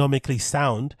economically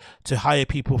sound to hire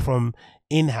people from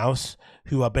in-house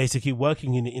who are basically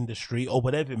working in the industry or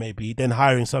whatever it may be, than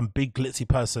hiring some big glitzy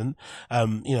person,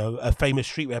 a famous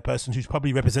streetwear person who's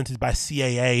probably represented by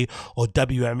CAA or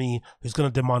WME, who's going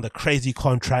to demand a crazy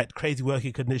contract, crazy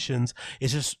working conditions.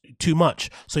 It's just too much.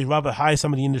 So you'd rather hire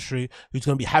somebody in the industry who's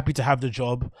going to be happy to have the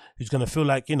job, who's going to feel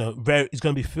like, he's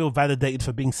going to feel validated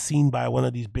for being seen by one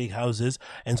of these big houses,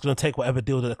 and it's going to take whatever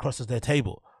deal that crosses their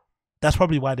table. That's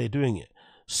probably why they're doing it.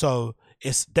 So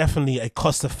it's definitely a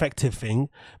cost-effective thing,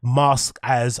 masked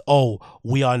as,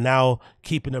 we are now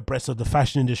keeping abreast of the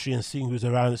fashion industry and seeing who's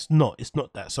around. It's not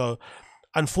that. So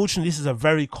unfortunately, this is a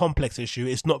very complex issue.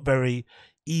 It's not very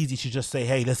easy to just say,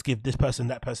 hey, let's give this person,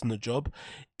 that person a job.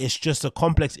 It's just a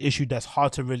complex issue that's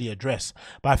hard to really address.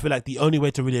 But I feel like the only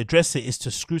way to really address it is to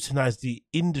scrutinize the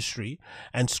industry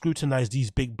and scrutinize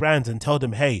these big brands and tell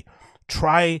them, hey,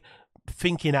 try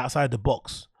thinking outside the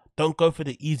box. Don't go for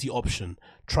the easy option.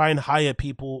 Try and hire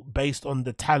people based on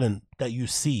the talent that you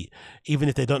see. Even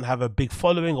if they don't have a big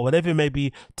following or whatever it may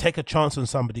be, take a chance on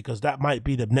somebody, because that might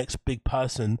be the next big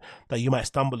person that you might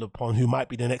stumble upon, who might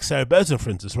be the next Sarah Burton,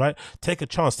 for instance, right? Take a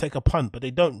chance, take a punt, but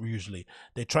they don't usually.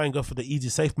 They try and go for the easy,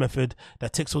 safe method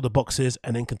that ticks all the boxes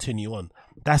and then continue on.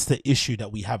 That's the issue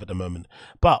that we have at the moment.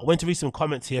 But I went to read some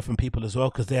comments here from people as well,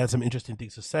 because they had some interesting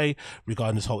things to say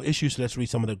regarding this whole issue. So let's read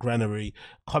some of the granary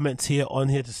comments here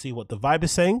to see what the vibe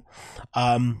is saying.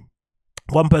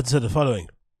 One person said the following: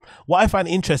 what I find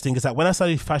interesting is that when I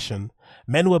studied fashion,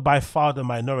 men were by far the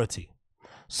minority.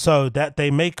 So that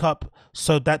they make up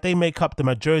the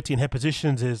majority in head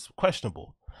positions is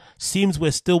questionable. Seems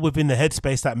we're still within the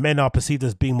headspace that men are perceived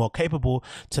as being more capable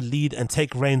to lead and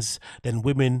take reins than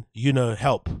women,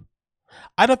 help.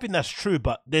 I don't think that's true,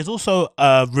 but there's also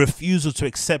a refusal to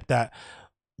accept that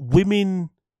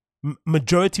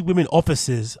majority women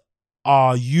officers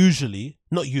are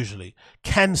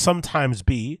can sometimes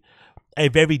be a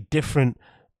very different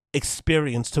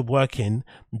experience to work in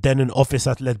than an office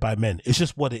that's led by men. It's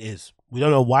just what it is. We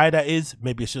don't know why that is.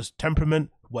 Maybe it's just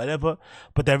temperament, whatever.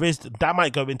 But that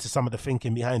might go into some of the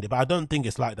thinking behind it. But I don't think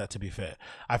it's like that, to be fair.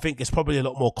 I think it's probably a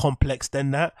lot more complex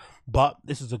than that. But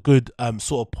this is a good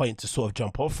sort of point to sort of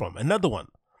jump off from. Another one: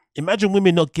 imagine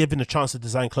women not given a chance to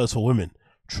design clothes for women.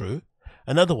 True.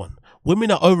 Another one: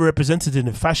 women are overrepresented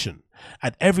in fashion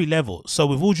at every level. So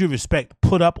with all due respect,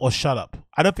 put up or shut up.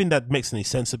 I don't think that makes any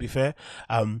sense, to be fair.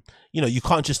 You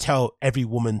can't just tell every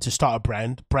woman to start a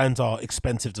brand. Brands are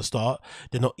expensive to start.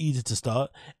 They're not easy to start.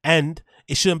 And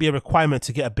it shouldn't be a requirement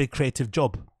to get a big creative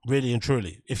job, really and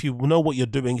truly. If you know what you're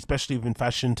doing, especially within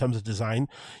fashion in terms of design,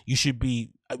 you should be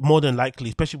more than likely,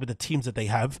 especially with the teams that they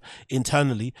have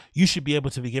internally, you should be able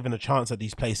to be given a chance at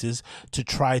these places to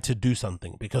try to do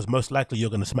something, because most likely you're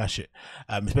going to smash it,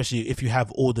 especially if you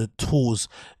have all the tools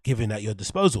given at your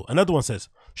disposal. Another one says,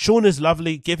 Sean is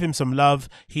lovely, give him some love,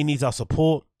 he needs our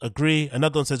support. Agree.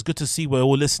 Another one says, good to see we're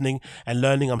all listening and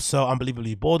learning, I'm so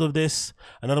unbelievably bored of this.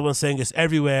 Another one saying, it's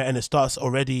everywhere and it starts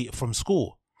already from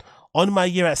school. On my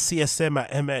year at CSM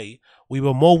at MA, we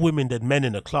were more women than men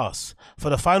in the class.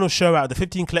 For the final show, out of the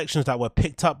 15 collections that were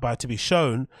picked up to be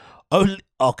shown,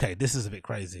 okay, this is a bit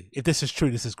crazy. If this is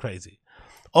true, this is crazy.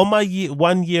 On my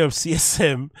 1 year of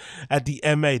CSM at the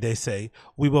MA, they say,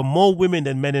 we were more women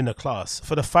than men in the class.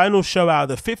 For the final show, out of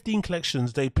the 15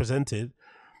 collections they presented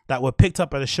that were picked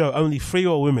up at the show, only 3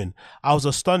 were women. I was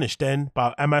astonished then,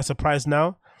 but am I surprised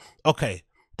now? Okay,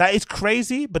 that is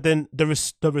crazy, but then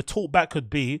the retort back could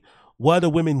be, were the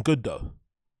women good though?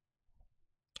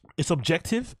 It's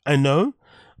objective, I know,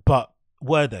 but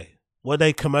were they? Were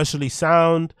they commercially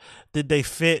sound? Did they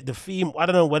fit the theme? I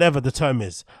don't know, whatever the term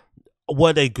is.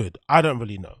 Were they good? I don't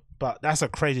really know. But that's a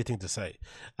crazy thing to say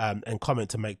and comment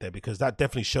to make there, because that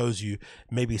definitely shows you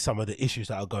maybe some of the issues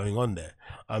that are going on there.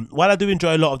 While I do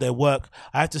enjoy a lot of their work,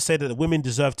 I have to say that the women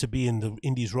deserve to be in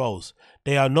these roles.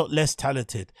 They are not less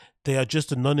talented. They are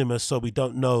just anonymous, so we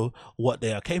don't know what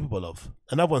they are capable of.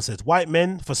 Another one says, white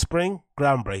men for spring,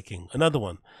 groundbreaking. Another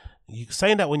one, you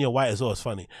saying that when you're white as well is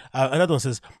funny. Another one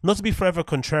says, not to be forever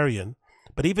contrarian,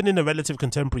 but even in the relative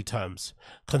contemporary terms,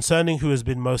 concerning who has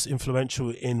been most influential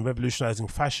in revolutionizing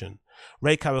fashion,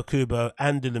 Ray Kawakubo,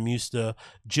 Anne de la Muster,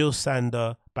 Jill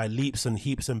Sander, by leaps and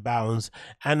heaps and bounds,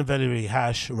 Anne Valerie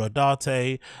Hash,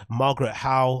 Rodarte, Margaret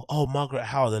Howe, Margaret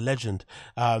Howe, the legend,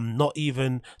 not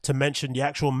even to mention the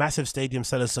actual massive stadium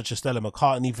sellers such as Stella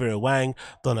McCartney, Vera Wang,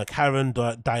 Donna Karan,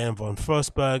 Diane von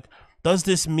Furstenberg. Does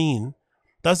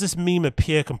this meme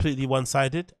appear completely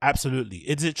one-sided? Absolutely.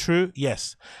 Is it true?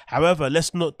 Yes. However,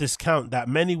 let's not discount that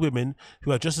many women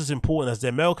who are just as important as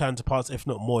their male counterparts, if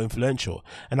not more influential.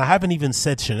 And I haven't even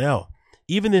said Chanel.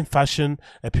 Even in fashion,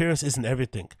 appearance isn't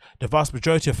everything. The vast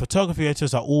majority of photography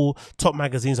editors are all top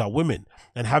magazines are women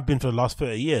and have been for the last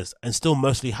 30 years and still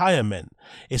mostly hire men.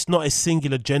 It's not a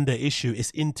singular gender issue.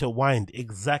 It's intertwined.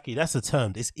 Exactly. That's the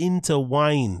term. It's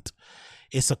intertwined.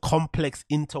 It's a complex,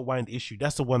 intertwined issue.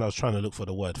 That's the one I was trying to look for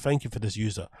the word. Thank you for this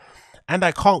user. And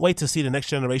I can't wait to see the next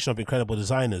generation of incredible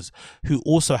designers who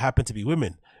also happen to be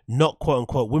women. Not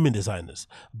quote-unquote women designers,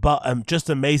 but just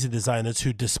amazing designers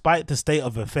who, despite the state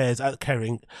of affairs at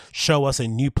Kering, show us a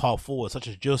new path forward, such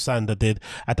as Jill Sander did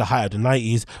at the height of the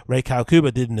 90s, Ray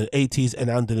Kawakubo did in the 80s, and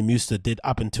Anne de la Muster did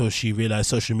up until she realized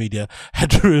social media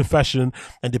had ruined fashion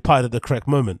and departed at the correct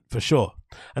moment, for sure.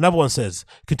 Another one says,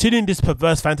 continuing this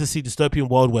perverse fantasy dystopian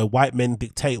world where white men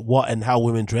dictate what and how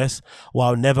women dress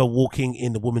while never walking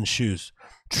in the woman's shoes.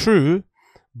 True,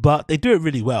 but they do it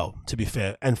really well, to be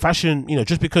fair. And fashion,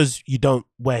 just because you don't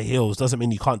wear heels doesn't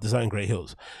mean you can't design great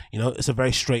heels. It's a very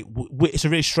it's a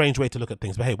really strange way to look at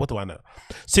things. But hey, what do I know?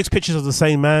 6 pictures of the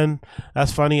same man.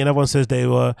 That's funny. And everyone says they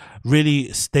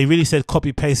really said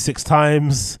copy paste 6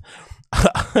 times.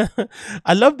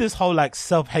 I love this whole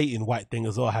self-hating white thing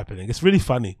as well happening. It's really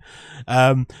funny.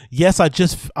 Yes, I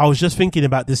was just thinking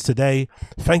about this today.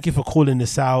 Thank you for calling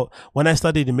this out. When I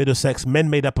studied in Middlesex, men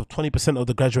made up of 20% of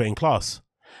the graduating class.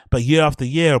 But year after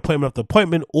year, appointment after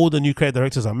appointment, all the new creative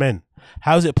directors are men.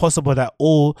 How is it possible that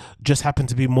all just happen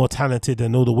to be more talented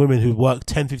than all the women who worked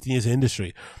 10, 15 years in the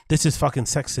industry? This is fucking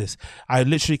sexist. I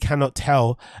literally cannot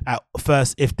tell at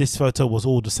first if this photo was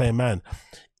all the same man.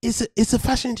 Is the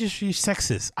fashion industry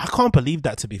sexist? I can't believe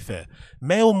that, to be fair.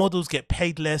 Male models get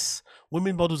paid less,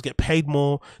 women models get paid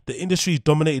more. The industry is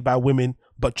dominated by women,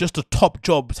 but just the top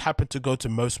jobs happen to go to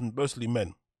mostly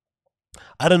men.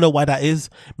 I don't know why that is.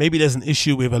 Maybe there's an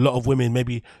issue with a lot of women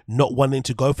maybe not wanting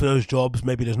to go for those jobs.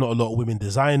 Maybe there's not a lot of women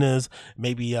designers.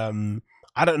 Maybe I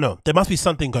don't know. There must be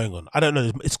something going on. I don't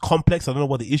know. It's complex. I don't know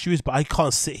what the issue is, but I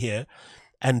can't sit here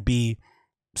and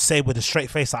say with a straight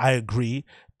face that I agree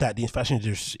that the fashion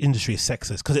industry is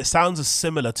sexist, because it sounds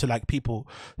similar to people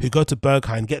who go to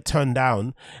Berghain, get turned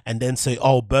down, and then say,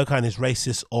 oh, Berghain is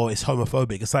racist or it's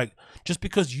homophobic. It's just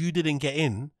because you didn't get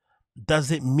in, does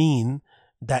it mean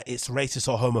that it's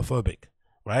racist or homophobic,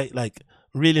 right?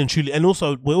 Really and truly. And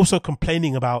also, we're also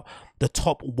complaining about the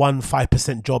top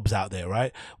 1-5% jobs out there,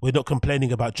 right? We're not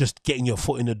complaining about just getting your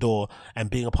foot in the door and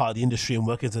being a part of the industry and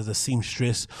working as a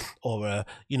seamstress or a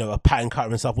pattern cutter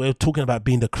and stuff. We're talking about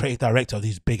being the creative director of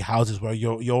these big houses where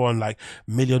you're on $1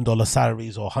 million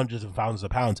salaries or hundreds of thousands of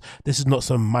pounds. This is not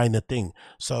some minor thing.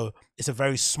 So it's a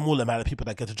very small amount of people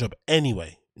that get a job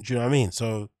anyway. Do you know what I mean?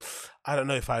 So I don't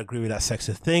know if I agree with that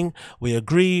sexist thing. We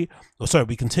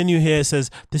continue here. It says,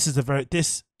 this is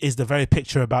the very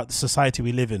picture about the society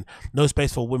we live in. No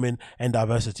space for women and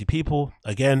diversity. People,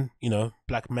 again,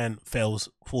 black men falls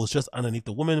just underneath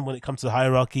the woman when it comes to the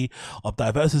hierarchy of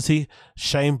diversity.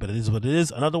 Shame, but it is what it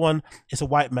is. Another one, it's a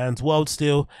white man's world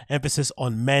still. Emphasis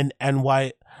on men and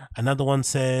white. Another one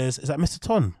says, is that Mr.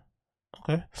 Ton?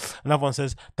 Okay. Another one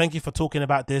says, thank you for talking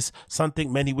about this.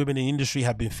 Something many women in the industry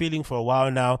have been feeling for a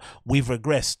while now. We've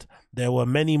regressed. There were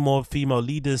many more female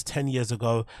leaders 10 years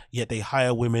ago, yet they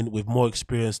hire women with more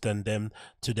experience than them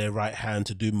to their right hand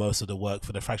to do most of the work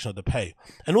for the fraction of the pay.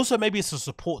 And also maybe it's a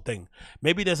support thing.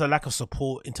 Maybe there's a lack of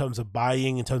support in terms of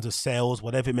buying, in terms of sales,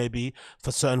 whatever it may be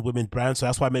for certain women brands. So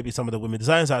that's why maybe some of the women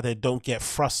designers out there don't get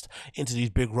thrust into these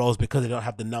big roles because they don't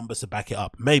have the numbers to back it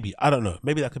up. Maybe, I don't know.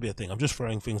 Maybe that could be a thing. I'm just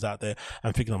throwing things out there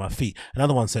and thinking on my feet.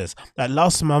 Another one says that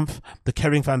last month, the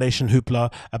Kering Foundation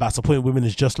hoopla about supporting women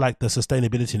is just like the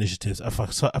sustainability initiatives, a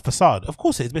facade. Of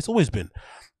course it is, but it's always been.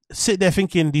 Sit there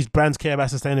thinking these brands care about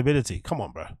sustainability. Come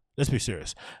on, bro. Let's be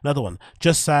serious. Another one.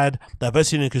 Just sad.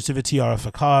 Diversity and inclusivity are a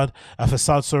facade,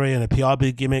 and a PR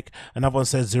big gimmick. Another one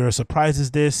says zero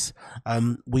surprises this.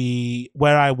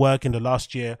 Where I work in the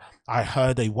last year, I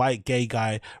heard a white gay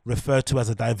guy referred to as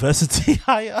a diversity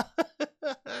hire.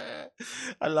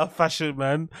 I love fashion,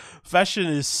 man. Fashion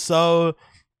is the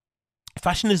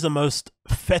most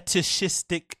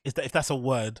fetishistic, if that's a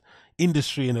word,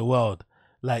 industry in the world.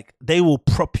 Like, they will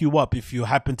prop you up if you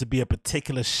happen to be a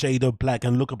particular shade of black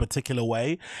and look a particular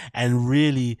way, and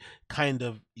really kind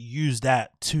of use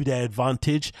that to their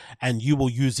advantage, and you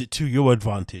will use it to your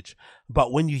advantage.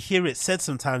 But when you hear it said,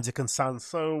 sometimes it can sound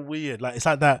so weird. Like, it's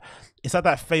like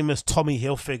that famous Tommy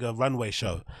Hilfiger runway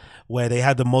show where they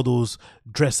had the models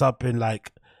dress up in,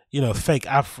 like, you know, fake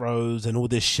afros and all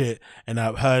this shit. And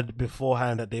I've heard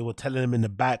beforehand that they were telling them in the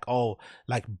back, oh,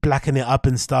 like, blacken it up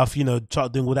and stuff, you know,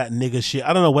 start doing all that nigger shit.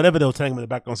 I don't know, whatever they were telling them in the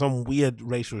back on some weird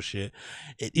racial shit.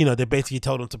 You know, they basically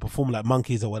told them to perform like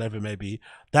monkeys or whatever it may be.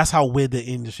 That's how weird the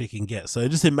industry can get. So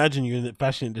just imagine you're in the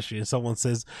fashion industry and someone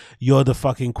says you're the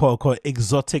fucking quote unquote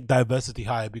exotic diversity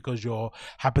hire because you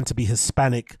happen to be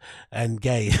Hispanic and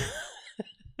gay.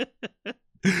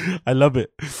 I love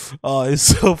it. Oh, it's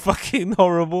so fucking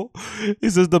horrible. He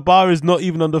says the bar is not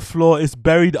even on the floor, it's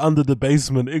buried under the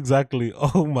basement. Exactly.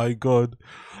 Oh my god.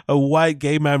 A white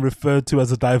gay man referred to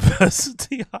as a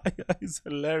diversity hire is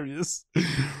hilarious.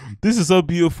 This is so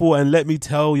beautiful, and let me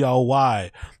tell y'all why.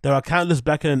 There are countless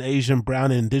black and Asian, brown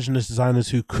and indigenous designers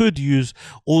who could use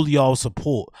all y'all's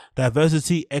support.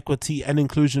 Diversity, equity and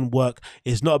inclusion work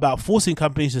is not about forcing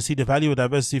companies to see the value of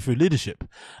diversity through leadership.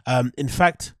 In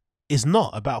fact, is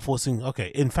not about forcing.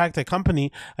 In fact, a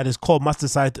company at its core must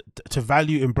decide to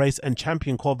value, embrace and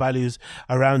champion core values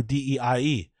around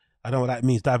DEIE. I don't know what that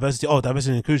means. Diversity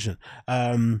and inclusion.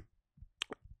 That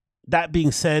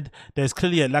being said, there's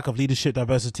clearly a lack of leadership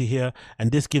diversity here, and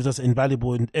this gives us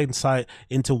invaluable insight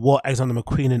into what Alexander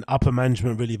McQueen and upper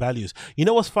management really values. You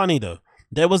know what's funny though?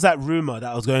 There was that rumor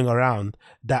that was going around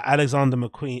that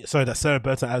that Sarah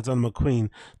Burton Alexander McQueen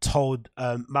told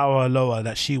Maura Loa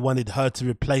that she wanted her to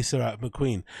replace her at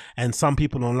McQueen, and some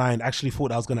people online actually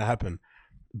thought that was going to happen.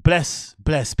 Bless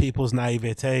people's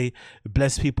naivete,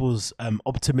 bless people's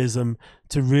optimism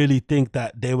to really think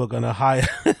that they were going to hire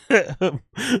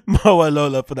Maura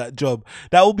Lola for that job.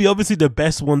 That would be obviously the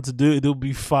best one to do. It'll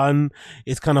be fun.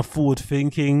 It's kind of forward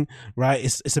thinking, right?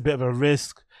 It's a bit of a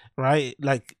risk. Right,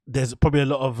 like there's probably a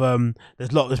lot of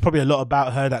there's probably a lot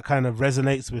about her that kind of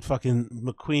resonates with fucking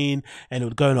McQueen, and it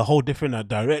would go in a whole different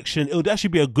direction. It would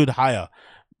actually be a good hire,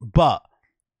 but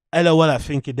LOL, I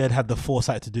think they'd have the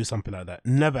foresight to do something like that.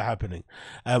 Never happening.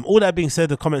 All that being said,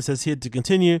 the comment says here to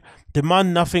continue,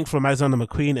 demand nothing from Alexander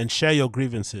McQueen and share your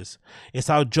grievances. It's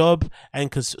our job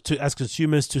as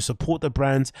consumers to support the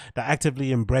brands that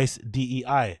actively embrace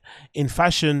DEI. In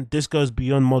fashion, this goes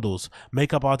beyond models.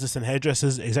 Makeup artists and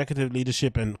hairdressers, executive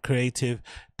leadership and creative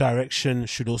direction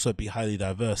should also be highly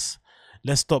diverse.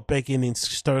 Let's stop begging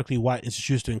historically white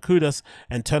institutions to include us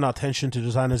and turn our attention to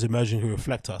designers emerging who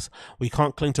reflect us. We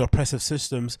can't cling to oppressive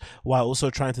systems while also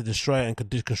trying to destroy and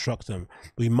deconstruct them.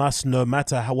 We must, no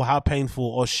matter how painful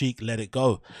or chic, let it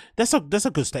go. That's a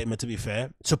good statement, to be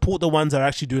fair. Support the ones that are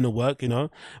actually doing the work, you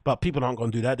know, but people aren't going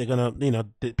to do that. They're going to, you know,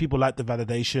 people like the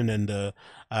validation and the,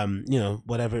 you know,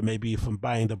 whatever it may be from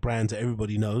buying the brands that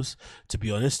everybody knows, to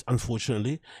be honest,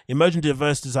 unfortunately. Emerging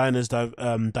diverse designers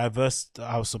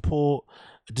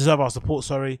deserve our support,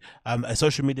 a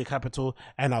social media capital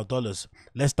and our dollars.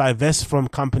 Let's divest from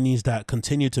companies that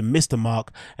continue to miss the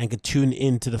mark and can tune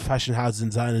in to the fashion houses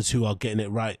and designers who are getting it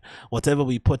right. Whatever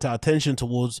we put our attention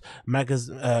towards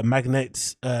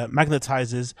magnetizes.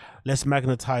 Let's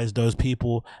magnetize those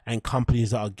people and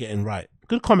companies that are getting right.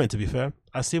 Good comment, to be fair.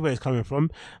 I see where it's coming from,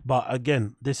 but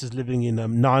again, this is living in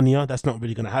Narnia. That's not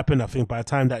really going to happen. I think by the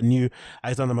time that new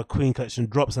Alexander McQueen collection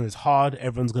drops and it's hard,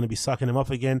 everyone's going to be sucking him off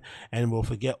again, and we'll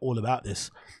forget all about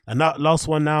this. And that last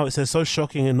one now, it says, so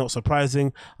shocking and not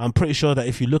surprising. I'm pretty sure that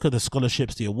if you look at the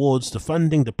scholarships, the awards, the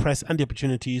funding, the press, and the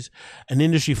opportunities, an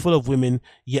industry full of women,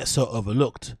 yet so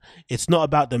overlooked. It's not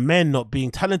about the men not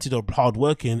being talented or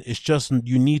hardworking. It's just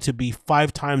you need to be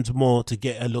 5 times more to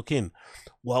get a look in.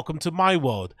 Welcome to my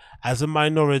world. As a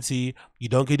minority, you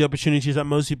don't get the opportunities that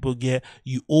most people get.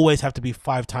 You always have to be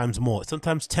 5 times more,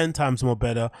 sometimes 10 times more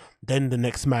better than the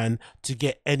next man to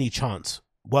get any chance.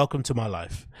 Welcome to my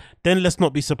life. Then let's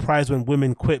not be surprised when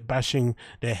women quit bashing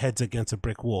their heads against a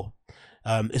brick wall.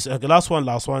 It's the last one.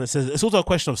 It says it's also a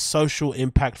question of social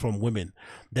impact from women.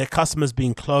 Their customers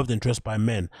being clothed and dressed by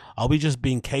men. Are we just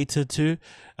being catered to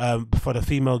for the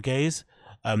female gaze?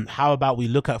 How about we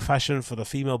look at fashion for the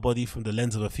female body from the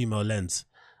lens of a female lens,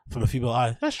 from a female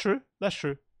eye? That's true.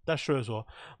 That's true as well.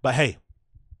 But hey,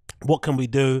 what can we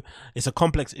do? It's a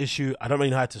complex issue. I don't really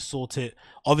know how to sort it.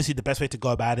 Obviously, the best way to go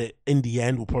about it in the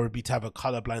end will probably be to have a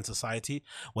colorblind society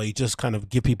where you just kind of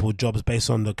give people jobs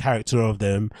based on the character of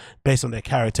them, based on their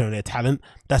character and their talent.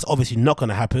 That's obviously not going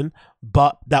to happen,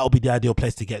 but that will be the ideal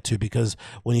place to get to, because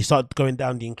when you start going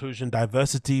down the inclusion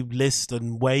diversity list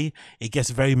and way, it gets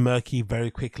very murky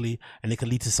very quickly, and it can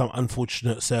lead to some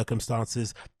unfortunate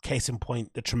circumstances. Case in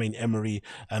point, the Tremaine Emery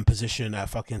position at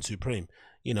fucking Supreme.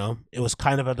 You know, it was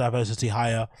kind of a diversity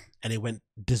hire and it went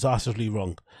disastrously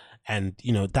wrong. And,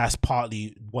 you know, that's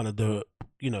partly one of the,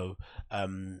 you know,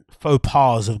 faux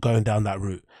pas of going down that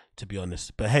route, to be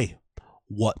honest. But hey,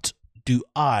 what do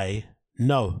I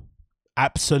know?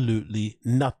 Absolutely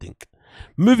nothing.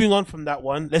 Moving on from that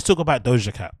one, let's talk about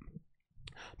Doja Cat.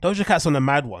 Doja Cat's on a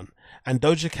mad one, and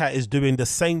Doja Cat is doing the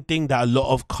same thing that a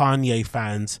lot of Kanye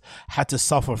fans had to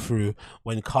suffer through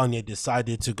when Kanye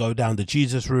decided to go down the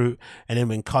Jesus route, and then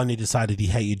when Kanye decided he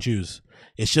hated Jews.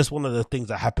 It's just one of the things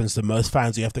that happens to most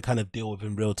fans you have to kind of deal with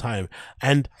in real time.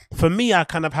 And for me, I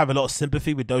kind of have a lot of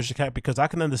sympathy with Doja Cat, because I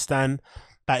can understand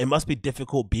that it must be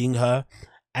difficult being her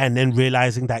and then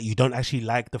realizing that you don't actually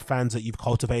like the fans that you've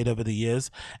cultivated over the years,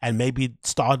 and maybe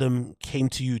stardom came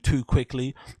to you too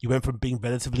quickly. You went from being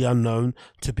relatively unknown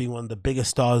to being one of the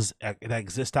biggest stars that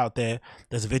exist out there.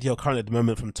 There's a video currently at the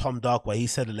moment from Tom Dark where he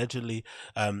said allegedly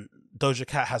Doja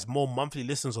Cat has more monthly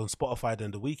listens on Spotify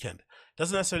than The Weeknd.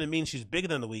 Doesn't necessarily mean she's bigger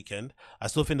than The Weeknd. I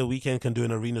still think The Weeknd can do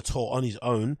an arena tour on his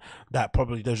own that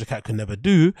probably Doja Cat could never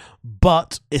do,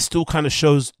 but it still kind of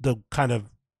shows the kind of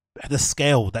the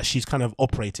scale that she's kind of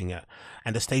operating at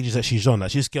and the stages that she's on.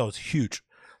 Like, she scale is huge.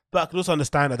 But I can also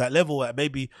understand at that level where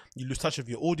maybe you lose touch with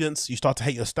your audience, you start to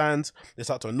hate your stands, they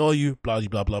start to annoy you, blah,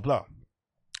 blah, blah, blah.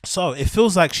 So it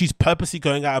feels like she's purposely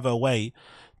going out of her way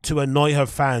to annoy her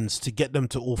fans, to get them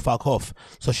to all fuck off.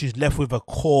 So she's left with a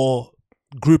core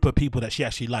group of people that she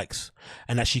actually likes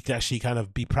and that she can actually kind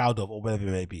of be proud of, or whatever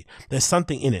it may be. There's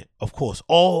something in it, of course.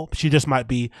 Or she just might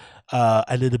be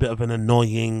a little bit of an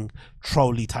annoying,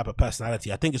 trolly type of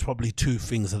personality. I think it's probably two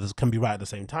things that can be right at the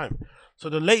same time. So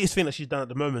the latest thing that she's done at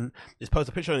the moment is post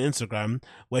a picture on Instagram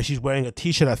where she's wearing a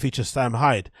t-shirt that features Sam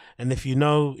Hyde. And if you're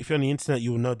on the internet,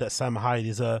 you will know that Sam Hyde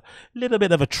is a little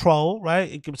bit of a troll,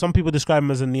 right? Some people describe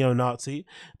him as a neo-Nazi,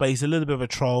 but he's a little bit of a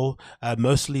troll,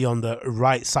 mostly on the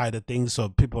right side of things. So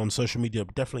people on social media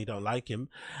definitely don't like him.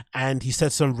 And he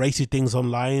said some racy things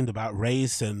online about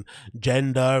race and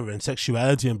gender and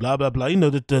sexuality and blah, blah, blah. You know,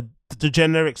 the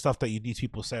generic stuff that these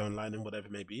people say online and whatever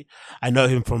it may be. I know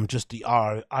him from just the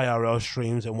IRL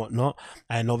streams and whatnot,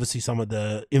 and obviously some of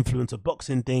the influencer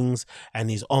boxing things and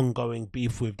his ongoing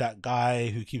beef with that guy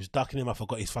who keeps ducking him. I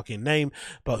forgot his fucking name,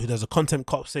 but who does a content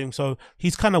cop thing. So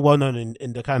he's kind of well known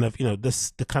in the kind of, you know,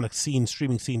 the kind of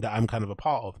streaming scene that I'm kind of a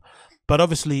part of. But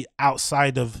obviously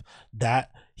outside of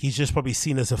that, he's just probably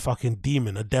seen as a fucking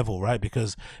demon, a devil, right?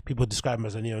 Because people describe him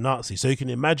as a neo-Nazi. So you can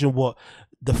imagine what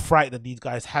the fright that these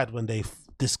guys had when they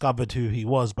discovered who he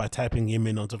was by typing him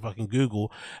in onto fucking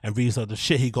Google and reading some of the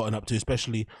shit he gotten up to,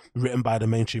 especially written by the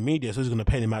mainstream media. So he's going to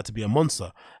paint him out to be a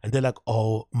monster. And they're like,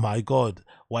 oh my God,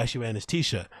 why is she wearing this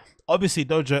t-shirt? Obviously,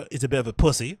 Doja is a bit of a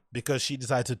pussy because she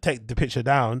decided to take the picture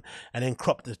down and then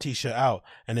crop the t-shirt out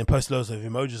and then post loads of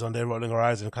emojis on there, rolling her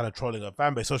eyes and kind of trolling her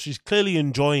fan base. So she's clearly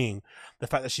enjoying the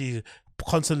fact that she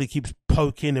constantly keeps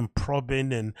poking and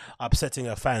probbing and upsetting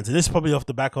her fans. And this is probably off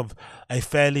the back of a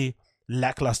fairly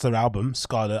lackluster album,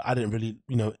 Scarlet. I didn't really,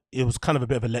 you know, it was kind of a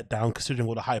bit of a letdown considering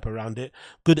all the hype around it.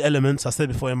 Good elements, I said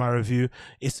before in my review,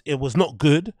 it was not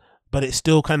good, but it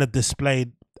still kind of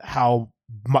displayed how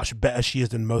much better she is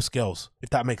than most girls, if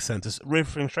that makes sense. It's a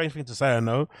really strange thing to say, I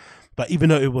know, but even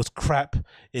though it was crap,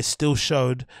 it still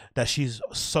showed that she's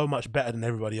so much better than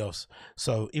everybody else.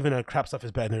 So even though crap stuff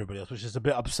is better than everybody else, which is a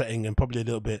bit upsetting and probably a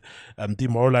little bit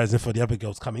demoralizing for the other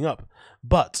girls coming up.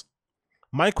 But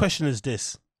my question is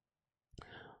this: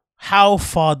 how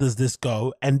far does this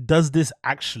go, and does this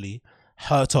actually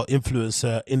hurt or influence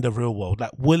her in the real world?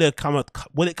 Like, will there come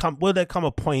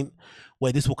a point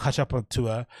where this will catch up to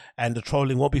her and the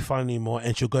trolling won't be fun anymore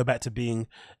and she'll go back to being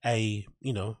a,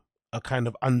 you know, a kind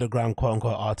of underground quote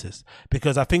unquote artist?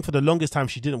 Because I think for the longest time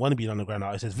she didn't want to be an underground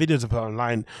artist. There's videos of her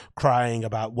online crying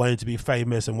about wanting to be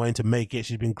famous and wanting to make it.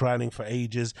 She's been grinding for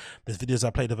ages. There's videos I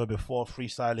played of her before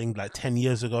freestyling like 10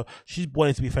 years ago. She's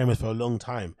wanted to be famous for a long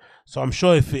time. So I'm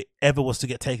sure if it ever was to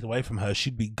get taken away from her,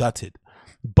 she'd be gutted.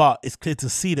 but it's clear to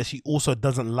see that she also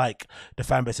doesn't like the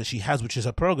fan base that she has, which is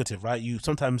her prerogative, right? You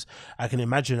sometimes, I can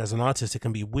imagine as an artist, it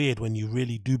can be weird when you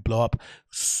really do blow up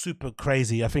super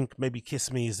crazy. I think maybe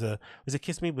Kiss Me is it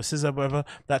Kiss Me with SZA, whatever?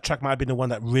 That track might have been the one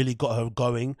that really got her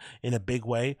going in a big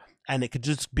way. And it could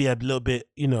just be a little bit,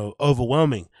 you know,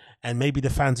 overwhelming. And maybe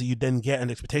the fans that you then get and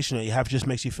the expectation that you have just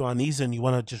makes you feel uneasy and you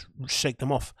want to just shake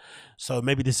them off. So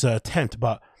maybe this is an attempt,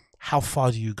 but how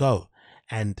far do you go?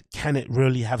 And can it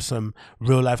really have some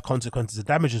real life consequences and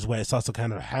damages where it starts to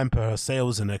kind of hamper her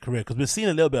sales and her career? Because we've seen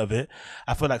a little bit of it.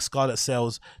 I feel like Scarlett's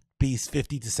sales be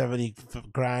 50 to 70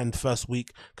 grand first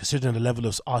week, considering the level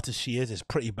of artist she is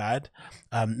pretty bad.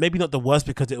 Maybe not the worst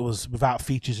because it was without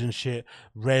features and shit,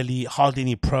 hardly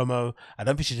any promo. I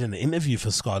don't think she did an interview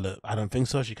for Scarlett. I don't think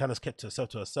so. She kind of kept herself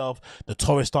to herself. The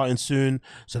tour is starting soon,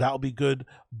 so that'll be good.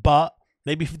 But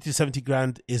maybe 50 to 70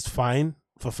 grand is fine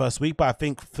for first week. But I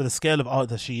think for the scale of art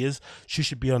that she is, she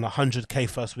should be on 100K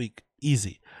first week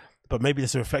easy. But maybe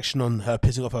it's a reflection on her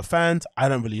pissing off her fans. I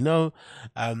don't really know.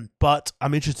 But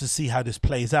I'm interested to see how this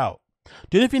plays out.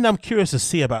 The only thing I'm curious to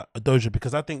see about Doja,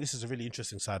 because I think this is a really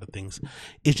interesting side of things,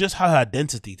 is just her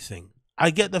identity thing.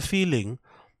 I get the feeling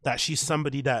that she's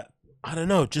somebody that, I don't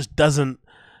know, just doesn't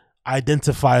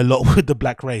identify a lot with the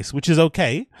black race, which is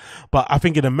okay. But I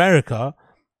think in America,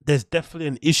 there's definitely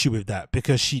an issue with that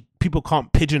because people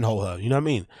can't pigeonhole her. You know what I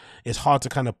mean? It's hard to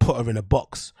kind of put her in a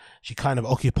box. She kind of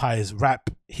occupies rap,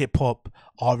 hip hop,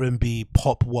 R&B,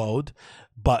 pop world,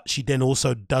 but she then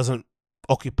also doesn't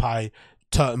occupy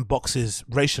certain boxes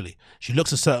racially. She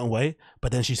looks a certain way,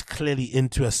 but then she's clearly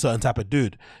into a certain type of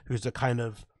dude who's the kind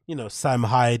of, you know, Sam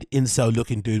Hyde incel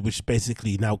looking dude, which is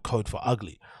basically now code for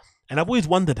ugly. And I've always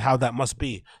wondered how that must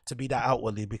be to be that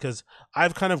outwardly, because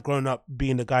I've kind of grown up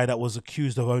being the guy that was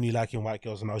accused of only liking white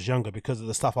girls when I was younger because of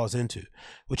the stuff I was into,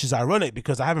 which is ironic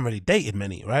because I haven't really dated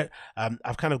many, right?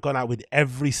 I've kind of gone out with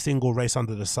every single race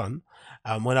under the sun.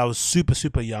 When I was super,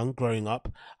 super young growing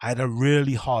up, I had a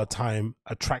really hard time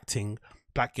attracting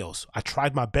black girls. I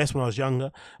tried my best when I was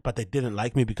younger, but they didn't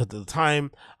like me because at the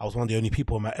time I was one of the only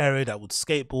people in my area that would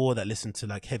skateboard, that listened to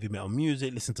like heavy metal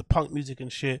music, listened to punk music and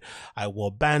shit. I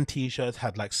wore band t-shirts,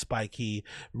 had like spiky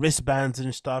wristbands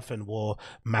and stuff, and wore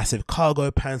massive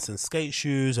cargo pants and skate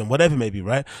shoes and whatever maybe,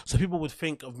 right? So people would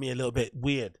think of me a little bit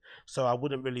weird, so I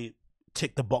wouldn't really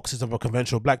tick the boxes of a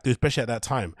conventional black dude, especially at that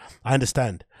time. I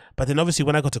understand. But then obviously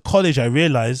when I got to college, I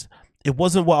realized it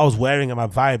wasn't what I was wearing and my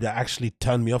vibe that actually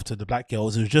turned me off to the black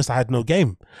girls. It was just I had no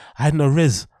game. I had no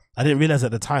riz. I didn't realize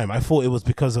at the time. I thought it was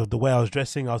because of the way I was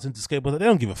dressing. I was into skateboarding. They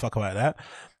don't give a fuck about that.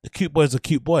 The cute boy is a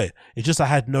cute boy. It's just I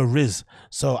had no riz.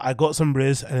 So I got some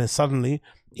riz, and then suddenly,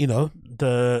 you know,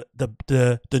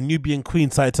 the Nubian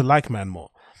queen started to like man more.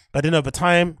 But then over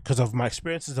time, because of my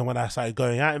experiences and when I started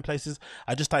going out in places,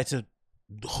 I just started to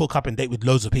hook up and date with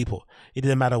loads of people. It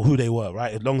didn't matter who they were,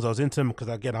 right? As long as I was into them, because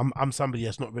again, I'm somebody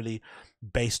that's not really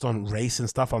based on race and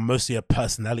stuff. I'm mostly a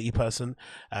personality person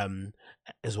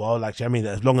as well. Like, I mean,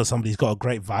 as long as somebody's got a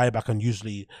great vibe, I can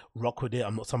usually rock with it.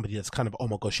 I'm not somebody that's kind of, oh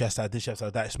my gosh, yes, I did, yes, I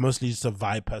that. It's mostly just a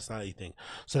vibe personality thing.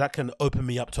 So that can open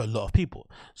me up to a lot of people.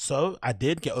 So I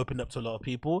did get opened up to a lot of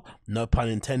people, no pun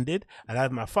intended, and I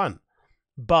had my fun.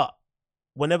 But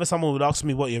whenever someone would ask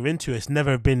me what you're into, it's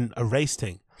never been a race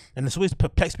thing. And it's always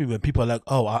perplexed me when people are like,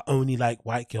 oh, I only like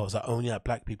white girls, I only like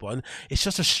black people. And it's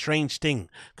just a strange thing,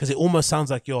 because it almost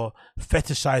sounds like you're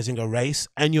fetishizing a race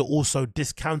and you're also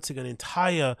discounting an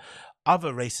entire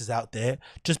other races out there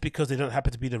just because they don't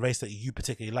happen to be the race that you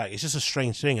particularly like. It's just a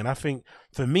strange thing. And I think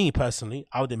for me personally,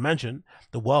 I would imagine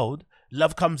the world,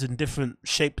 love comes in different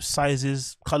shapes,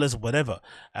 sizes, colors, whatever,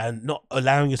 and not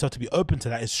allowing yourself to be open to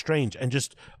that is strange. And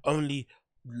just only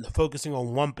focusing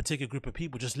on one particular group of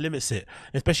people just limits it,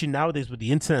 especially nowadays with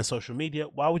the internet and social media.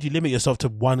 Why would you limit yourself to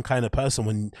one kind of person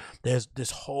when there's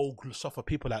this whole swath of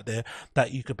people out there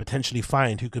that you could potentially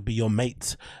find who could be your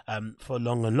mate for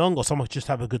long and long, or someone to just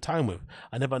have a good time with?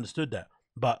 I never understood that.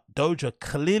 But Doja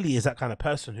clearly is that kind of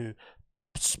person who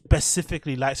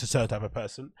specifically likes a certain type of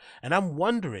person, and I'm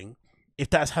wondering if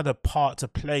that's had a part to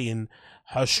play in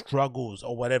her struggles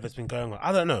or whatever's been going on.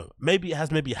 I don't know. Maybe it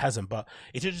has, maybe it hasn't, but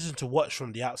it's interesting to watch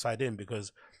from the outside in,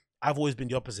 because I've always been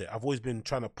the opposite. I've always been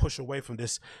trying to push away from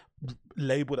this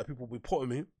label that people will put on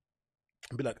me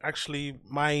and be like, actually,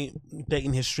 my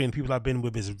dating history and people I've been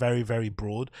with is very, very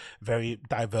broad, very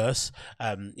diverse.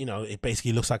 You know, it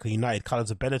basically looks like a United Colors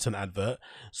of Benetton advert.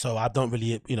 So I don't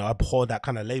really, you know, abhor that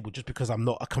kind of label just because I'm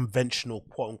not a conventional,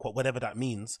 quote unquote, whatever that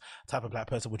means, type of black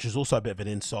person, which is also a bit of an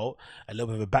insult, a little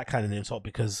bit of a backhanded insult,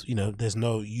 because, you know, there's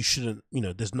no, you shouldn't, you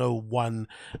know, there's no one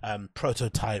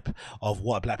prototype of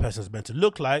what a black person is meant to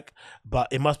look like. But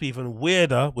it must be even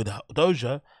weirder with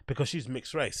Doja because she's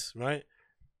mixed race, right?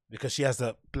 because she has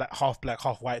the black,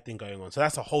 half white thing going on. So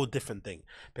that's a whole different thing,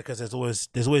 because there's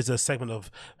always a segment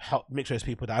of mixed race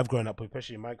people that I've grown up with,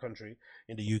 especially in my country,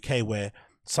 in the UK, where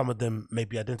some of them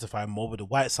maybe identify more with the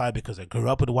white side because they grew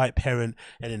up with a white parent,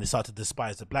 and then they start to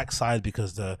despise the black side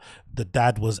because the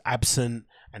dad was absent,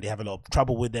 and they have a lot of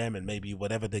trouble with them, and maybe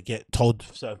whatever, they get told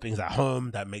certain things at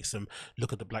home that makes them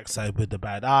look at the black side with the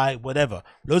bad eye, whatever.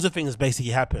 Loads of things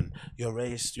basically happen. Your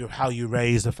race, how you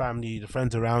raise, the family, the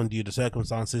friends around you, the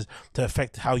circumstances, to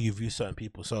affect how you view certain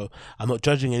people. So I'm not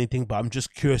judging anything, but I'm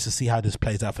just curious to see how this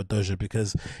plays out for Doja,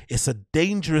 because it's a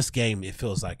dangerous game. It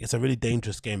feels like it's a really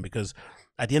dangerous game, because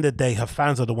at the end of the day, her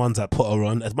fans are the ones that put her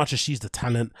on. As much as she's the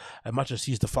talent, as much as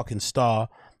she's the fucking star,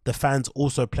 the fans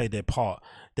also play their part.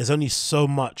 There's only so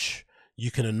much you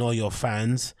can annoy your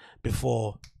fans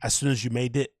before, as soon as you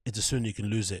made it, it's as soon as you can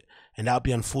lose it. And that would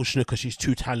be unfortunate, because she's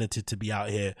too talented to be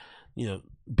out here, you know,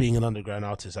 being an underground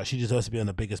artist. Like, she deserves to be on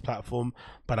the biggest platform,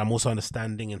 but I'm also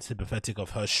understanding and sympathetic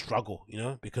of her struggle, you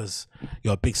know, because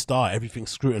you're a big star,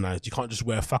 everything's scrutinized. You can't just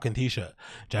wear a fucking t-shirt. Do you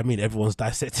know what I mean? Everyone's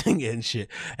dissecting it and shit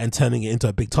and turning it into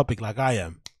a big topic like I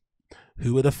am.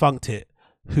 Who would have funked it?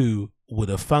 Who would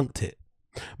have funked it?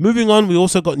 Moving on, we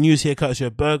also got news here courtesy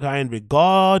of Berghain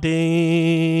regarding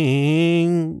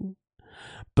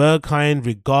the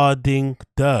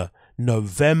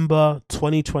November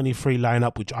 2023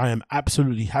 lineup, which I am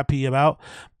absolutely happy about,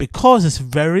 because it's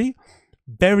very,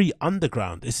 very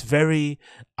underground. It's very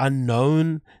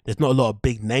unknown. There's not a lot of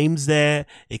big names there.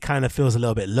 It kind of feels a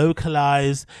little bit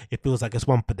localized. It feels like it's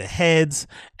one for the heads.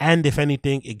 And if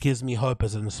anything, it gives me hope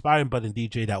as an aspiring budding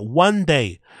DJ that one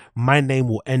day my name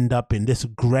will end up in this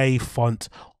gray font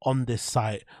on this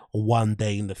site one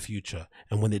day in the future.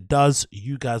 And when it does,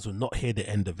 you guys will not hear the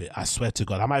end of it. I swear to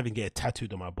God, I might even get it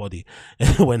tattooed on my body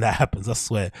when that happens. I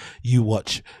swear. You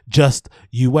watch. Just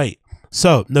you wait.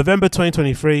 So November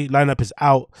 2023 lineup is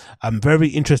out. Very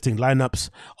interesting lineups.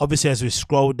 Obviously, as we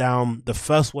scroll down, the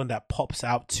first one that pops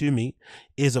out to me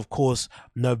is, of course,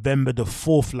 November the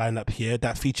 4th lineup here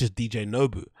that features DJ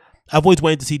Nobu. I've always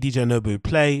wanted to see DJ Nobu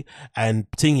play, and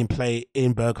seeing him play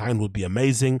in Berghain would be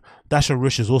amazing. Dasha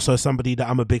Rush is also somebody that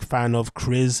I'm a big fan of.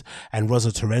 Chris and Rosa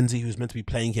Terenzi, who's meant to be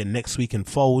playing here next week in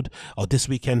Fold, or this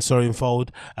weekend, sorry, in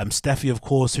Fold. Steffi, of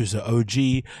course, who's an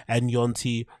OG, and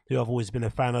Yonti, who I've always been a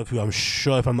fan of, who I'm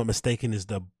sure, if I'm not mistaken, is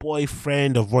the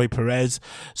boyfriend of Roy Perez.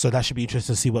 So that should be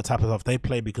interesting to see what type of stuff they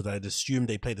play, because I'd assume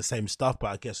they play the same stuff, but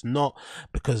I guess not,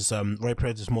 because Roy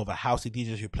Perez is more of a housey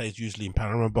DJ who plays usually in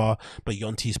Panorama Bar, but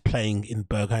Yonti's playing in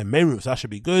Berghain main room, so that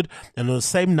should be good. And on the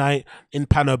same night in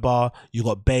Pano Bar, you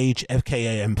got Beige,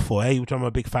 FKA M4A, which I'm a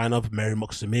big fan of, Mary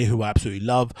Moxamir, who I absolutely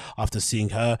love after seeing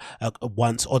her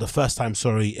once, or the first time,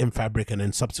 sorry, in Fabric, and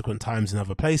then subsequent times in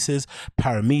other places.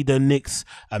 Paramida, Nix,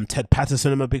 Ted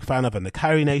Patterson I'm a big fan of, and the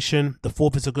Carry Nation. The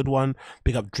 4th is a good one.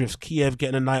 Big up Drifts Kiev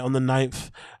getting a night on the 9th.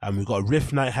 We've got a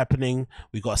Riff night happening.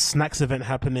 We've got a Snacks event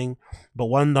happening. But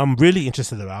one I'm really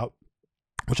interested about,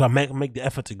 which I make the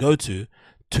effort to go to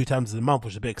 2 times a month,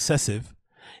 which is a bit excessive,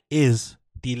 is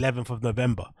the 11th of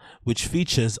November, which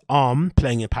features Arm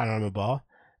playing in Panorama Bar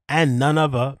and none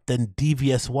other than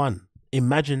DVS1.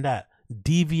 Imagine that.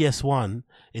 DVS1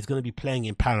 is going to be playing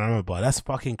in Panorama Bar. That's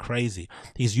fucking crazy.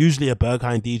 He's usually a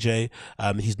Berghain DJ.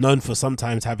 He's known for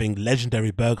sometimes having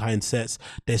legendary Berghain sets.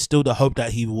 There's still the hope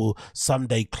that he will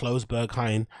someday close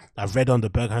Berghain. I've read on the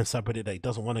Berghain subreddit that he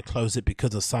doesn't want to close it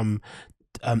because of some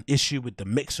issue with the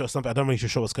mixer or something. I don't really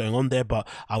sure what's going on there, but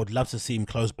I would love to see him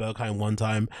close Berghain one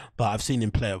time. But I've seen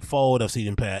him play at Fold, I've seen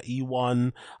him play at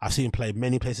E1, I've seen him play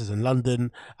many places in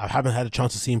London. I haven't had a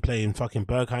chance to see him play in fucking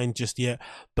Berghain just yet,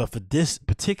 but for this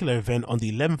particular event on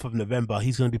the 11th of November,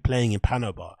 he's going to be playing in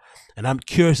Pano Bar, and I'm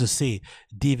curious to see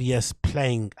DVS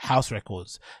playing house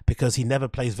records, because he never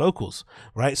plays vocals,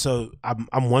 right? So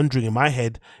I'm wondering in my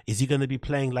head, is he going to be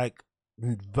playing like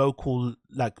vocal,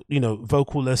 like, you know,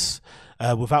 vocalless,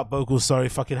 without vocals, sorry,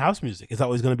 fucking house music? Is that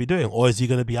what he's going to be doing? Or is he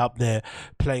going to be up there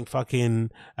playing fucking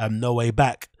No Way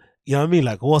Back? You know what I mean?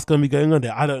 Like, what's going to be going on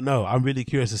there? I don't know. I'm really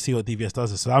curious to see what DVS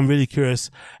does. So I'm really curious,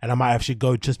 and I might actually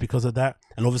go just because of that.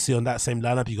 And obviously on that same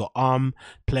lineup, you got Arm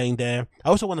playing there. I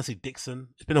also want to see Dixon.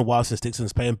 It's been a while since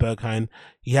Dixon's playing Berghain.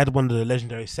 He had one of the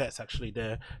legendary sets actually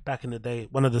there back in the day.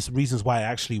 One of the reasons why I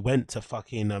actually went to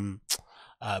fucking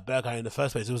Berghain in the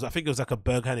first place, I think it was like a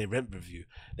Berghain event review.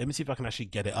 Let me see if I can actually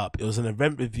get it up. It was an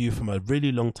event review from a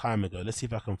really long time ago. Let's see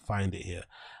if I can find it here.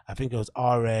 I think it was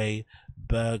RA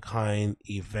Berghain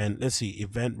event. Let's see,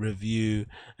 event review,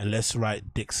 and let's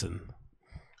write Dixon.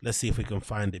 Let's see if we can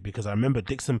find it, because I remember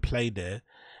Dixon played there,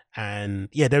 and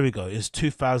yeah, there we go. It's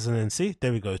 2000, and see,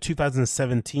 there we go,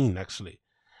 2017 actually.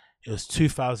 It was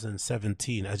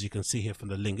 2017, as you can see here from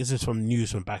the link. This is from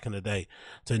news from back in the day.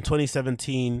 So in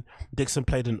 2017, Dixon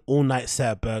played an all-night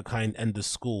set at Berghain and the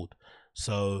school.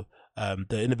 So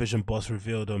the Innovision boss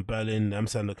revealed on Berlin,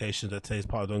 Amsterdam locations that today's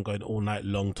part of the ongoing all-night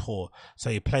long tour.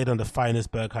 So he played on the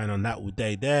finest Berghain on that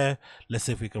day there. Let's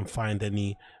see if we can find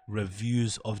any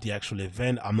reviews of the actual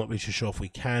event. I'm not really sure if we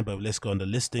can, but let's go on the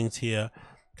listings here.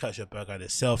 Culture Berghain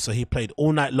itself. So he played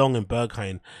all night long in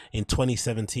Berghain in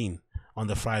 2017 on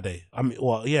the Friday. I mean,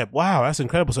 well, yeah, wow, that's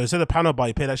incredible. So instead of Panorama Bar,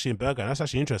 he played actually in Berghain. That's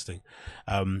actually interesting.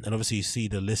 And obviously you see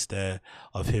the list there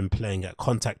of him playing at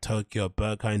Contact Tokyo,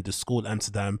 Berghain, The School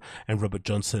Amsterdam, and Robert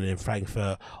Johnson in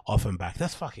Frankfurt, Offenbach.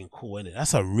 That's fucking cool, isn't it?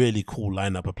 That's a really cool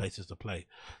lineup of places to play.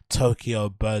 Tokyo,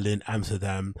 Berlin,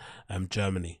 Amsterdam,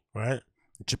 Germany, right?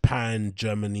 Japan,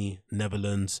 Germany,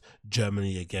 Netherlands,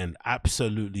 Germany again.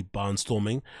 Absolutely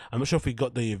barnstorming. I'm not sure if we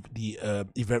got the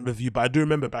event review, but I do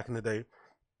remember back in the day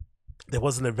there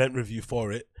was an event review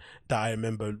for it that I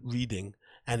remember reading,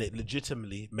 and it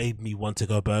legitimately made me want to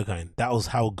go Berghain. That was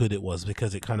how good it was,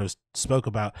 because it kind of spoke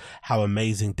about how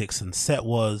amazing Dixon's set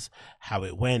was, how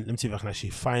it went. Let me see if I can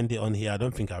actually find it on here. I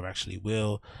don't think I actually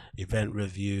will. Event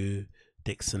review,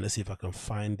 Dixon. Let's see if I can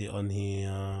find it on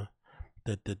here.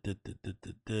 I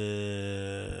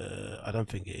don't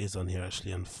think it is on here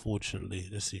actually, unfortunately.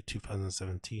 Let's see,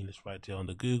 2017. It's right there on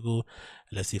the Google.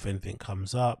 Let's see if anything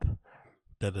comes up.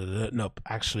 Nope,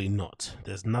 actually not.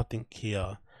 There's nothing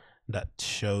here that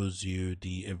shows you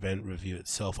the event review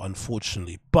itself,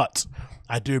 unfortunately, but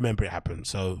I do remember it happened,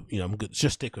 so you know, I'm good.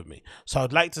 Just stick with me. So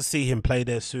I'd like to see him play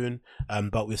there soon,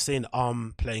 but we're seeing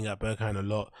playing at Berghain a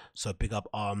lot, so big up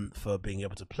for being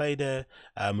able to play there.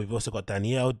 We've also got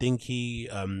Danielle Dinky,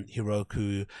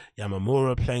 Hiroku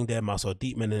Yamamura playing there, Marcel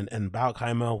Dietman and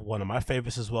Baukheimer, one of my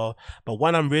favorites as well. But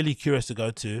one I'm really curious to go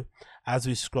to as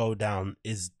we scroll down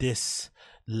is this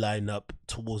lineup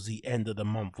towards the end of the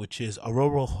month, which is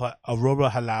Aurora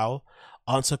Halal,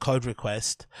 Answer Code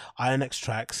Request, Iron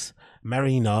Extracts,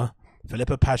 Marina,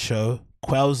 Filippa Pacho,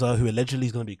 Quelza, who allegedly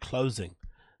is going to be closing.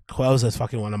 Quelza is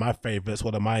fucking one of my favorites,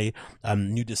 one of my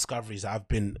new discoveries that I've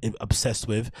been obsessed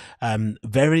with.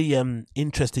 Very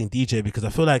interesting DJ, because I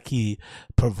feel like he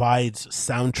provides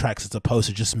soundtracks as opposed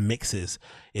to just mixes.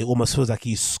 It almost feels like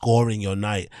he's scoring your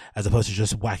night as opposed to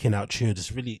just whacking out tunes.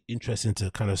 It's really interesting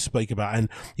to kind of speak about. And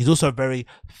he's also very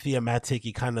thematic.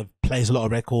 He kind of plays a lot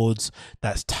of records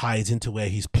that ties into where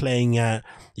he's playing at.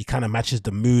 He kind of matches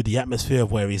the mood, the atmosphere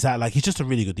of where he's at. Like, he's just a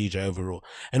really good DJ overall.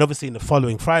 And obviously in the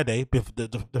following Friday,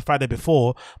 the Friday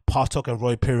before, Partok and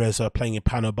Roy Perez are playing in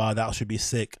Panorama Bar. That should be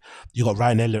sick. You got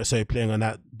Ryan Elliott, so playing on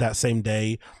that same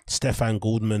day. Stefan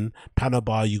Goldman, Panorama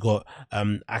Bar. You got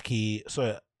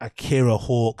Akira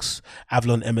Hawks,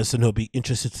 Avalon Emerson, who'll be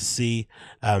interested to see,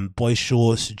 Boy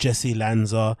Shorts, Jesse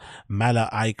Lanza,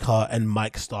 Mala Aika, and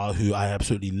Mike Starr, who I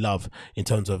absolutely love in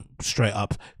terms of straight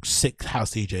up sick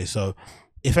house DJ. So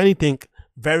if anything,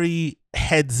 very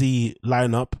headsy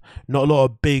lineup, not a lot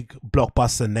of big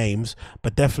blockbuster names,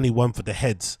 but definitely one for the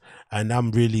heads, and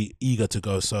I'm really eager to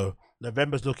go. So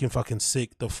November's looking fucking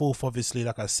sick. The 4th, obviously,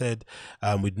 like I said,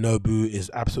 with Nobu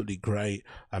is absolutely great.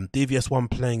 DVS one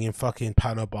playing in fucking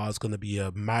Panorama Bar is going to be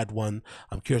a mad one.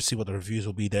 I'm curious to see what the reviews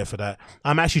will be there for that.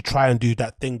 I'm actually trying to do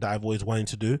that thing that I've always wanted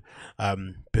to do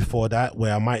before that,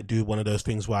 where I might do one of those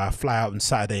things where I fly out on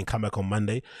Saturday and come back on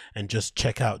Monday and just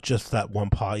check out just that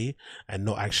one party, and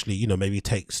not actually, you know, maybe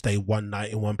stay one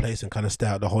night in one place and kind of stay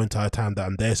out the whole entire time that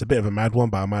I'm there. It's a bit of a mad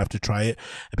one, but I might have to try it,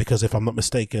 because if I'm not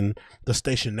mistaken, the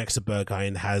station next to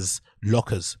Berghain has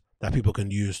lockers that people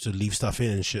can use to leave stuff in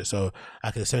and shit, so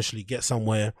I can essentially get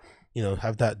somewhere, you know,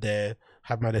 have that there,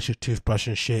 have my electric toothbrush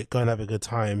and shit, go and have a good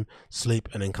time, sleep,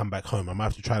 and then come back home. I might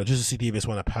have to try it just to see if it's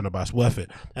one at Panorama Bar. It's worth it.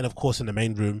 And of course in the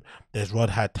main room there's Rod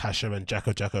Had, Tasha, and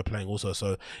Jacko playing also,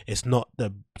 so it's not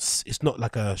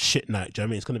like a shit night. Do you know what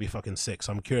I mean? It's going to be fucking sick,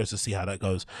 so I'm curious to see how that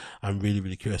goes. I'm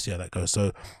really curious to see how that goes.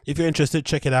 So if you're interested,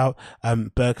 check it out.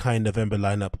 Berghain November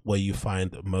lineup, where you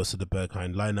find most of the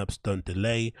Berghain lineups. Don't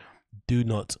delay, do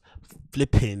not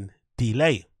flipping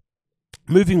delay.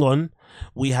 Moving on,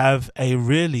 we have a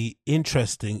really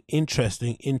interesting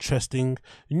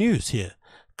news here.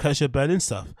 Courtesy of Berlin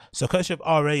stuff. So courtesy of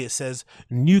RA, it says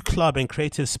new club and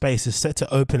creative space is set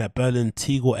to open at Berlin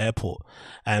Tegel Airport.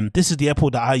 This is the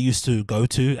airport that I used to go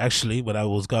to actually when I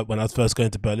was first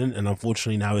going to Berlin, and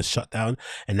unfortunately now it's shut down,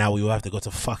 and now we all have to go to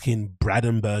fucking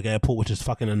Brandenburg Airport, which is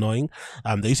fucking annoying.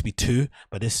 There used to be two,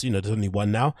 but this, you know, there's only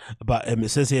one now. But it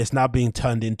says here it's now being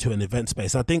turned into an event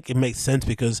space. And I think it makes sense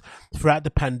because throughout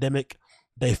the pandemic,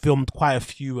 they filmed quite a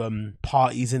few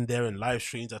parties in there and live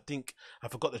streams. I think I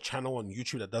forgot the channel on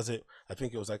YouTube that does it. I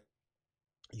think it was like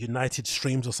United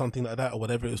Streams or something like that, or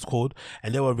whatever it was called,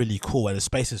 and they were really cool, and the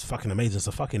space is fucking amazing. It's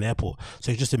a fucking airport,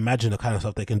 so you just imagine the kind of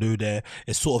stuff they can do there.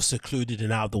 It's sort of secluded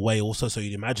and out of the way also, so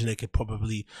you'd imagine they could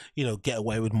probably, you know, get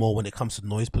away with more when it comes to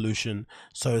noise pollution.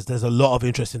 So there's a lot of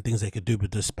interesting things they could do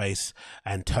with this space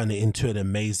and turn it into an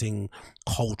amazing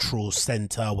cultural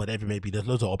center, whatever it may be. There's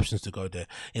loads of options to go there.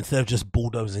 Instead of just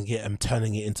bulldozing it and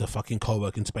turning it into fucking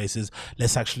co-working spaces,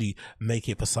 let's actually make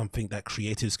it for something that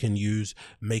creatives can use,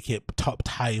 make it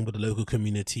tie in with the local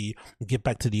community, give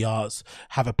back to the arts,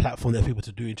 have a platform there for people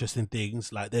to do interesting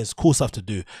things. Like, there's cool stuff to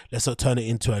do. Let's not turn it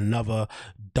into another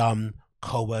dumb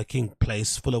co-working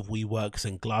place full of WeWorks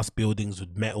and glass buildings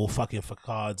with metal fucking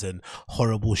facades and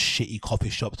horrible shitty coffee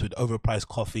shops with overpriced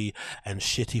coffee and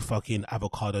shitty fucking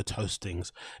avocado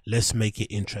toastings. Let's make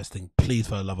it interesting, please,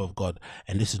 for the love of God.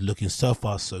 And this is looking so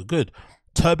far so good.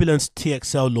 Turbulence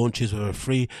TXL launches with a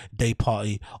 3-day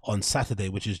party on Saturday,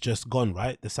 which is just gone,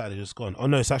 right? The Saturday just gone. Oh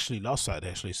no, it's actually last Saturday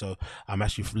actually, so I'm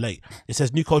actually late. It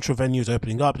says new cultural venues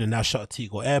opening up. They're now shut at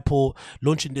Tegel Airport.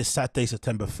 Launching this Saturday,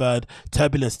 September 3rd,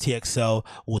 Turbulence TXL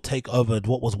will take over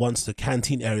what was once the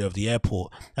canteen area of the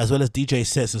airport, as well as DJ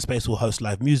sets. The space will host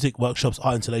live music, workshops,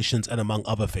 art installations, and among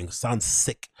other things. Sounds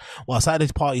sick. While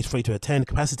Saturday's party is free to attend,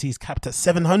 capacity is capped at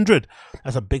 700.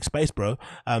 That's a big space, bro.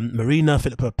 Marina,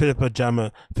 Philippa Jammer,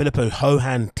 Filippo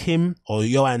Johan Tim,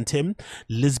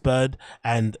 Lisbird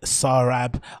and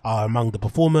Sarab are among the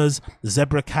performers.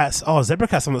 Zebra Cats, Zebra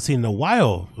Cats I've not seen in a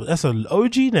while. That's an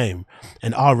OG name.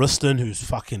 And R. Ruston, who's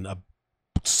fucking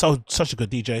such a good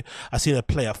DJ. I seen her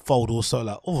play at Fold also,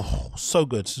 like, oh, so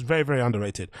good. It's very, very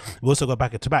underrated. We also go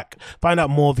back to back. Find out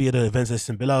more via the events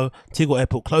listing below. Tegel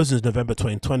Airport closes November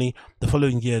 2020. The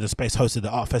following year, the space hosted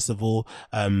the art festival,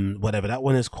 whatever that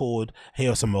one is called.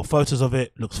 Here are some more photos of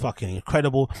it. Looks fucking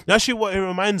incredible. Actually, what it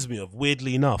reminds me of,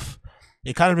 weirdly enough,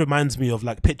 it kind of reminds me of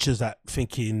like pictures that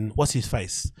thinking, what's his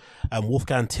face?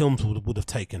 Wolfgang Tilms would have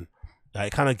taken.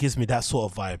 It kind of gives me that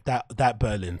sort of vibe, that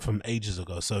Berlin from ages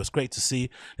ago. So it's great to see.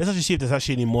 Let's actually see if there's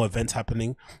actually any more events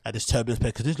happening at this Turbulence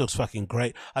place, because this looks fucking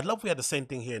great. I'd love if we had the same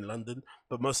thing here in London,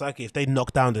 but most likely if they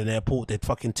knock down an airport, they'd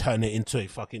fucking turn it into a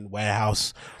fucking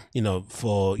warehouse, you know,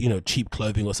 for, you know, cheap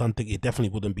clothing or something. It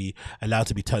definitely wouldn't be allowed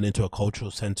to be turned into a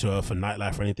cultural center for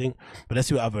nightlife or anything. But let's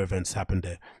see what other events happened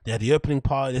there. They had the opening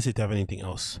party. Let's see if they have anything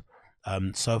else.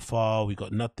 So far we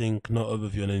got nothing, no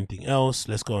overview on anything else.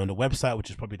 Let's go on the website,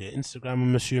 which is probably their Instagram,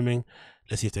 I'm assuming.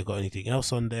 Let's see if they got anything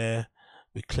else on there.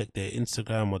 We click their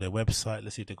Instagram or their website.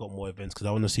 Let's see if they got more events, because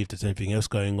I want to see if there's anything else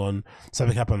going on.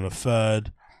 Something happened on the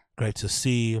 3rd. Great to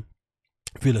see.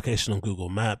 View location on Google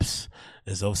Maps.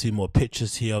 There's obviously more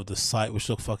pictures here of the site, which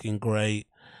look fucking great.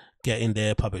 Get in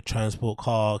there, public transport,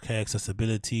 car, okay,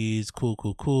 accessibilities,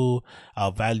 cool.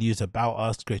 Our values about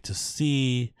us, great to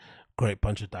see. Great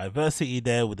bunch of diversity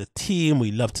there with the team.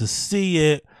 We love to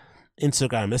see it.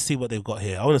 Instagram, let's see what they've got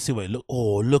here. I want to see what it look.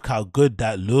 Oh, look how good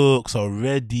that looks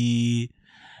already.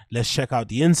 Let's check out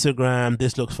the Instagram.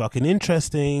 This looks fucking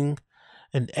interesting.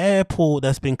 An airport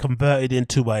that's been converted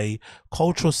into a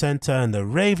cultural center and the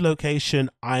rave location.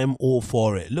 I am all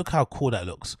for it. Look how cool that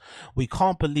looks. We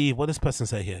can't believe, what does this person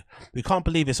say here? We can't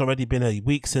believe it's already been a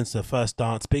week since the first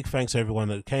dance. Big thanks to everyone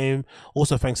that came.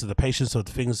 Also thanks to the patience of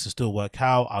the things to still work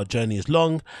out. Our journey is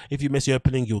long. If you miss the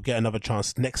opening, you'll get another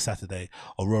chance next Saturday.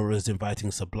 Aurora is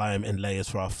inviting Sublime and Layers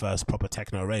for our first proper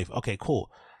techno rave. Okay,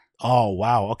 cool. Oh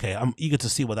wow, okay, I'm eager to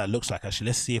see what that looks like. Actually,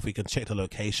 let's see if we can check the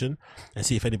location and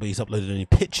see if anybody's uploaded any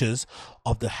pictures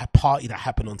of the party that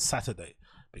happened on Saturday,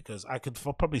 because I could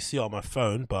probably see it on my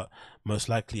phone, but most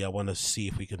likely I want to see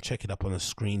if we can check it up on the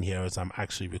screen here as I'm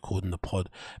actually recording the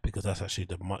pod, because that's actually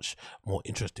the much more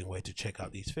interesting way to check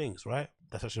out these things, right?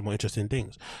 That's actually more interesting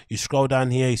things. You scroll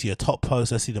down here, you see a top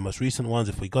post. Let's see the most recent ones.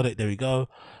 If we got it, there we go.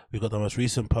 We got the most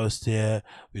recent post here.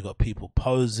 We got people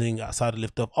posing outside the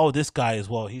lift up. Oh, this guy as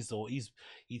well. He's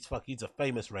a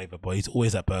famous raver, boy. He's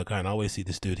always at Berghain. I always see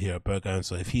this dude here at Berghain.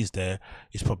 So if he's there,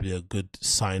 it's probably a good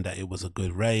sign that it was a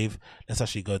good rave. Let's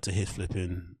actually go to his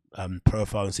flipping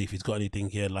profile and see if he's got anything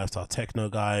here. Lifestyle techno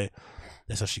guy.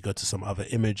 Let's actually go to some other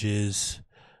images.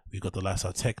 We got the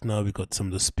lifestyle techno. We got some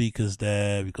of the speakers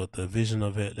there. We got the vision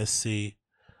of it. Let's see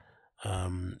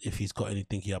if he's got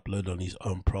anything he uploaded on his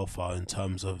own profile in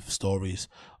terms of stories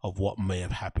of what may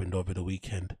have happened over the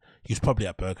weekend. He's probably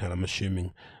at Berghain, I'm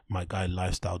assuming. My guy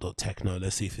lifestyle.techno.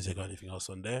 Let's see if he's got anything else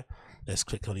on there. Let's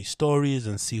click on his stories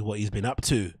and see what he's been up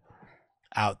to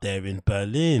out there in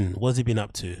Berlin. What's he been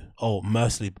up to? Oh,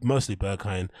 mostly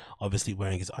Berghain, obviously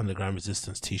wearing his Underground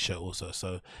Resistance t-shirt also.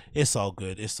 So it's all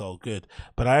good, it's all good.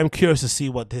 But I am curious to see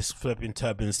what this flipping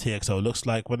Turbulence TXO looks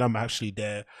like when I'm actually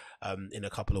there. in a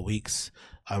couple of weeks.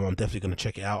 I'm definitely going to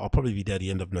check it out. I'll probably be there at the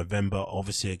end of November,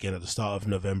 obviously again at the start of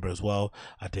November as well.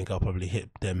 I think I'll probably hit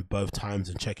them both times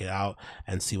and check it out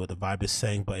and see what the vibe is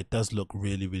saying, but it does look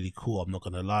really, really cool. I'm not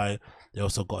going to lie. They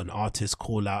also got an artist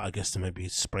call out, I guess, to maybe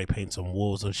spray paint some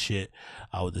walls and shit.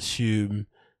 I would assume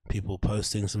people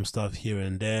posting some stuff here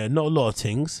and there. Not a lot of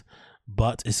things,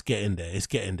 but it's getting there. It's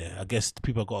getting there. I guess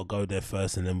people got to go there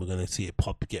first, and then we're going to see it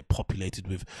get populated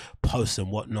with posts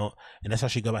and whatnot. And let's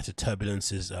actually go back to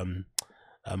Turbulence's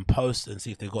post and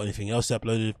see if they've got anything else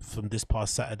uploaded from this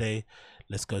past Saturday.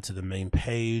 Let's go to the main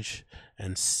page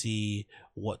and see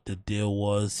what the deal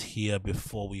was here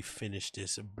before we finish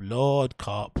this blood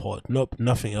carport. Nope,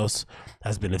 nothing else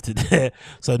has been lifted there.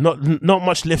 So not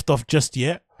much lift off just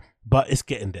yet, but it's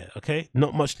getting there. Okay,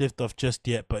 not much lift off just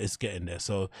yet, but it's getting there.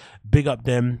 So big up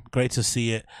them. Great to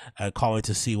see it. I can't wait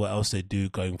to see what else they do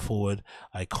going forward.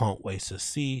 I can't wait to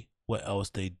see what else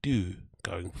they do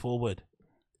going forward.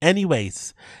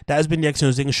 Anyways, that has been the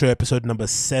AgostinhoZinga Show, episode number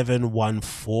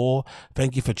 714.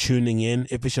 Thank you for tuning in.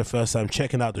 If it's your first time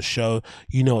checking out the show,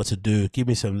 you know what to do. Give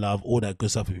me some love. All that good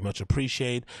stuff would be much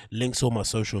appreciated. Links, all my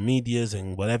social medias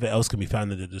and whatever else can be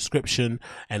found in the description.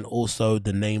 And also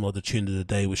the name of the tune of the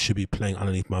day, which should be playing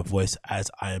underneath my voice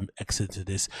as I am exiting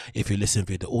this. If you listen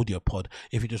via the audio pod,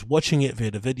 if you're just watching it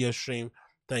via the video stream,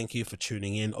 thank you for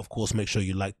tuning in. Of course, make sure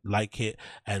you like it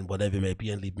and whatever it may be,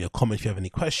 and leave me a comment if you have any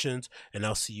questions. And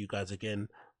I'll see you guys again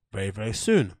very, very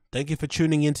soon. Thank you for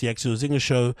tuning in to the AgostinhoZinga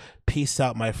Show. Peace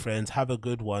out, my friends. Have a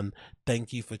good one.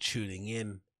 Thank you for tuning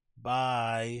in.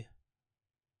 Bye.